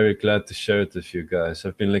yeah, I'm very glad to share it with you guys.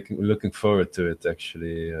 I've been looking forward to it,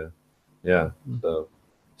 actually. Yeah, so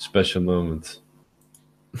special moment.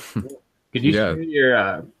 Could you share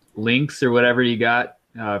your links or whatever you got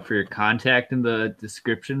for your contact in the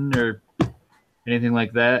description or anything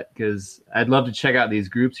like that? Because I'd love to check out these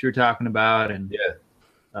groups you're talking about and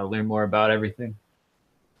learn more about everything.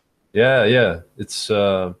 Yeah. It's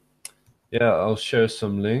I'll share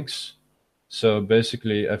some links. So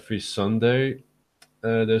basically, every Sunday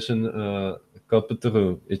there's a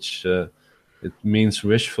kalpataru. It means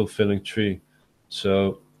wish fulfilling tree.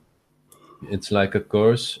 So it's like a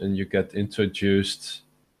course, and you get introduced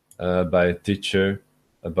by a teacher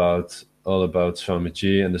all about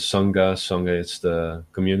Swamiji and the Sangha. Sangha is the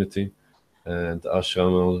community, and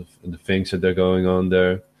ashram, all the things that are going on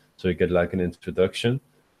there. So you get like an introduction,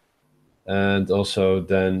 and also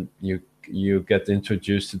then you get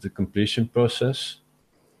introduced to the completion process,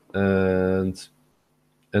 and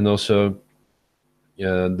also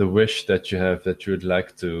the wish that you have that you would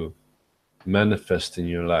like to manifest in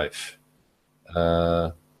your life.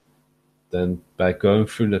 Then by going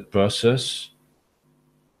through that process,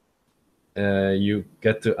 you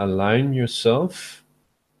get to align yourself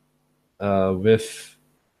with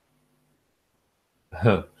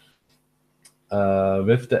the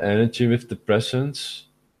energy, with the presence,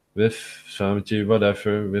 with Swamiji,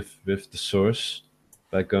 whatever, with the source.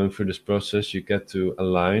 By going through this process, you get to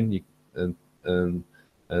align. and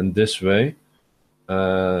this way,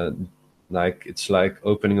 like it's like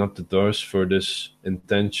opening up the doors for this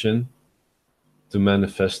intention to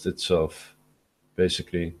manifest itself,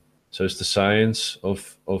 basically. So it's the science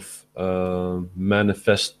of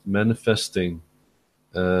manifesting,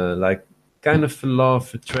 like kind of a law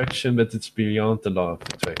of attraction, but it's beyond the law of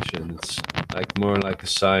attraction. It's like more like a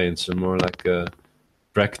science and more like a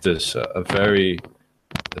practice, a very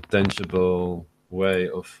tangible way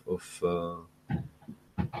of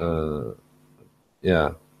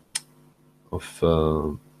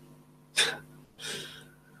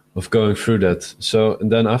of going through that. So,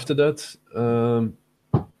 and then after that,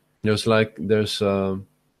 there's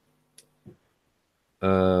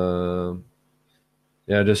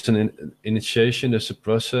an initiation. There's a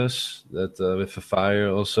process that with a fire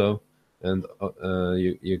also, and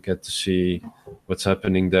you get to see what's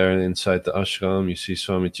happening there inside the ashram. You see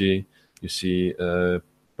Swamiji, you see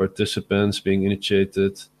participants being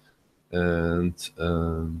initiated, and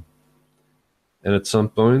at some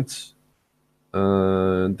point,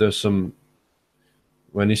 there's some.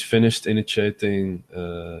 When he's finished initiating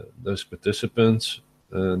those participants,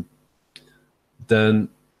 then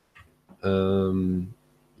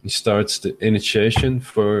he starts to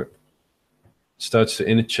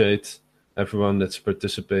initiate everyone that's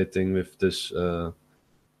participating with this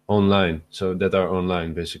online, so that are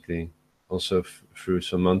online basically, also through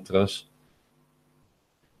some mantras.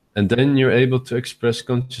 And then you're able to express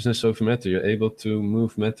consciousness over matter. You're able to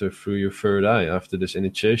move matter through your third eye after this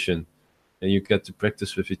initiation. And you get to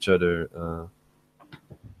practice with each other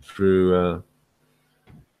through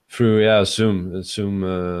Zoom. Zoom,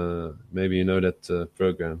 maybe you know that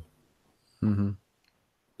program. Mm-hmm.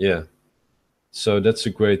 Yeah. So that's a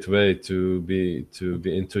great way to be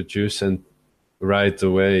introduced and right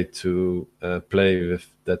away to play with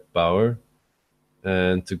that power,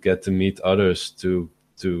 and to get to meet others to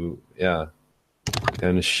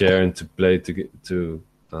kind of share and to play to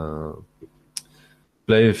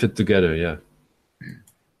play with it together. Yeah.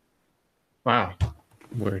 Wow.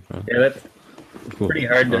 Word, man. Yeah, that's pretty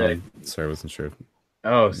hard to. Sorry, I wasn't sure.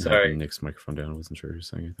 Oh, sorry. Nick's microphone down. I wasn't sure if you were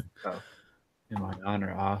saying anything. Oh. Am I on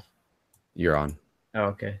or off? You're on. Oh,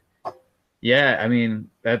 okay. Yeah, I mean,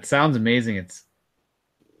 that sounds amazing. It's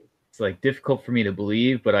like difficult for me to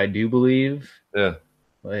believe, but I do believe. Yeah.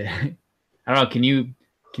 Like, I don't know. Can you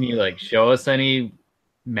like show us any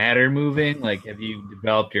matter moving? Like, have you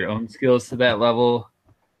developed your own skills to that level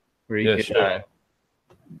where you could, sure.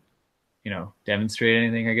 Demonstrate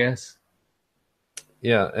anything? I guess.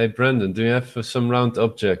 Yeah. Hey, Brandon, do you have some round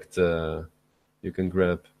object you can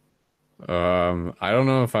grab? I don't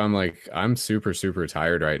know if I'm super, super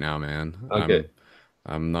tired right now, man. Okay.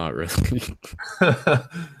 I'm not really.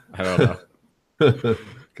 I don't know.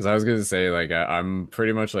 Because I was gonna say, I'm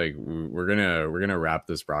pretty much we're gonna wrap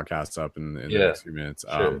this broadcast up in the next few minutes.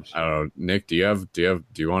 Sure. I don't know, Nick, do you want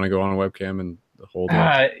to go on a webcam and hold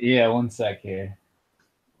it? Yeah, one sec here.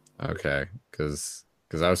 Okay, because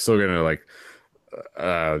I was still gonna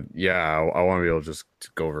I want to be able to just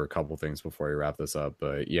go over a couple things before we wrap this up.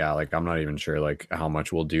 But yeah, I'm not even sure how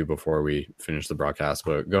much we'll do before we finish the broadcast.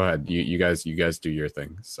 But go ahead, you guys do your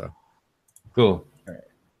thing. So cool.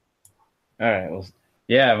 All right. Well,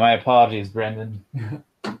 yeah. My apologies, Brendan.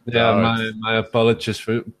 Yeah, my apologies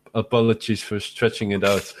for stretching it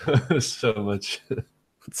out so much.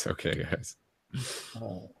 It's okay, guys.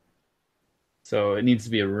 So it needs to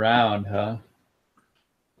be around, huh?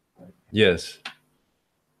 Yes.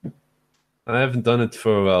 I haven't done it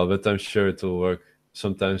for a while, but I'm sure it will work.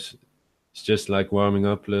 Sometimes it's just like warming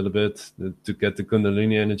up a little bit to get the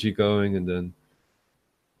Kundalini energy going, and then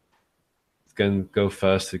it can go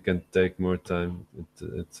fast. It can take more time.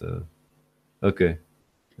 Okay.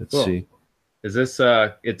 Let's see. Is this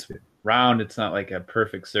it's round? It's not like a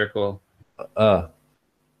perfect circle.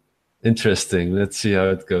 Interesting. Let's see how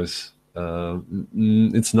it goes.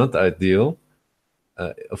 It's not ideal.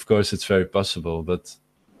 Of course, it's very possible, but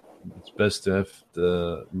it's best to have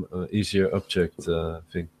the easier object. I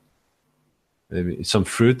think maybe some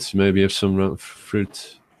fruit. Maybe have some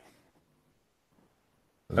fruit.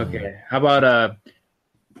 Okay. How about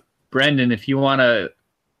Brendan? If you want to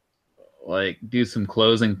do some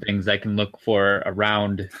closing things, I can look for a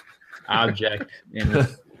round object and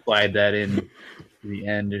slide that in to the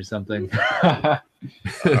end or something.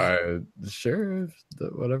 Sure,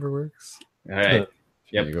 whatever works. All right.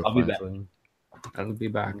 Yep, I'll be back. I'll be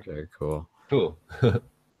back. Okay, cool.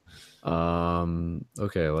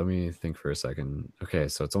 Okay, let me think for a second. Okay,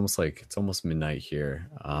 so it's almost midnight here.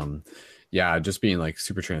 Yeah, just being like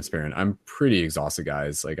super transparent. I'm pretty exhausted,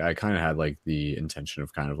 guys. Like I kind of had like the intention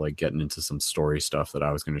of kind of like getting into some story stuff that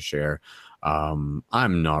I was going to share. I'm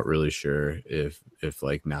not really sure if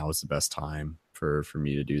like now is the best time for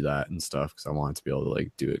me to do that and stuff, because I want to be able to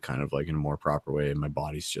like do it kind of like in a more proper way. And my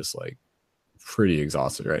body's just like pretty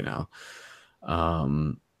exhausted right now.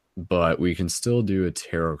 But we can still do a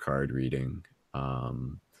tarot card reading.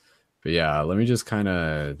 But yeah, let me just kind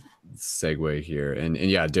of segue here. And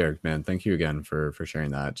yeah, Derek, man, thank you again for sharing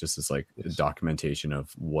that. Just as like documentation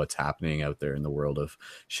of what's happening out there in the world of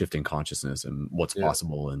shifting consciousness and what's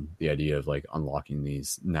possible, and the idea of like unlocking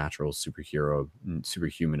these natural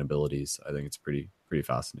superhuman abilities. I think it's pretty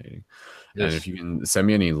fascinating. And if you can send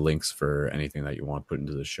me any links for anything that you want put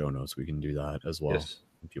into the show notes, we can do that as well.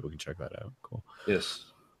 People can check that out. Cool.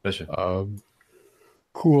 Pleasure.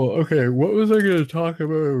 Cool. Okay, what was I going to talk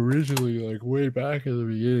about originally, like way back at the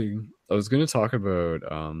beginning? I was going to talk about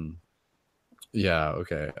yeah,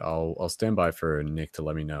 okay. I'll stand by for Nick to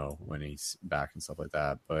let me know when he's back and stuff like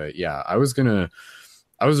that. But yeah, I was originally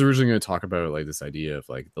going to talk about like this idea of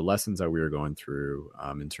like the lessons that we were going through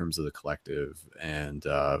in terms of the collective, and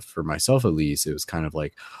for myself at least, it was kind of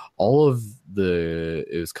like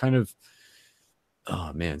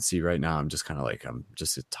oh man, see, right now I'm just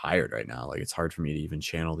tired right now. Like it's hard for me to even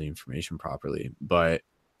channel the information properly, but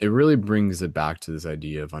it really brings it back to this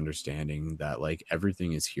idea of understanding that like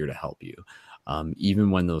everything is here to help you,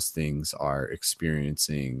 even when those things are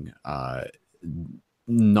experiencing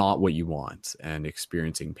not what you want and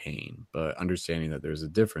experiencing pain, but understanding that there's a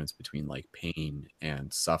difference between like pain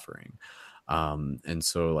and suffering. And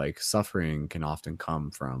so like suffering can often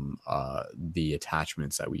come from the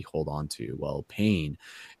attachments that we hold on to. Well, pain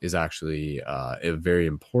is actually a very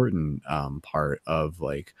important part of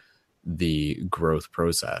like the growth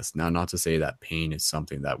process. Now, not to say that pain is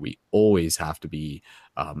something that we always have to be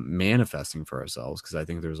manifesting for ourselves, because I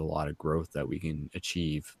think there's a lot of growth that we can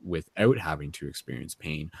achieve without having to experience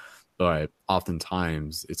pain. But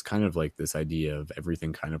oftentimes it's kind of like this idea of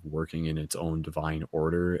everything kind of working in its own divine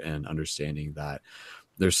order, and understanding that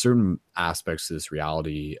there's certain aspects to this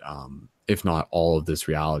reality, if not all of this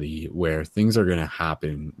reality, where things are going to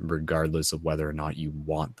happen regardless of whether or not you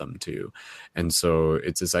want them to. And so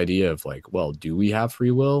it's this idea of like, well, do we have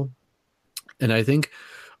free will? And I think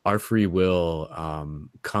our free will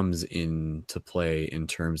comes into play in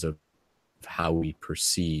terms of how we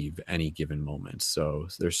perceive any given moment. So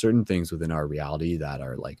there's certain things within our reality that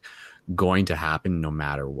are like going to happen no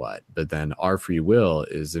matter what, but then our free will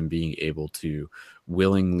is in being able to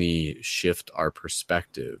willingly shift our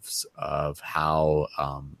perspectives of how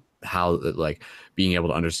like being able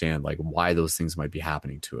to understand like why those things might be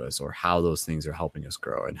happening to us, or how those things are helping us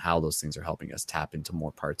grow, and how those things are helping us tap into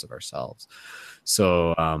more parts of ourselves.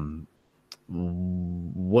 So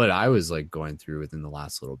what I was like going through within the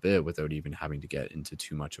last little bit, without even having to get into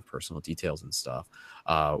too much of personal details and stuff,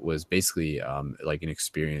 was basically like an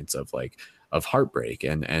experience of heartbreak.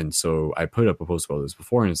 And so I put up a post about this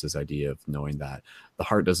before, and it's this idea of knowing that the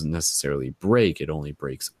heart doesn't necessarily break, it only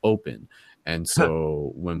breaks open. And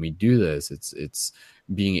so when we do this, it's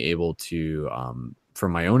being able to,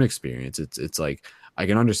 from my own experience, it's like I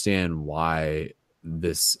can understand why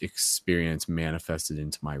this experience manifested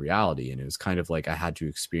into my reality. And it was kind of like I had to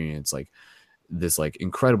experience like this like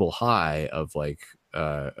incredible high of like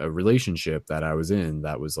a relationship that I was in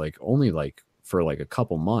that was like only like for like a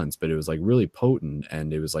couple months, but it was like really potent,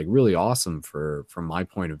 and it was like really awesome from my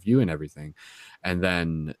point of view and everything. And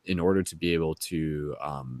then in order to be able to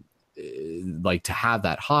like to have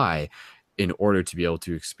that high, in order to be able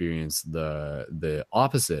to experience the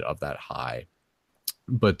opposite of that high,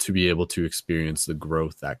 but to be able to experience the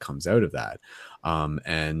growth that comes out of that.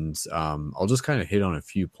 I'll just kind of hit on a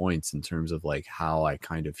few points in terms of like how I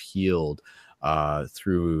kind of healed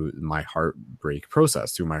through my heartbreak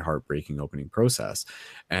process, through my heartbreaking opening process.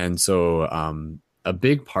 And so a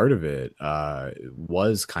big part of it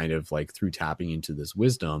was kind of like through tapping into this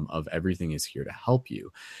wisdom of everything is here to help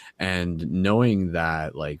you, and knowing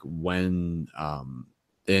that like when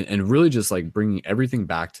and really just like bringing everything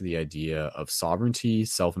back to the idea of sovereignty,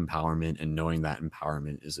 self-empowerment, and knowing that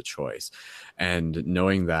empowerment is a choice. And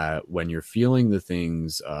knowing that when you're feeling the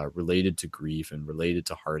things related to grief and related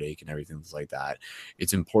to heartache and everything like that,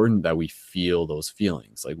 it's important that we feel those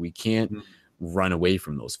feelings. Like we can't run away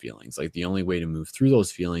from those feelings. Like the only way to move through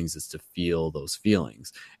those feelings is to feel those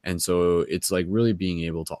feelings. And so it's like really being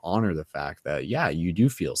able to honor the fact that, yeah, you do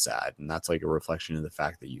feel sad. And that's like a reflection of the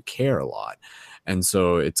fact that you care a lot. And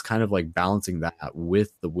so it's kind of like balancing that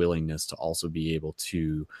with the willingness to also be able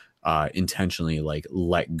to intentionally like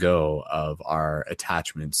let go of our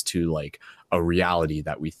attachments to like a reality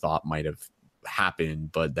that we thought might have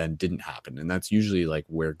happened but then didn't happen. And that's usually like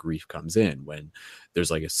where grief comes in, when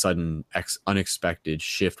there's like a sudden unexpected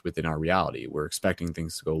shift within our reality. We're expecting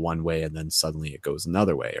things to go one way and then suddenly it goes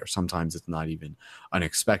another way, or sometimes it's not even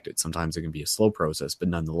unexpected. Sometimes it can be a slow process, but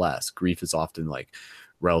nonetheless, grief is often like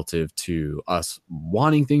relative to us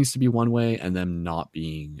wanting things to be one way and them not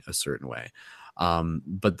being a certain way.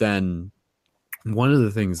 But then one of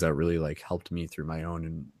the things that really like helped me through my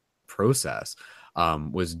own process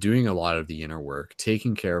was doing a lot of the inner work,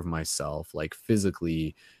 taking care of myself, like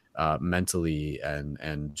physically, mentally,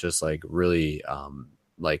 and just like really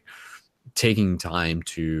like taking time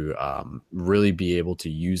to really be able to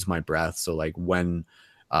use my breath. So like when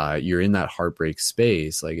you're in that heartbreak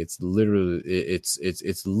space, like it's literally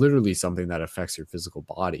something that affects your physical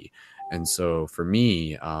body. And so for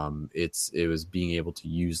me, it was being able to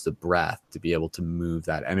use the breath to be able to move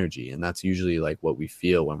that energy. And that's usually like what we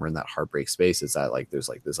feel when we're in that heartbreak space, is that like there's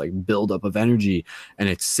like this like buildup of energy and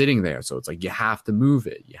it's sitting there. So it's like you have to move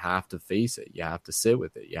it, you have to face it, you have to sit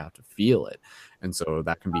with it, you have to feel it. And so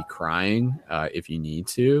that can be crying if you need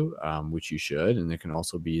to, which you should. And it can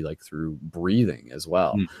also be like through breathing as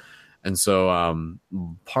well. And so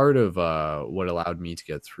part of what allowed me to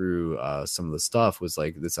get through some of the stuff was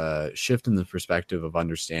like this shift in the perspective of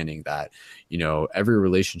understanding that, you know, every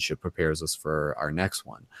relationship prepares us for our next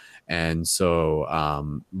one. And so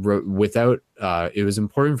it was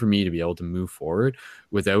important for me to be able to move forward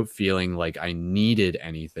without feeling like I needed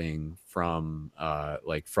anything from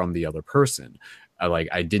the other person.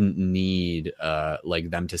 I didn't need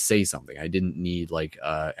like them to say something. I didn't need like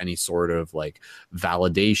any sort of like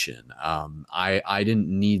validation. I didn't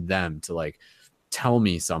need them to like tell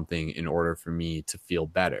me something in order for me to feel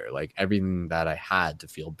better. Like everything that I had to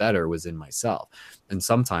feel better was in myself. And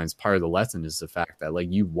sometimes part of the lesson is the fact that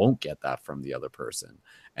like you won't get that from the other person,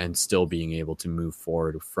 and still being able to move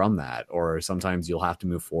forward from that. Or sometimes you'll have to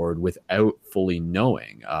move forward without fully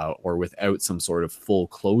knowing or without some sort of full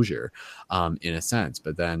closure in a sense.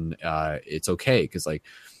 But then it's okay, because like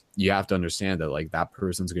you have to understand that like that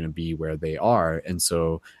person's going to be where they are. And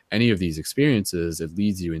so any of these experiences, it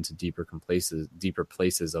leads you into deeper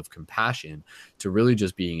places of compassion, to really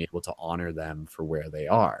just being able to honor them for where they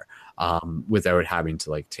are without having to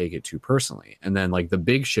like take it too personally. And then like the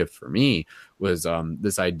big shift for me was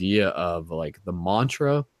this idea of like the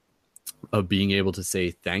mantra of being able to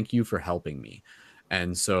say thank you for helping me.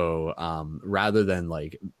 And so rather than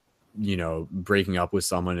like, you know, breaking up with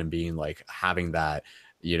someone and being like having that,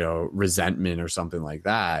 you know, resentment or something like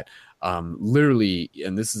that, literally,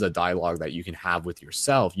 and this is a dialogue that you can have with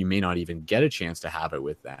yourself. You may not even get a chance to have it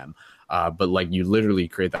with them, but like you literally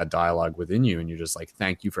create that dialogue within you, and you're just like,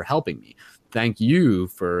 thank you for helping me. Thank you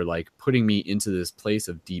for like putting me into this place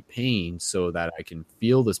of deep pain so that I can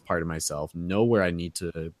feel this part of myself, know where I need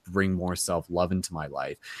to bring more self-love into my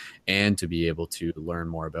life, and to be able to learn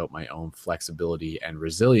more about my own flexibility and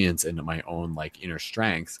resilience and my own like inner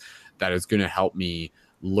strengths. That is going to help me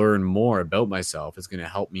learn more about myself. Is going to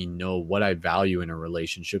help me know what I value in a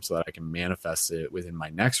relationship so that I can manifest it within my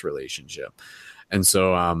next relationship. And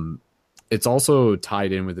so it's also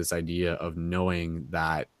tied in with this idea of knowing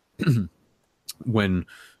that when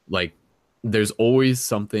like there's always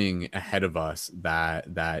something ahead of us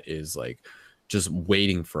that is like just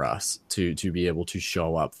waiting for us to be able to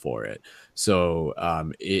show up for it. So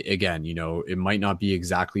again, you know, it might not be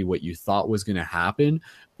exactly what you thought was going to happen,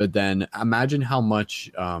 but then imagine how much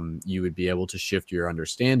you would be able to shift your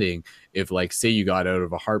understanding if, like, say you got out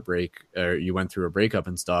of a heartbreak or you went through a breakup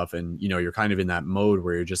and stuff, and, you know, you're kind of in that mode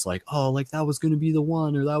where you're just like, oh, like that was going to be the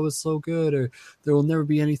one, or that was so good, or there will never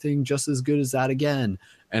be anything just as good as that again.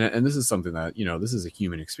 And this is something that, you know, this is a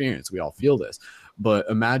human experience. We all feel this. But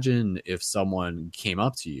imagine if someone came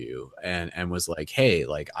up to you and was like, hey,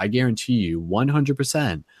 like, I guarantee you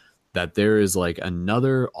 100% that there is like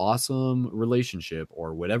another awesome relationship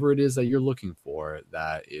or whatever it is that you're looking for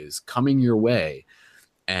that is coming your way.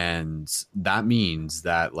 And that means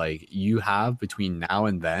that like you have between now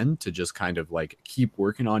and then to just kind of like keep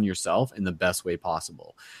working on yourself in the best way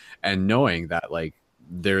possible. And knowing that like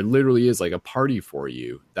there literally is like a party for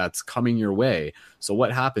you that's coming your way. So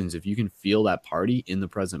what happens if you can feel that party in the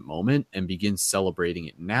present moment and begin celebrating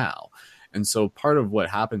it now? And so part of what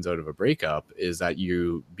happens out of a breakup is that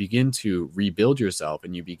you begin to rebuild yourself,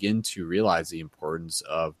 and you begin to realize the importance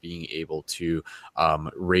of being able to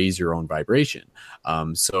raise your own vibration.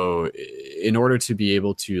 So in order to be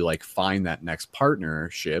able to like find that next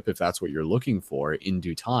partnership, if that's what you're looking for in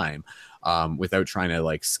due time, without trying to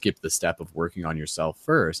like skip the step of working on yourself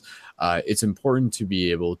first. It's important to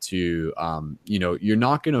be able to, you know, you're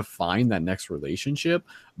not going to find that next relationship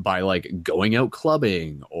by like going out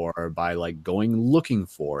clubbing or by like going looking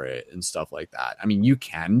for it and stuff like that. I mean, you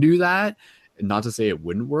can do that. Not to say it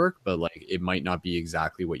wouldn't work, but like it might not be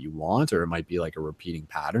exactly what you want, or it might be like a repeating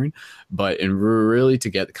pattern. But in really to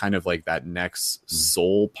get kind of like that next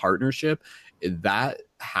soul partnership, that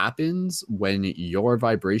happens when your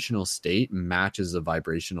vibrational state matches the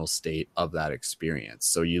vibrational state of that experience.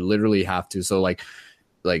 So you literally have to, so like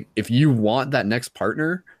if you want that next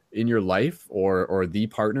partner in your life, or the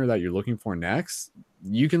partner that you're looking for next,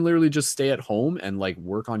 you can literally just stay at home and like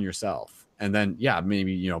work on yourself. And then, yeah,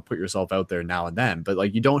 maybe, you know, put yourself out there now and then, but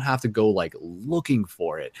like, you don't have to go like looking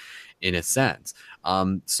for it in a sense.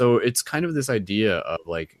 So it's kind of this idea of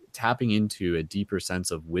like tapping into a deeper sense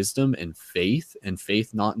of wisdom and faith,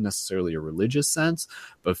 not necessarily a religious sense,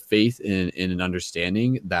 but faith in an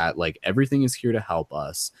understanding that like everything is here to help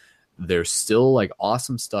us. There's still like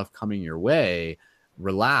awesome stuff coming your way.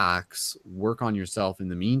 Relax, work on yourself in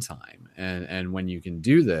the meantime. And when you can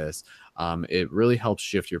do this, it really helps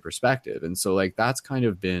shift your perspective. And so like, that's kind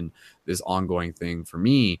of been this ongoing thing for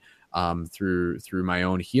me, through my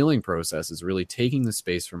own healing process, is really taking the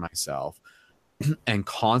space for myself and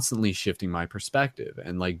constantly shifting my perspective,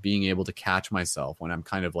 and like being able to catch myself when I'm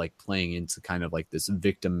kind of like playing into kind of like this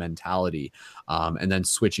victim mentality, and then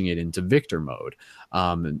switching it into victor mode,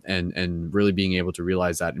 and really being able to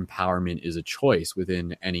realize that empowerment is a choice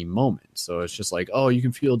within any moment. So it's just like, oh, you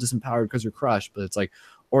can feel disempowered because you're crushed, but it's like,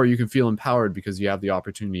 or you can feel empowered because you have the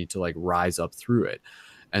opportunity to like rise up through it.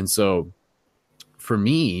 And so for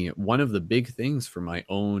me, one of the big things for my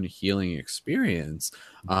own healing experience,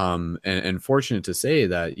 and fortunate to say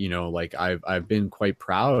that, you know, like I've been quite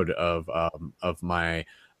proud of my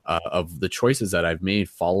of the choices that I've made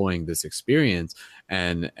following this experience,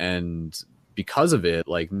 and because of it,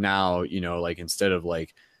 like now, you know, like instead of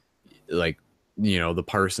like you know, the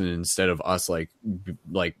person, instead of us like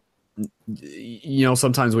you know,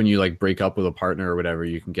 sometimes when you like break up with a partner or whatever,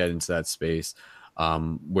 you can get into that space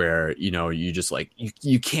where, you know, you just like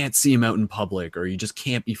you can't see him out in public, or you just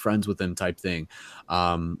can't be friends with him type thing.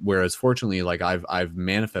 Whereas fortunately, like I've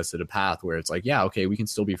manifested a path where it's like, yeah, okay, we can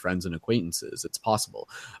still be friends and acquaintances. It's possible.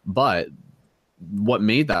 But what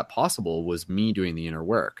made that possible was me doing the inner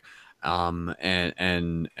work. And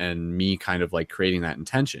me kind of like creating that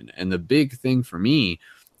intention. And the big thing for me,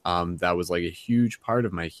 that was like a huge part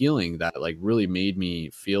of my healing, that like really made me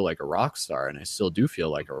feel like a rock star, and I still do feel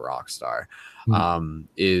like a rock star,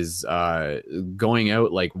 is going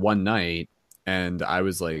out like one night, and I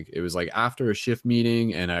was like, it was like after a shift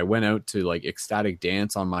meeting, and I went out to like ecstatic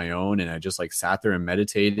dance on my own, and I just like sat there and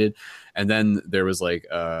meditated. And then there was like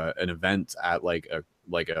an event at like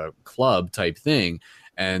a club type thing.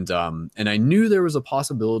 And I knew there was a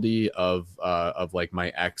possibility of like my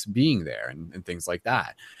ex being there and things like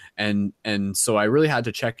that. And so I really had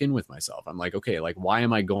to check in with myself. I'm like, okay, like, why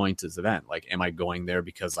am I going to this event? Like, am I going there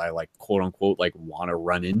because I like, quote unquote, like want to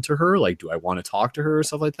run into her? Like, do I want to talk to her or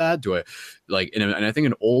stuff like that? Do I like, and I think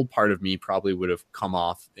an old part of me probably would have come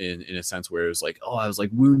off in a sense where it was like, oh, I was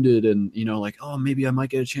like wounded, and, you know, like, oh, maybe I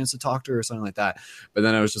might get a chance to talk to her or something like that. But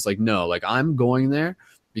then I was just like, no, like, I'm going there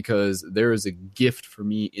because there is a gift for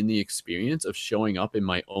me in the experience of showing up in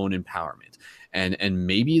my own empowerment. And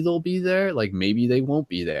maybe they'll be there, like maybe they won't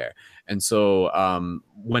be there. And so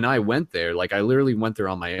when I went there, like I literally went there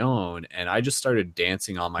on my own, and I just started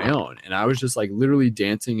dancing on my own. And I was just like literally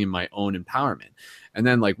dancing in my own empowerment. And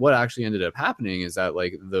then like what actually ended up happening is that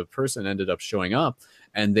like the person ended up showing up,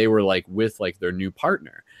 and they were like with like their new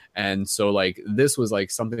partner. And so like this was like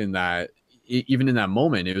something that even in that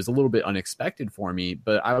moment, it was a little bit unexpected for me,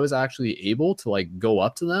 but I was actually able to like go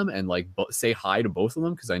up to them and like say hi to both of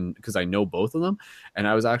them because I know both of them. And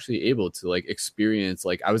I was actually able to like experience,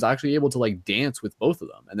 like I was actually able to like dance with both of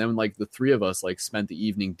them. And then like the three of us like spent the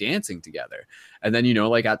evening dancing together. And then, you know,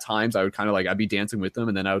 like at times I would kind of like, I'd be dancing with them,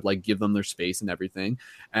 and then I would like give them their space and everything.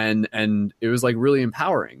 And it was like really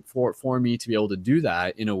empowering for me to be able to do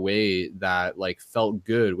that in a way that like felt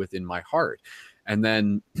good within my heart. And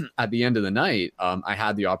then at the end of the night, I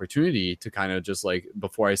had the opportunity to kind of just like,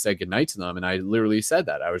 before I said goodnight to them, and I literally said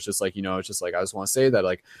that, I was just like, you know, it's just like, I just want to say that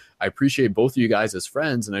like, I appreciate both of you guys as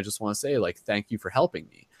friends. And I just want to say like, thank you for helping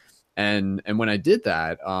me. And when I did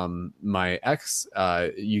that, my ex,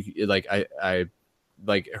 I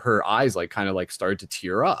like her eyes like kind of like started to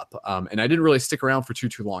tear up. And I didn't really stick around for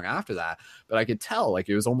too long after that, but I could tell like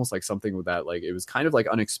it was almost like something with that, like it was kind of like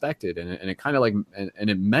unexpected, and it kind of like and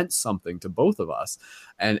it meant something to both of us.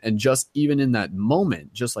 And just even in that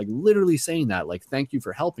moment, just like literally saying that, like, thank you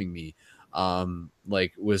for helping me,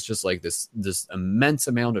 like was just like this immense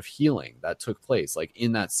amount of healing that took place like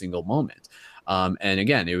in that single moment. And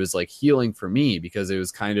again, it was like healing for me because it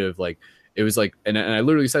was kind of like, it was like, and I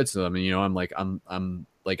literally said to them, and, you know, I'm like,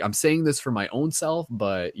 I'm saying this for my own self,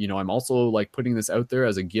 but, you know, I'm also like putting this out there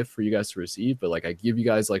as a gift for you guys to receive. But like, I give you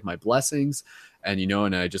guys like my blessings, and, you know,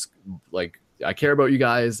 and I just like, I care about you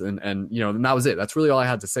guys, and, you know, and that was it. That's really all I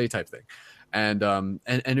had to say, type thing. And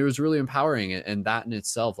it was really empowering, and that in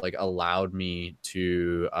itself like allowed me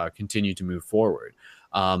to continue to move forward.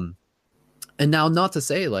 And now, not to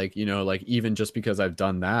say like, you know, like even just because I've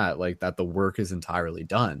done that, like that the work is entirely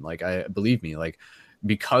done. Like, I believe me, like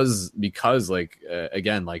because like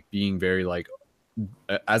again, like being very like,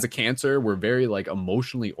 as a Cancer, we're very like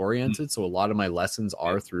emotionally oriented. So a lot of my lessons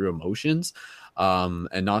are through emotions.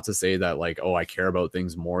 And not to say that like, oh, I care about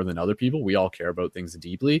things more than other people. We all care about things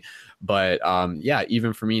deeply. But yeah,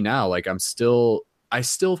 even for me now, like I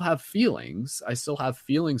still have feelings. I still have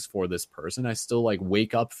feelings for this person. I still like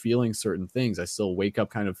wake up feeling certain things. I still wake up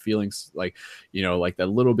kind of feeling like, you know, like that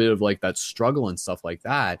little bit of like that struggle and stuff like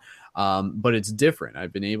that. But it's different.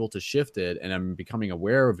 I've been able to shift it, and I'm becoming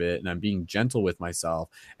aware of it, and I'm being gentle with myself.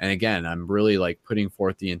 And again, I'm really like putting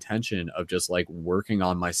forth the intention of just like working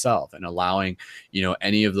on myself and allowing, you know,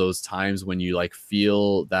 any of those times when you like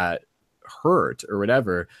feel that hurt or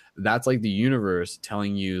whatever, that's like the universe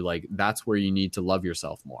telling you like that's where you need to love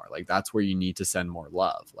yourself more. Like that's where you need to send more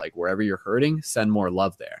love. Like wherever you're hurting, send more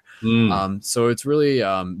love there. So it's really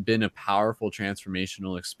been a powerful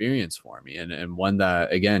transformational experience for me, and one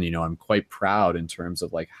that, again, you know, I'm quite proud in terms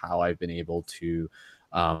of like how I've been able to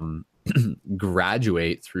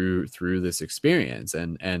graduate through this experience.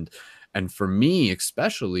 And for me,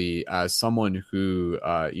 especially as someone who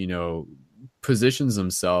you know, positions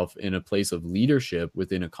himself in a place of leadership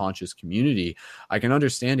within a conscious community, I can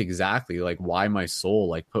understand exactly like why my soul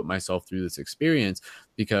like put myself through this experience,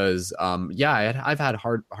 because yeah, I've had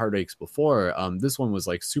heartaches before. This one was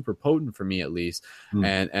like super potent for me, at least.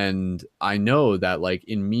 And I know that like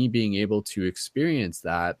in me being able to experience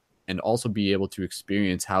that, and also be able to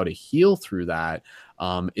experience how to heal through that,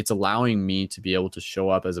 it's allowing me to be able to show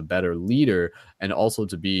up as a better leader, and also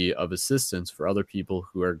to be of assistance for other people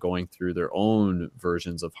who are going through their own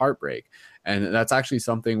versions of heartbreak. And that's actually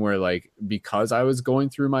something where like, because I was going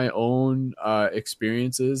through my own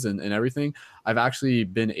experiences and everything, I've actually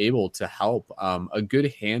been able to help a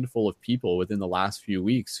good handful of people within the last few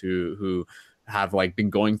weeks who have like been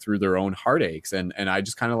going through their own heartaches, and I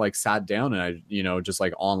just kind of like sat down, and I, you know, just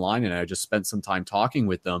like online, and I just spent some time talking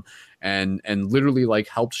with them, and literally like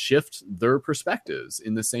helped shift their perspectives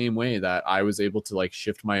in the same way that I was able to like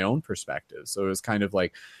shift my own perspective. So it was kind of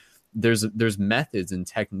like there's methods and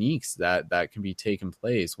techniques that can be taken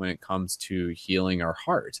place when it comes to healing our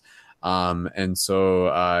heart. And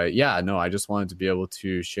so yeah, no, I just wanted to be able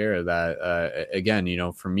to share that again, you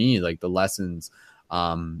know, for me, like the lessons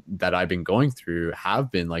that I've been going through have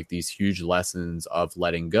been like these huge lessons of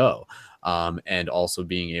letting go, and also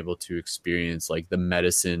being able to experience like the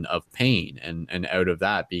medicine of pain, and out of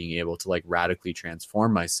that being able to like radically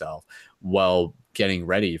transform myself while getting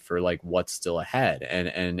ready for like what's still ahead.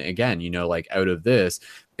 And again, you know, like out of this,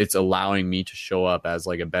 it's allowing me to show up as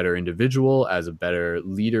like a better individual, as a better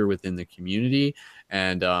leader within the community.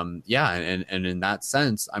 And yeah, and in that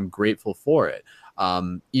sense, I'm grateful for it.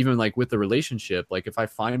 Even like with the relationship, like if I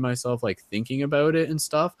find myself like thinking about it and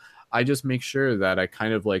stuff, I just make sure that I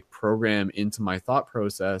kind of like program into my thought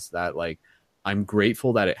process that like, I'm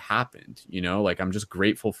grateful that it happened, you know, like I'm just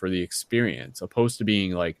grateful for the experience, opposed to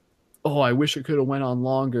being like, oh, I wish it could have went on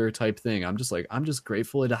longer type thing. I'm just like, I'm just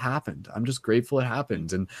grateful it happened. I'm just grateful it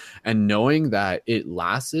happened. And knowing that it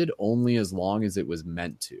lasted only as long as it was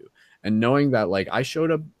meant to. And knowing that like I showed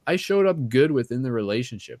up good within the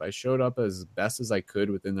relationship. I showed up as best as I could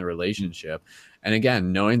within the relationship. And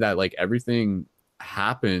again, knowing that like everything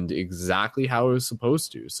happened exactly how it was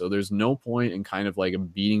supposed to. So there's no point in kind of like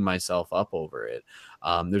beating myself up over it.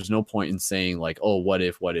 There's no point in saying like, oh, what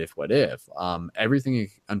if? Everything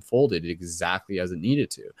unfolded exactly as it needed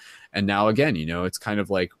to. And now again, you know, it's kind of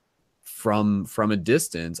like from a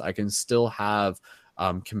distance, I can still have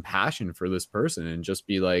compassion for this person and just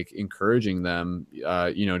be like encouraging them,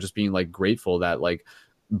 you know, just being like grateful that like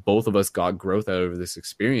both of us got growth out of this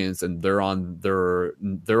experience, and they're on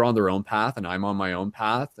their own path and I'm on my own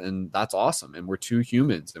path, and that's awesome. And we're two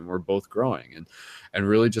humans and we're both growing, and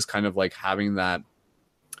really just kind of like having that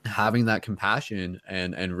having that compassion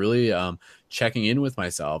and really checking in with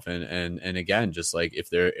myself, and again, just like if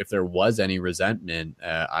there was any resentment,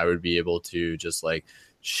 I would be able to just like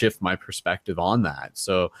shift my perspective on that.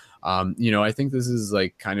 So I think this is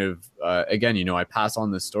like kind of again, I pass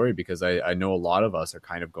on this story because I know a lot of us are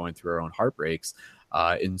kind of going through our own heartbreaks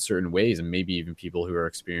in certain ways, and maybe even people who are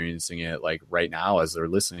experiencing it like right now as they're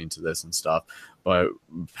listening to this and stuff. But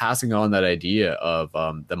passing on that idea of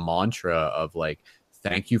the mantra of like,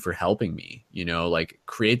 thank you for helping me, like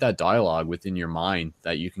create that dialogue within your mind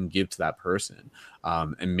that you can give to that person.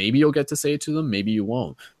 And maybe you'll get to say it to them, maybe you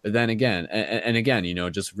won't. But then again, and again,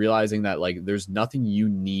 just realizing that like there's nothing you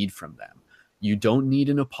need from them. You don't need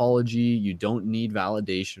an apology. You don't need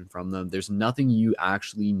validation from them. There's nothing you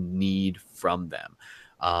actually need from them.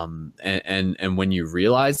 And when you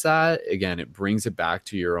realize that, again, it brings it back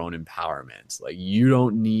to your own empowerment. Like you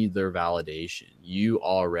don't need their validation. You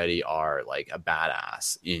already are like a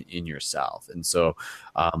badass in yourself. And so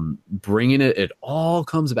bringing it all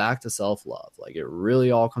comes back to self-love. Like it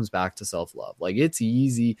really all comes back to self-love. Like it's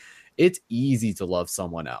easy to love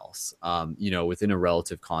someone else, within a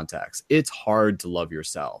relative context. It's hard to love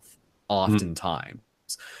yourself oftentimes.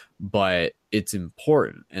 But it's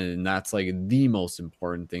important, and that's like the most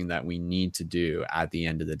important thing that we need to do at the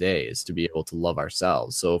end of the day is to be able to love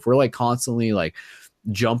ourselves. So if we're like constantly like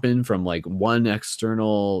jumping from like one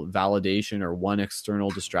external validation or one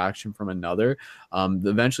external distraction from another,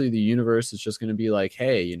 eventually the universe is just going to be like,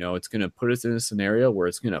 hey, it's going to put us in a scenario where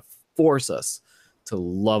it's going to force us to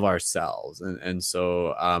love ourselves. And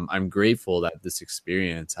so I'm grateful that this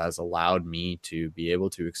experience has allowed me to be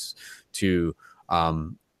able to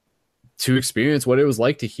experience what it was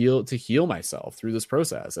like to heal myself through this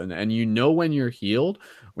process. And when you're healed,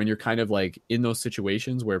 when you're kind of like in those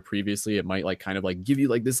situations where previously it might like kind of like give you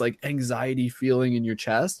like this like anxiety feeling in your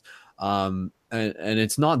chest, and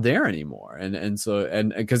it's not there anymore. And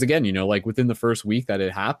so because again, like within the first week that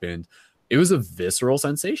it happened, it was a visceral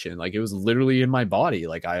sensation. Like it was literally in my body.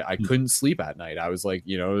 Like I couldn't sleep at night. I was like,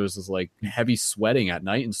 it was just like heavy sweating at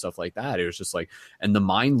night and stuff like that. It was just like, and the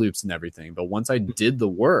mind loops and everything. But once I did the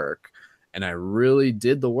work, and I really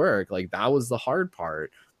did the work, like that was the hard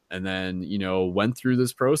part. And then, went through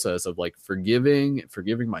this process of like forgiving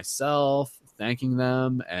myself, thanking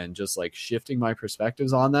them, and just like shifting my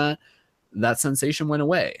perspectives on that sensation went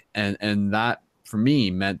away. And that for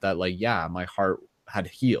me meant that like, yeah, my heart had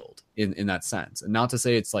healed in that sense. And not to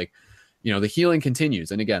say it's like, the healing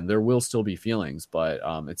continues. And again, there will still be feelings, but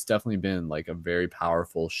it's definitely been like a very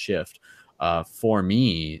powerful shift for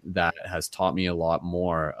me that has taught me a lot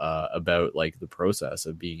more about like the process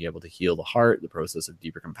of being able to heal the heart, the process of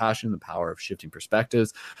deeper compassion, the power of shifting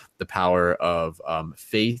perspectives, the power of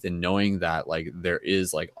faith and knowing that like there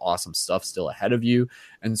is like awesome stuff still ahead of you.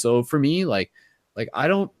 And so for me, like I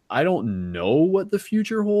don't know what the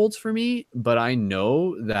future holds for me, but I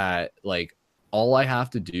know that like all I have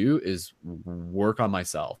to do is work on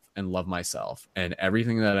myself and love myself, and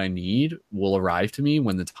everything that I need will arrive to me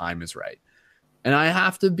when the time is right. And I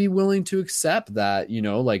have to be willing to accept that,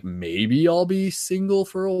 like maybe I'll be single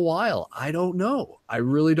for a while. I don't know. I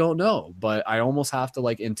really don't know. But I almost have to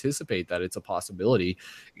like anticipate that it's a possibility,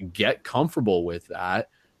 get comfortable with that,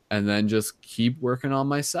 and then just keep working on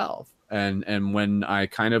myself. And when I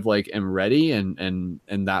kind of like am ready and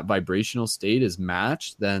that vibrational state is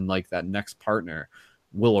matched, then like that next partner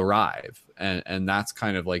will arrive. And that's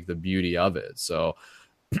kind of like the beauty of it. So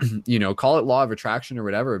call it law of attraction or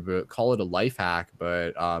whatever, but call it a life hack.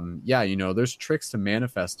 But there's tricks to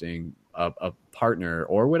manifesting a partner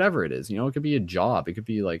or whatever it is. It could be a job, it could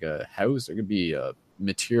be like a house, it could be a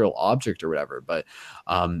material object or whatever. But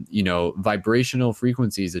vibrational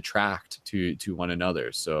frequencies attract to one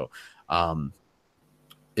another. So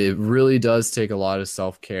it really does take a lot of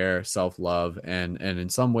self-care, self-love, and in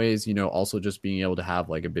some ways, also just being able to have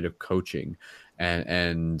like a bit of coaching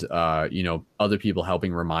and other people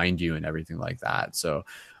helping remind you and everything like that. So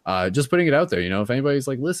just putting it out there, if anybody's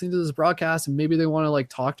like listening to this broadcast and maybe they want to like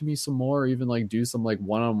talk to me some more, or even like do some like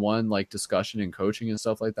one-on-one like discussion and coaching and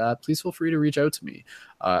stuff like that, please feel free to reach out to me.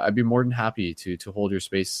 I'd be more than happy to hold your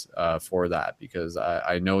space for that, because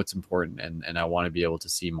I know it's important, and I want to be able to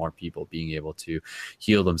see more people being able to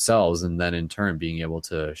heal themselves, and then in turn being able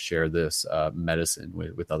to share this medicine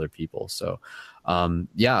with other people. So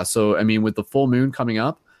so I mean, with the full moon coming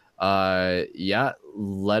up,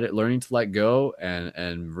 learning to let go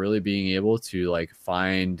and really being able to like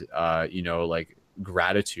find like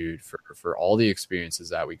gratitude for all the experiences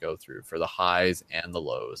that we go through, for the highs and the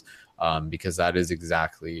lows, because that is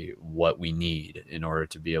exactly what we need in order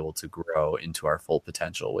to be able to grow into our full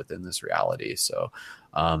potential within this reality. So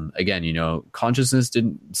again, you know, consciousness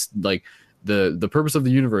didn't like the purpose of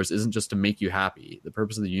the universe isn't just to make you happy. The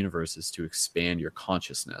purpose of the universe is to expand your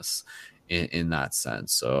consciousness in that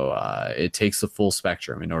sense. So it takes the full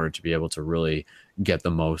spectrum in order to be able to really get the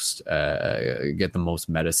most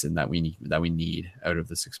medicine that we need out of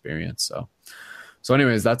this experience. So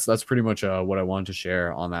anyways, that's pretty much what I wanted to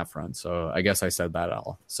share on that front. So I guess I said that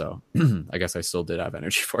all. So I guess I still did have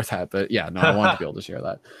energy for that, but yeah, no, I wanted to be able to share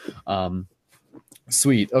that.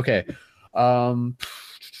 Sweet. Okay.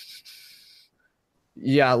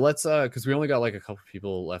 Yeah, let's because we only got like a couple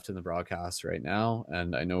people left in the broadcast right now,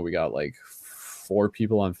 and I know we got like 4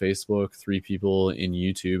 people on Facebook, 3 people in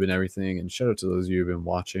YouTube and everything. And shout out to those of you who've been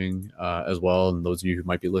watching as well, and those of you who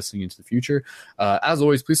might be listening into the future. As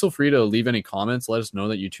always, please feel free to leave any comments. Let us know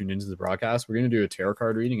that you tuned into the broadcast. We're going to do a tarot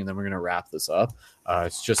card reading, and then we're going to wrap this up.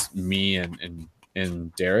 It's just me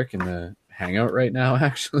and Derek in the hangout right now,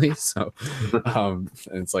 actually. So and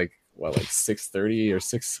it's like 6:30 or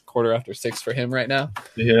 6:15 for him right now.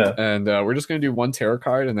 Yeah. And we're just going to do one tarot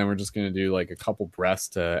card, and then we're just going to do like a couple breaths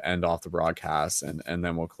to end off the broadcast, and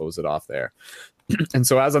then we'll close it off there. And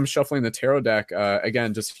so as I'm shuffling the tarot deck,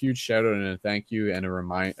 again, just a huge shout out and a thank you, and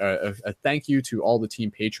a thank you to all the Team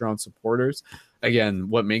Patreon supporters. Again,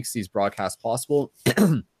 what makes these broadcasts possible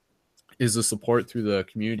is the support through the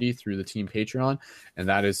community, through the Team Patreon, and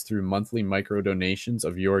that is through monthly micro donations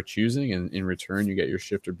of your choosing. And in return, you get your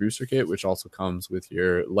Shifter Booster Kit, which also comes with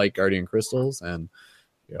your Light Guardian crystals. And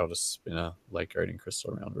here, I'll just spin a Light Guardian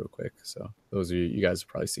crystal around real quick. So those of you guys have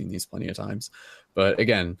probably seen these plenty of times. But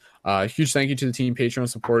again, huge thank you to the Team Patreon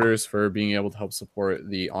supporters for being able to help support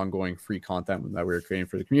the ongoing free content that we're creating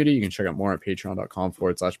for the community. You can check out more at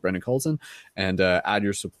patreon.com/Brendan Colton and add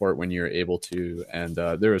your support when you're able to. And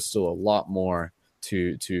there is still a lot more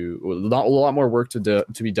a lot more work to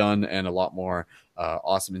be done, and a lot more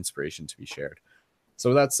awesome inspiration to be shared. So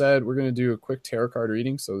with that said, we're going to do a quick tarot card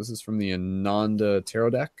reading. So this is from the Ananda Tarot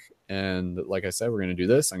deck. And like I said, we're going to do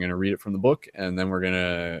this. I'm going to read it from the book, and then we're going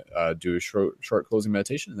to do a short closing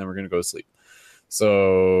meditation, and then we're going to go to sleep.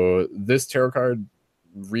 So this tarot card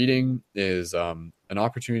reading is an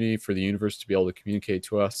opportunity for the universe to be able to communicate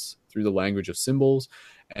to us through the language of symbols.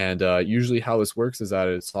 And usually how this works is that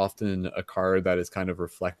it's often a card that is kind of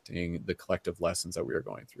reflecting the collective lessons that we are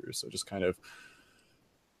going through. So just kind of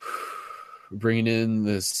bringing in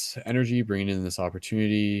this energy, bringing in this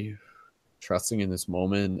opportunity, trusting in this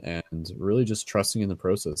moment, and really just trusting in the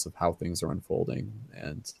process of how things are unfolding,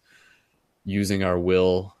 and using our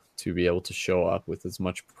will to be able to show up with as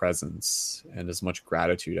much presence and as much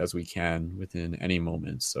gratitude as we can within any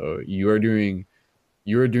moment. So you are doing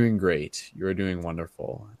great. You are doing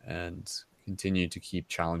wonderful, and continue to keep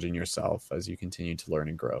challenging yourself as you continue to learn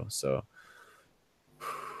and grow. So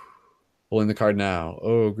pulling the card now.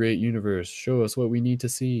 Oh, great universe, show us what we need to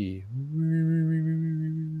see.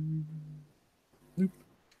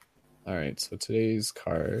 All right, so today's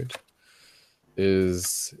card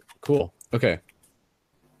is cool. Okay.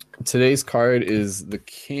 Today's card is the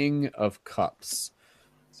King of Cups.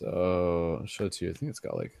 So I'll show it to you. I think it's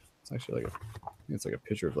like a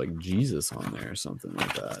picture of like Jesus on there or something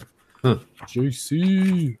like that. Huh.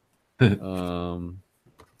 JC.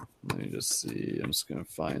 Let me just see. I'm just gonna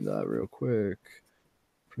find that real quick.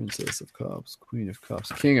 Princess of Cups, Queen of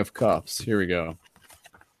Cups, King of Cups. Here we go.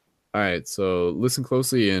 All right, so listen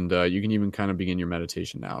closely, and you can even kind of begin your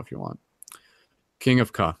meditation now if you want. King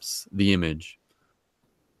of Cups, the image.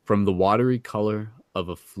 From the watery color of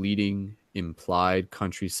a fleeting, implied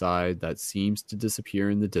countryside that seems to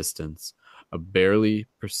disappear in the distance, a barely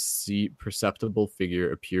perceptible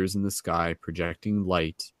figure appears in the sky, projecting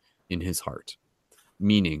light in his heart.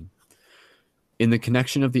 Meaning, in the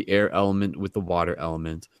connection of the air element with the water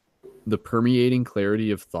element, the permeating clarity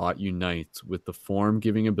of thought unites with the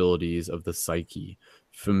form-giving abilities of the psyche.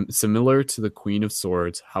 Similar to the Queen of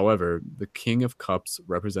Swords, however, the King of Cups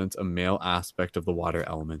represents a male aspect of the water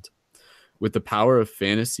element. With the power of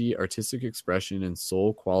fantasy, artistic expression, and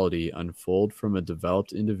soul quality unfold from a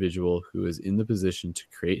developed individual who is in the position to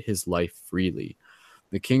create his life freely.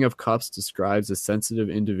 The King of Cups describes a sensitive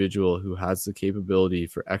individual who has the capability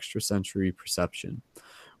for extrasensory perception.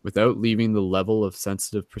 Without leaving the level of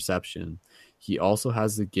sensitive perception, he also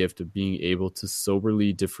has the gift of being able to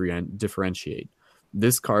soberly differentiate.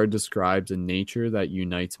 This card describes a nature that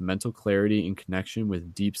unites mental clarity in connection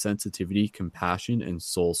with deep sensitivity, compassion, and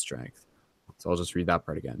soul strength. So I'll just read that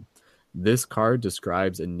part again. This card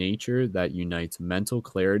describes a nature that unites mental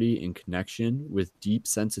clarity and connection with deep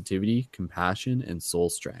sensitivity, compassion, and soul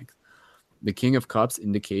strength. The King of Cups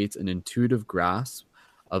indicates an intuitive grasp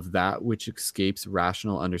of that which escapes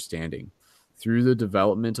rational understanding. Through the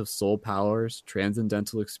development of soul powers,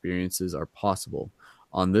 transcendental experiences are possible.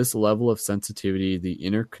 On this level of sensitivity, the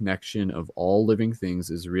interconnection of all living things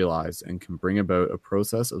is realized and can bring about a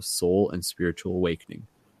process of soul and spiritual awakening.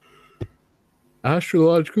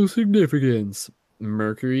 Astrological significance: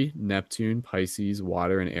 Mercury, Neptune, Pisces,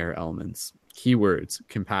 water, and air elements. Keywords: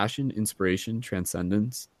 compassion, inspiration,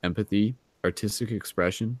 transcendence, empathy, artistic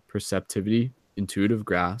expression, perceptivity, intuitive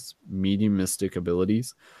grasp, mediumistic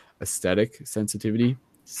abilities, aesthetic sensitivity,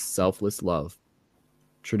 selfless love.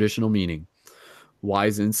 Traditional meaning: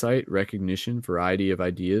 wise insight, recognition, variety of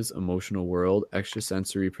ideas, emotional world,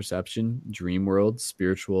 extrasensory perception, dream world,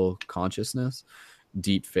 spiritual consciousness,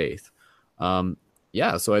 deep faith.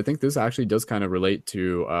 Yeah, so I think this actually does kind of relate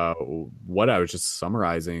to what I was just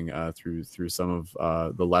summarizing through some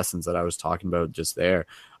of the lessons that I was talking about just there.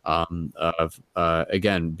 Of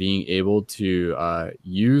again, being able to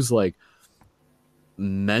use like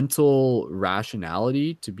mental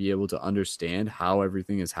rationality to be able to understand how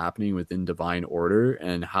everything is happening within divine order,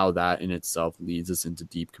 and how that in itself leads us into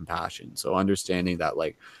deep compassion. So understanding that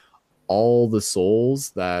like all the souls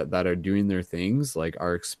that are doing their things like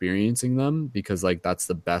are experiencing them because like that's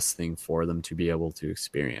the best thing for them to be able to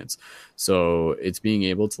experience. So it's being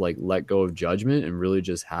able to like let go of judgment and really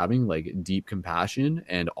just having like deep compassion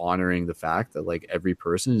and honoring the fact that like every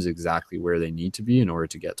person is exactly where they need to be in order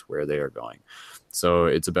to get to where they are going. So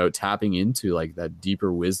it's about tapping into like that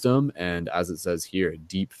deeper wisdom, and as it says here,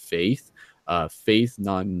 deep faith. Faith,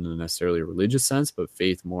 not in a necessarily religious sense, but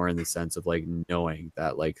faith more in the sense of like knowing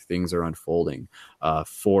that like things are unfolding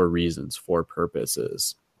for reasons, for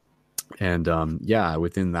purposes. And yeah,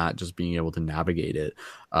 within that, just being able to navigate it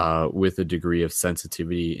with a degree of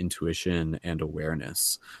sensitivity, intuition, and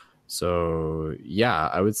awareness. So yeah,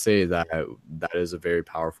 I would say that that is a very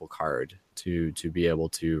powerful card to be able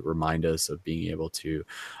to remind us of being able to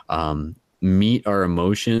meet our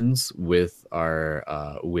emotions with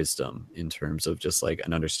our wisdom in terms of just like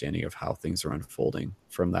an understanding of how things are unfolding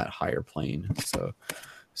from that higher plane,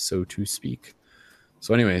 so to speak.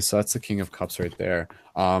 So anyway, so that's the King of Cups right there.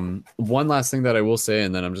 One last thing that I will say,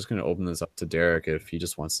 and then I'm just going to open this up to Derek if he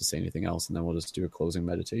just wants to say anything else, and then we'll just do a closing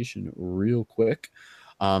meditation real quick.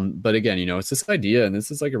 But again, you know, it's this idea, and this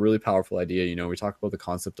is like a really powerful idea. You know, we talk about the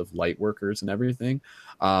concept of light workers and everything.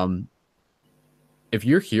 If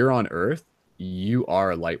you're here on Earth, you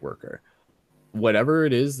are a light worker. Whatever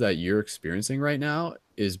it is that you're experiencing right now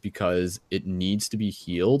is because it needs to be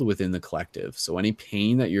healed within the collective. So any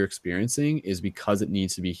pain that you're experiencing is because it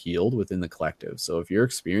needs to be healed within the collective. So if you're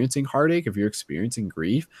experiencing heartache, if you're experiencing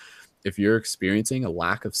grief, if you're experiencing a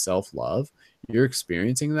lack of self-love, you're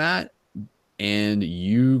experiencing that, and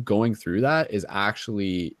you going through that is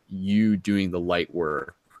actually you doing the light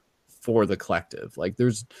work for the collective. Like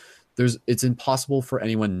it's impossible for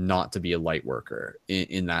anyone not to be a light worker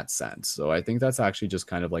in that sense. So I think that's actually just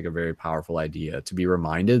kind of like a very powerful idea to be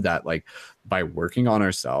reminded that like by working on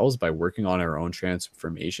ourselves, by working on our own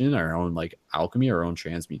transformation, our own like alchemy, our own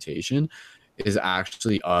transmutation is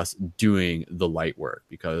actually us doing the light work,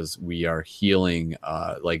 because we are healing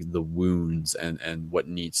like the wounds and what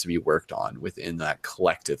needs to be worked on within that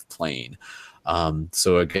collective plane.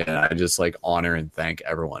 So again, I just like honor and thank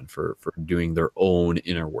everyone for doing their own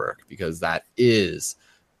inner work, because that is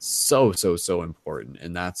so important.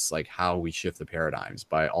 And that's like how we shift the paradigms,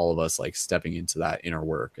 by all of us like stepping into that inner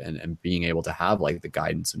work and being able to have like the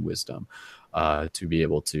guidance and wisdom to be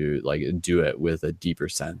able to like do it with a deeper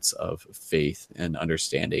sense of faith and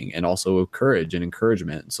understanding, and also courage and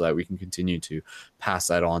encouragement, so that we can continue to pass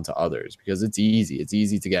that on to others. Because it's easy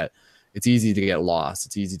to get lost.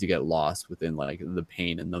 It's easy to get lost within like the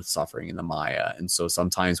pain and the suffering and the Maya. And so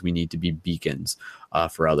sometimes we need to be beacons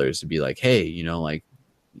for others, to be like, hey, you know, like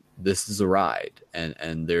this is a ride,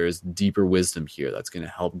 and there's deeper wisdom here that's going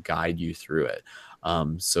to help guide you through it.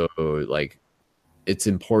 So like it's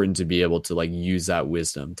important to be able to like use that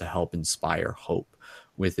wisdom to help inspire hope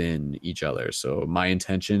within each other. So my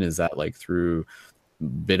intention is that like through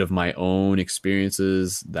bit of my own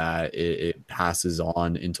experiences, that it passes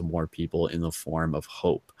on into more people in the form of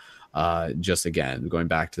hope. Just again, going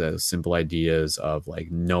back to those simple ideas of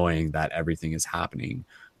like knowing that everything is happening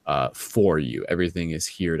for you, everything is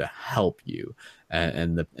here to help you,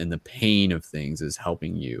 and the pain of things is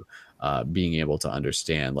helping you being able to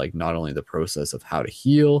understand like not only the process of how to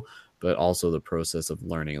heal, but also the process of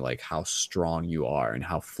learning like how strong you are and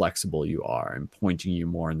how flexible you are, and pointing you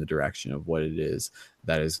more in the direction of what it is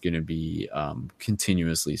that is going to be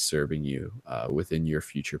continuously serving you within your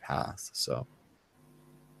future path. So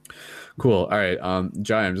cool. All right,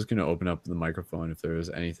 Jai, I'm just going to open up the microphone if there's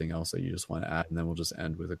anything else that you just want to add, and then we'll just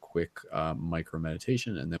end with a quick micro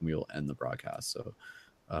meditation, and then we'll end the broadcast. So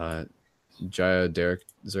Jaya, Derek,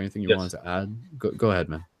 is there anything you wanted to add? Go ahead,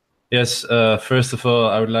 man. Yes, first of all,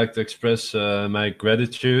 I would like to express my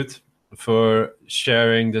gratitude for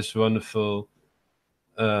sharing this wonderful.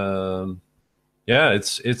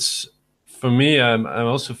 It's for me. I'm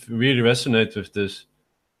also really resonate with this.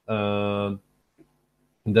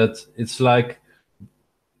 That it's like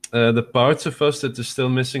the parts of us that are still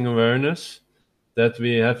missing awareness, that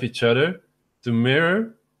we have each other to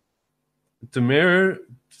mirror,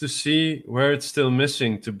 to see where it's still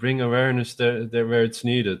missing, to bring awareness there where it's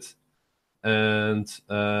needed. And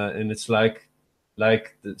it's like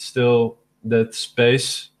still that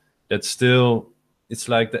space that's still, it's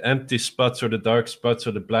like the empty spots or the dark spots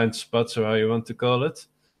or the blind spots or how you want to call it.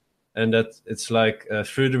 And that it's like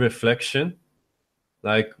through the reflection,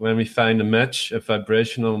 like when we find a match, a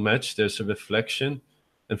vibrational match, there's a reflection,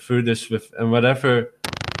 and through this and whatever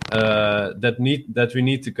that we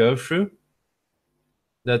need to go through,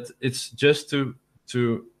 that it's just to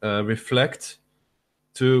reflect,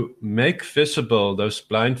 to make visible those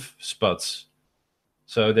blind spots,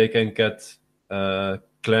 so they can get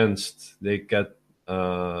cleansed, they get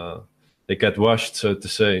washed, so to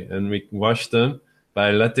say. And we wash them by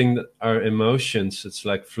letting our emotions, it's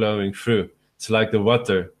like flowing through. It's like the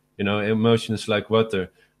water, emotion is like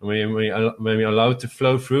water. And when we allow it to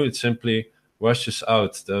flow through, it simply washes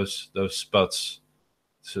out those spots,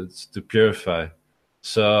 so it's to purify.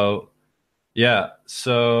 So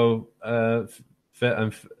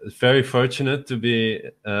I'm very fortunate to be,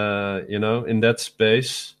 in that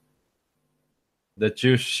space, that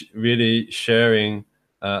you're really sharing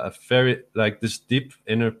a very, like, this deep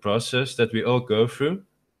inner process that we all go through.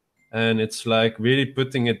 And it's like really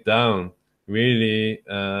putting it down, really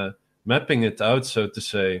mapping it out, so to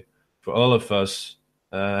say, for all of us,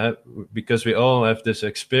 because we all have this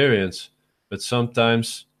experience, but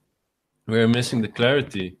sometimes we're missing the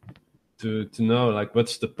clarity to know, like,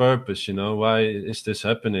 what's the purpose, why is this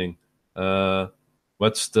happening?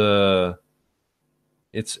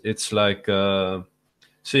 It's like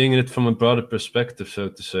seeing it from a broader perspective, so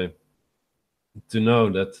to say, to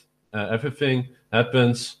know that everything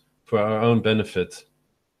happens for our own benefit.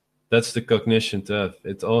 That's the cognition to have.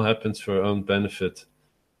 It all happens for our own benefit.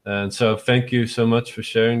 And so thank you so much for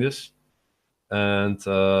sharing this. And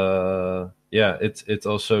it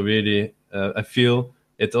also really, I feel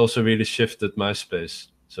it also really shifted my space.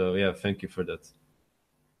 So yeah, thank you for that.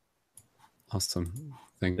 Awesome.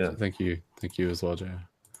 Thank you as well, Jaya.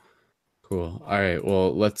 Cool. All right.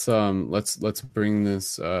 Well, let's bring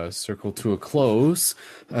this circle to a close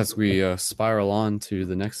as we spiral on to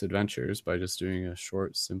the next adventures by just doing a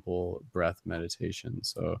short, simple breath meditation.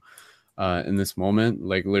 So, in this moment,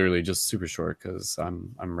 like literally just super short, because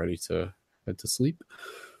I'm ready to head to sleep.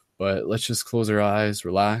 But let's just close our eyes,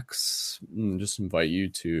 relax, and just invite you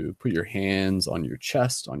to put your hands on your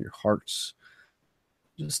chest, on your heart.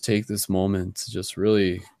 Just take this moment to just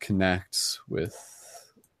really connect with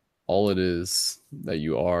all it is that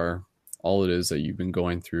you are, all it is that you've been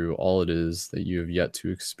going through, all it is that you have yet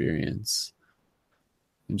to experience.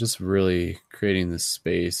 And just really creating this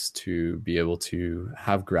space to be able to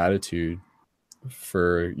have gratitude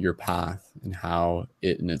for your path and how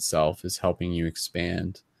it in itself is helping you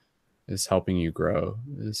expand, is helping you grow,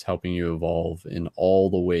 is helping you evolve in all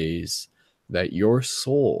the ways that your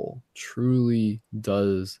soul truly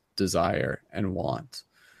does desire and want.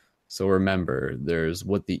 So remember, there's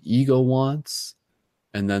what the ego wants,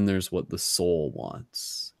 and then there's what the soul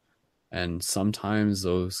wants. And sometimes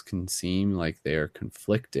those can seem like they are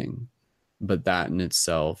conflicting, but that in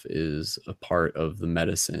itself is a part of the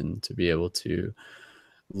medicine to be able to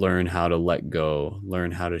learn how to let go,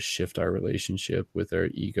 learn how to shift our relationship with our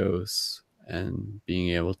egos, and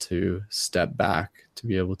being able to step back to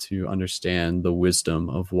be able to understand the wisdom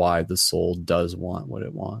of why the soul does want what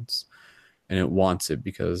it wants. And it wants it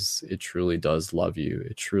because it truly does love you.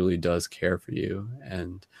 It truly does care for you,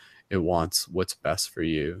 and it wants what's best for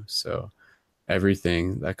you. So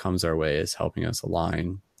everything that comes our way is helping us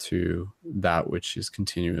align to that which is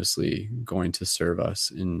continuously going to serve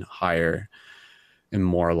us in higher and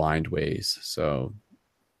more aligned ways. So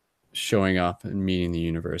showing up and meeting the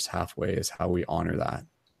universe halfway is how we honor that.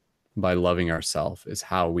 By loving ourselves is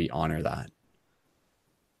how we honor that.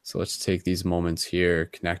 So let's take these moments here,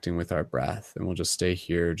 connecting with our breath, and we'll just stay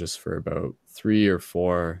here just for about 3 or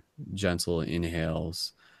 4 gentle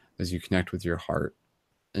inhales as you connect with your heart,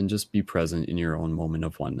 and just be present in your own moment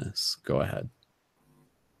of oneness. Go ahead.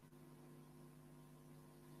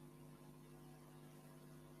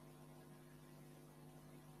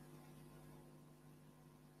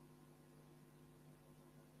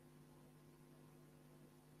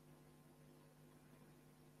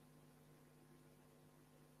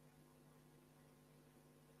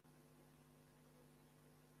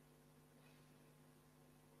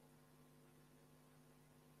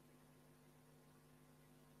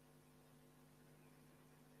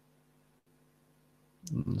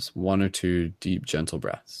 Just 1 or 2 deep, gentle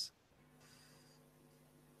breaths.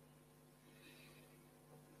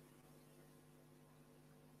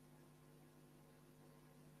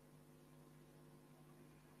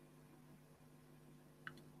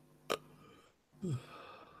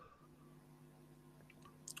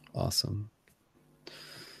 Awesome.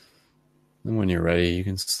 And when you're ready, you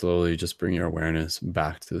can slowly just bring your awareness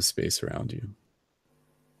back to the space around you.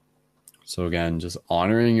 So again, just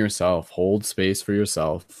honoring yourself, hold space for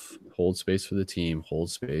yourself, hold space for the team, hold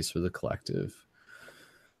space for the collective.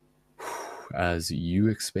 As you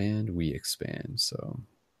expand, we expand. So,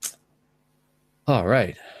 all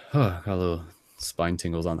right. Got a little spine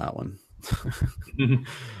tingles on that one.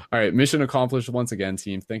 All right, mission accomplished once again,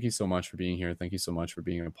 team. Thank you so much for being here. Thank you so much for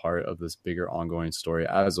being a part of this bigger ongoing story.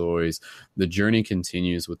 As always, the journey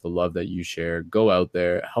continues with the love that you share. Go out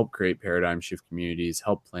there, help create paradigm shift communities,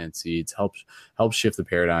 help plant seeds, help shift the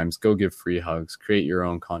paradigms. Go give free hugs, create your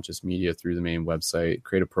own conscious media through the main website,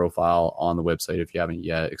 create a profile on the website if you haven't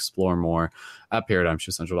yet, explore more at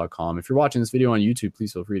paradigmshiftcentral.com. If you're watching this video on YouTube,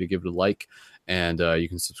 please feel free to give it a like, and you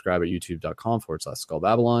can subscribe at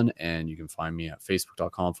youtube.com/SkullBabylon, and you can find me at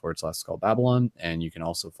facebook.com/SkullBabylon, and you can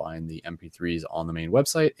also find the MP3s on the main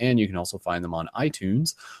website, and you can also find them on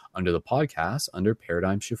iTunes under the podcast under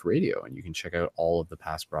Paradigm Shift Radio, and you can check out all of the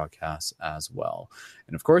past broadcasts as well.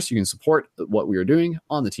 And of course, you can support what we are doing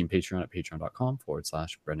on the team Patreon at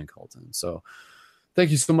patreon.com/Brendan Colton. So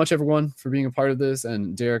thank you so much, everyone, for being a part of this.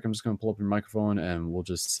 And Derek, I'm just going to pull up your microphone and we'll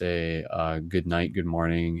just say good night, good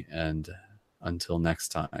morning, and until next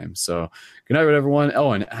time. So good night, everyone.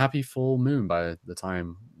 Oh, and happy full moon by the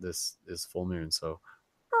time this is full moon. So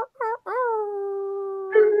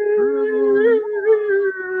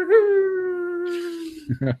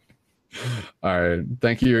all right.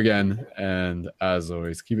 Thank you again. And as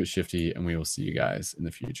always, keep it shifty, and we will see you guys in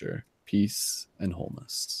the future. Peace and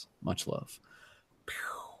wholeness. Much love.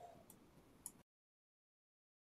 Pew.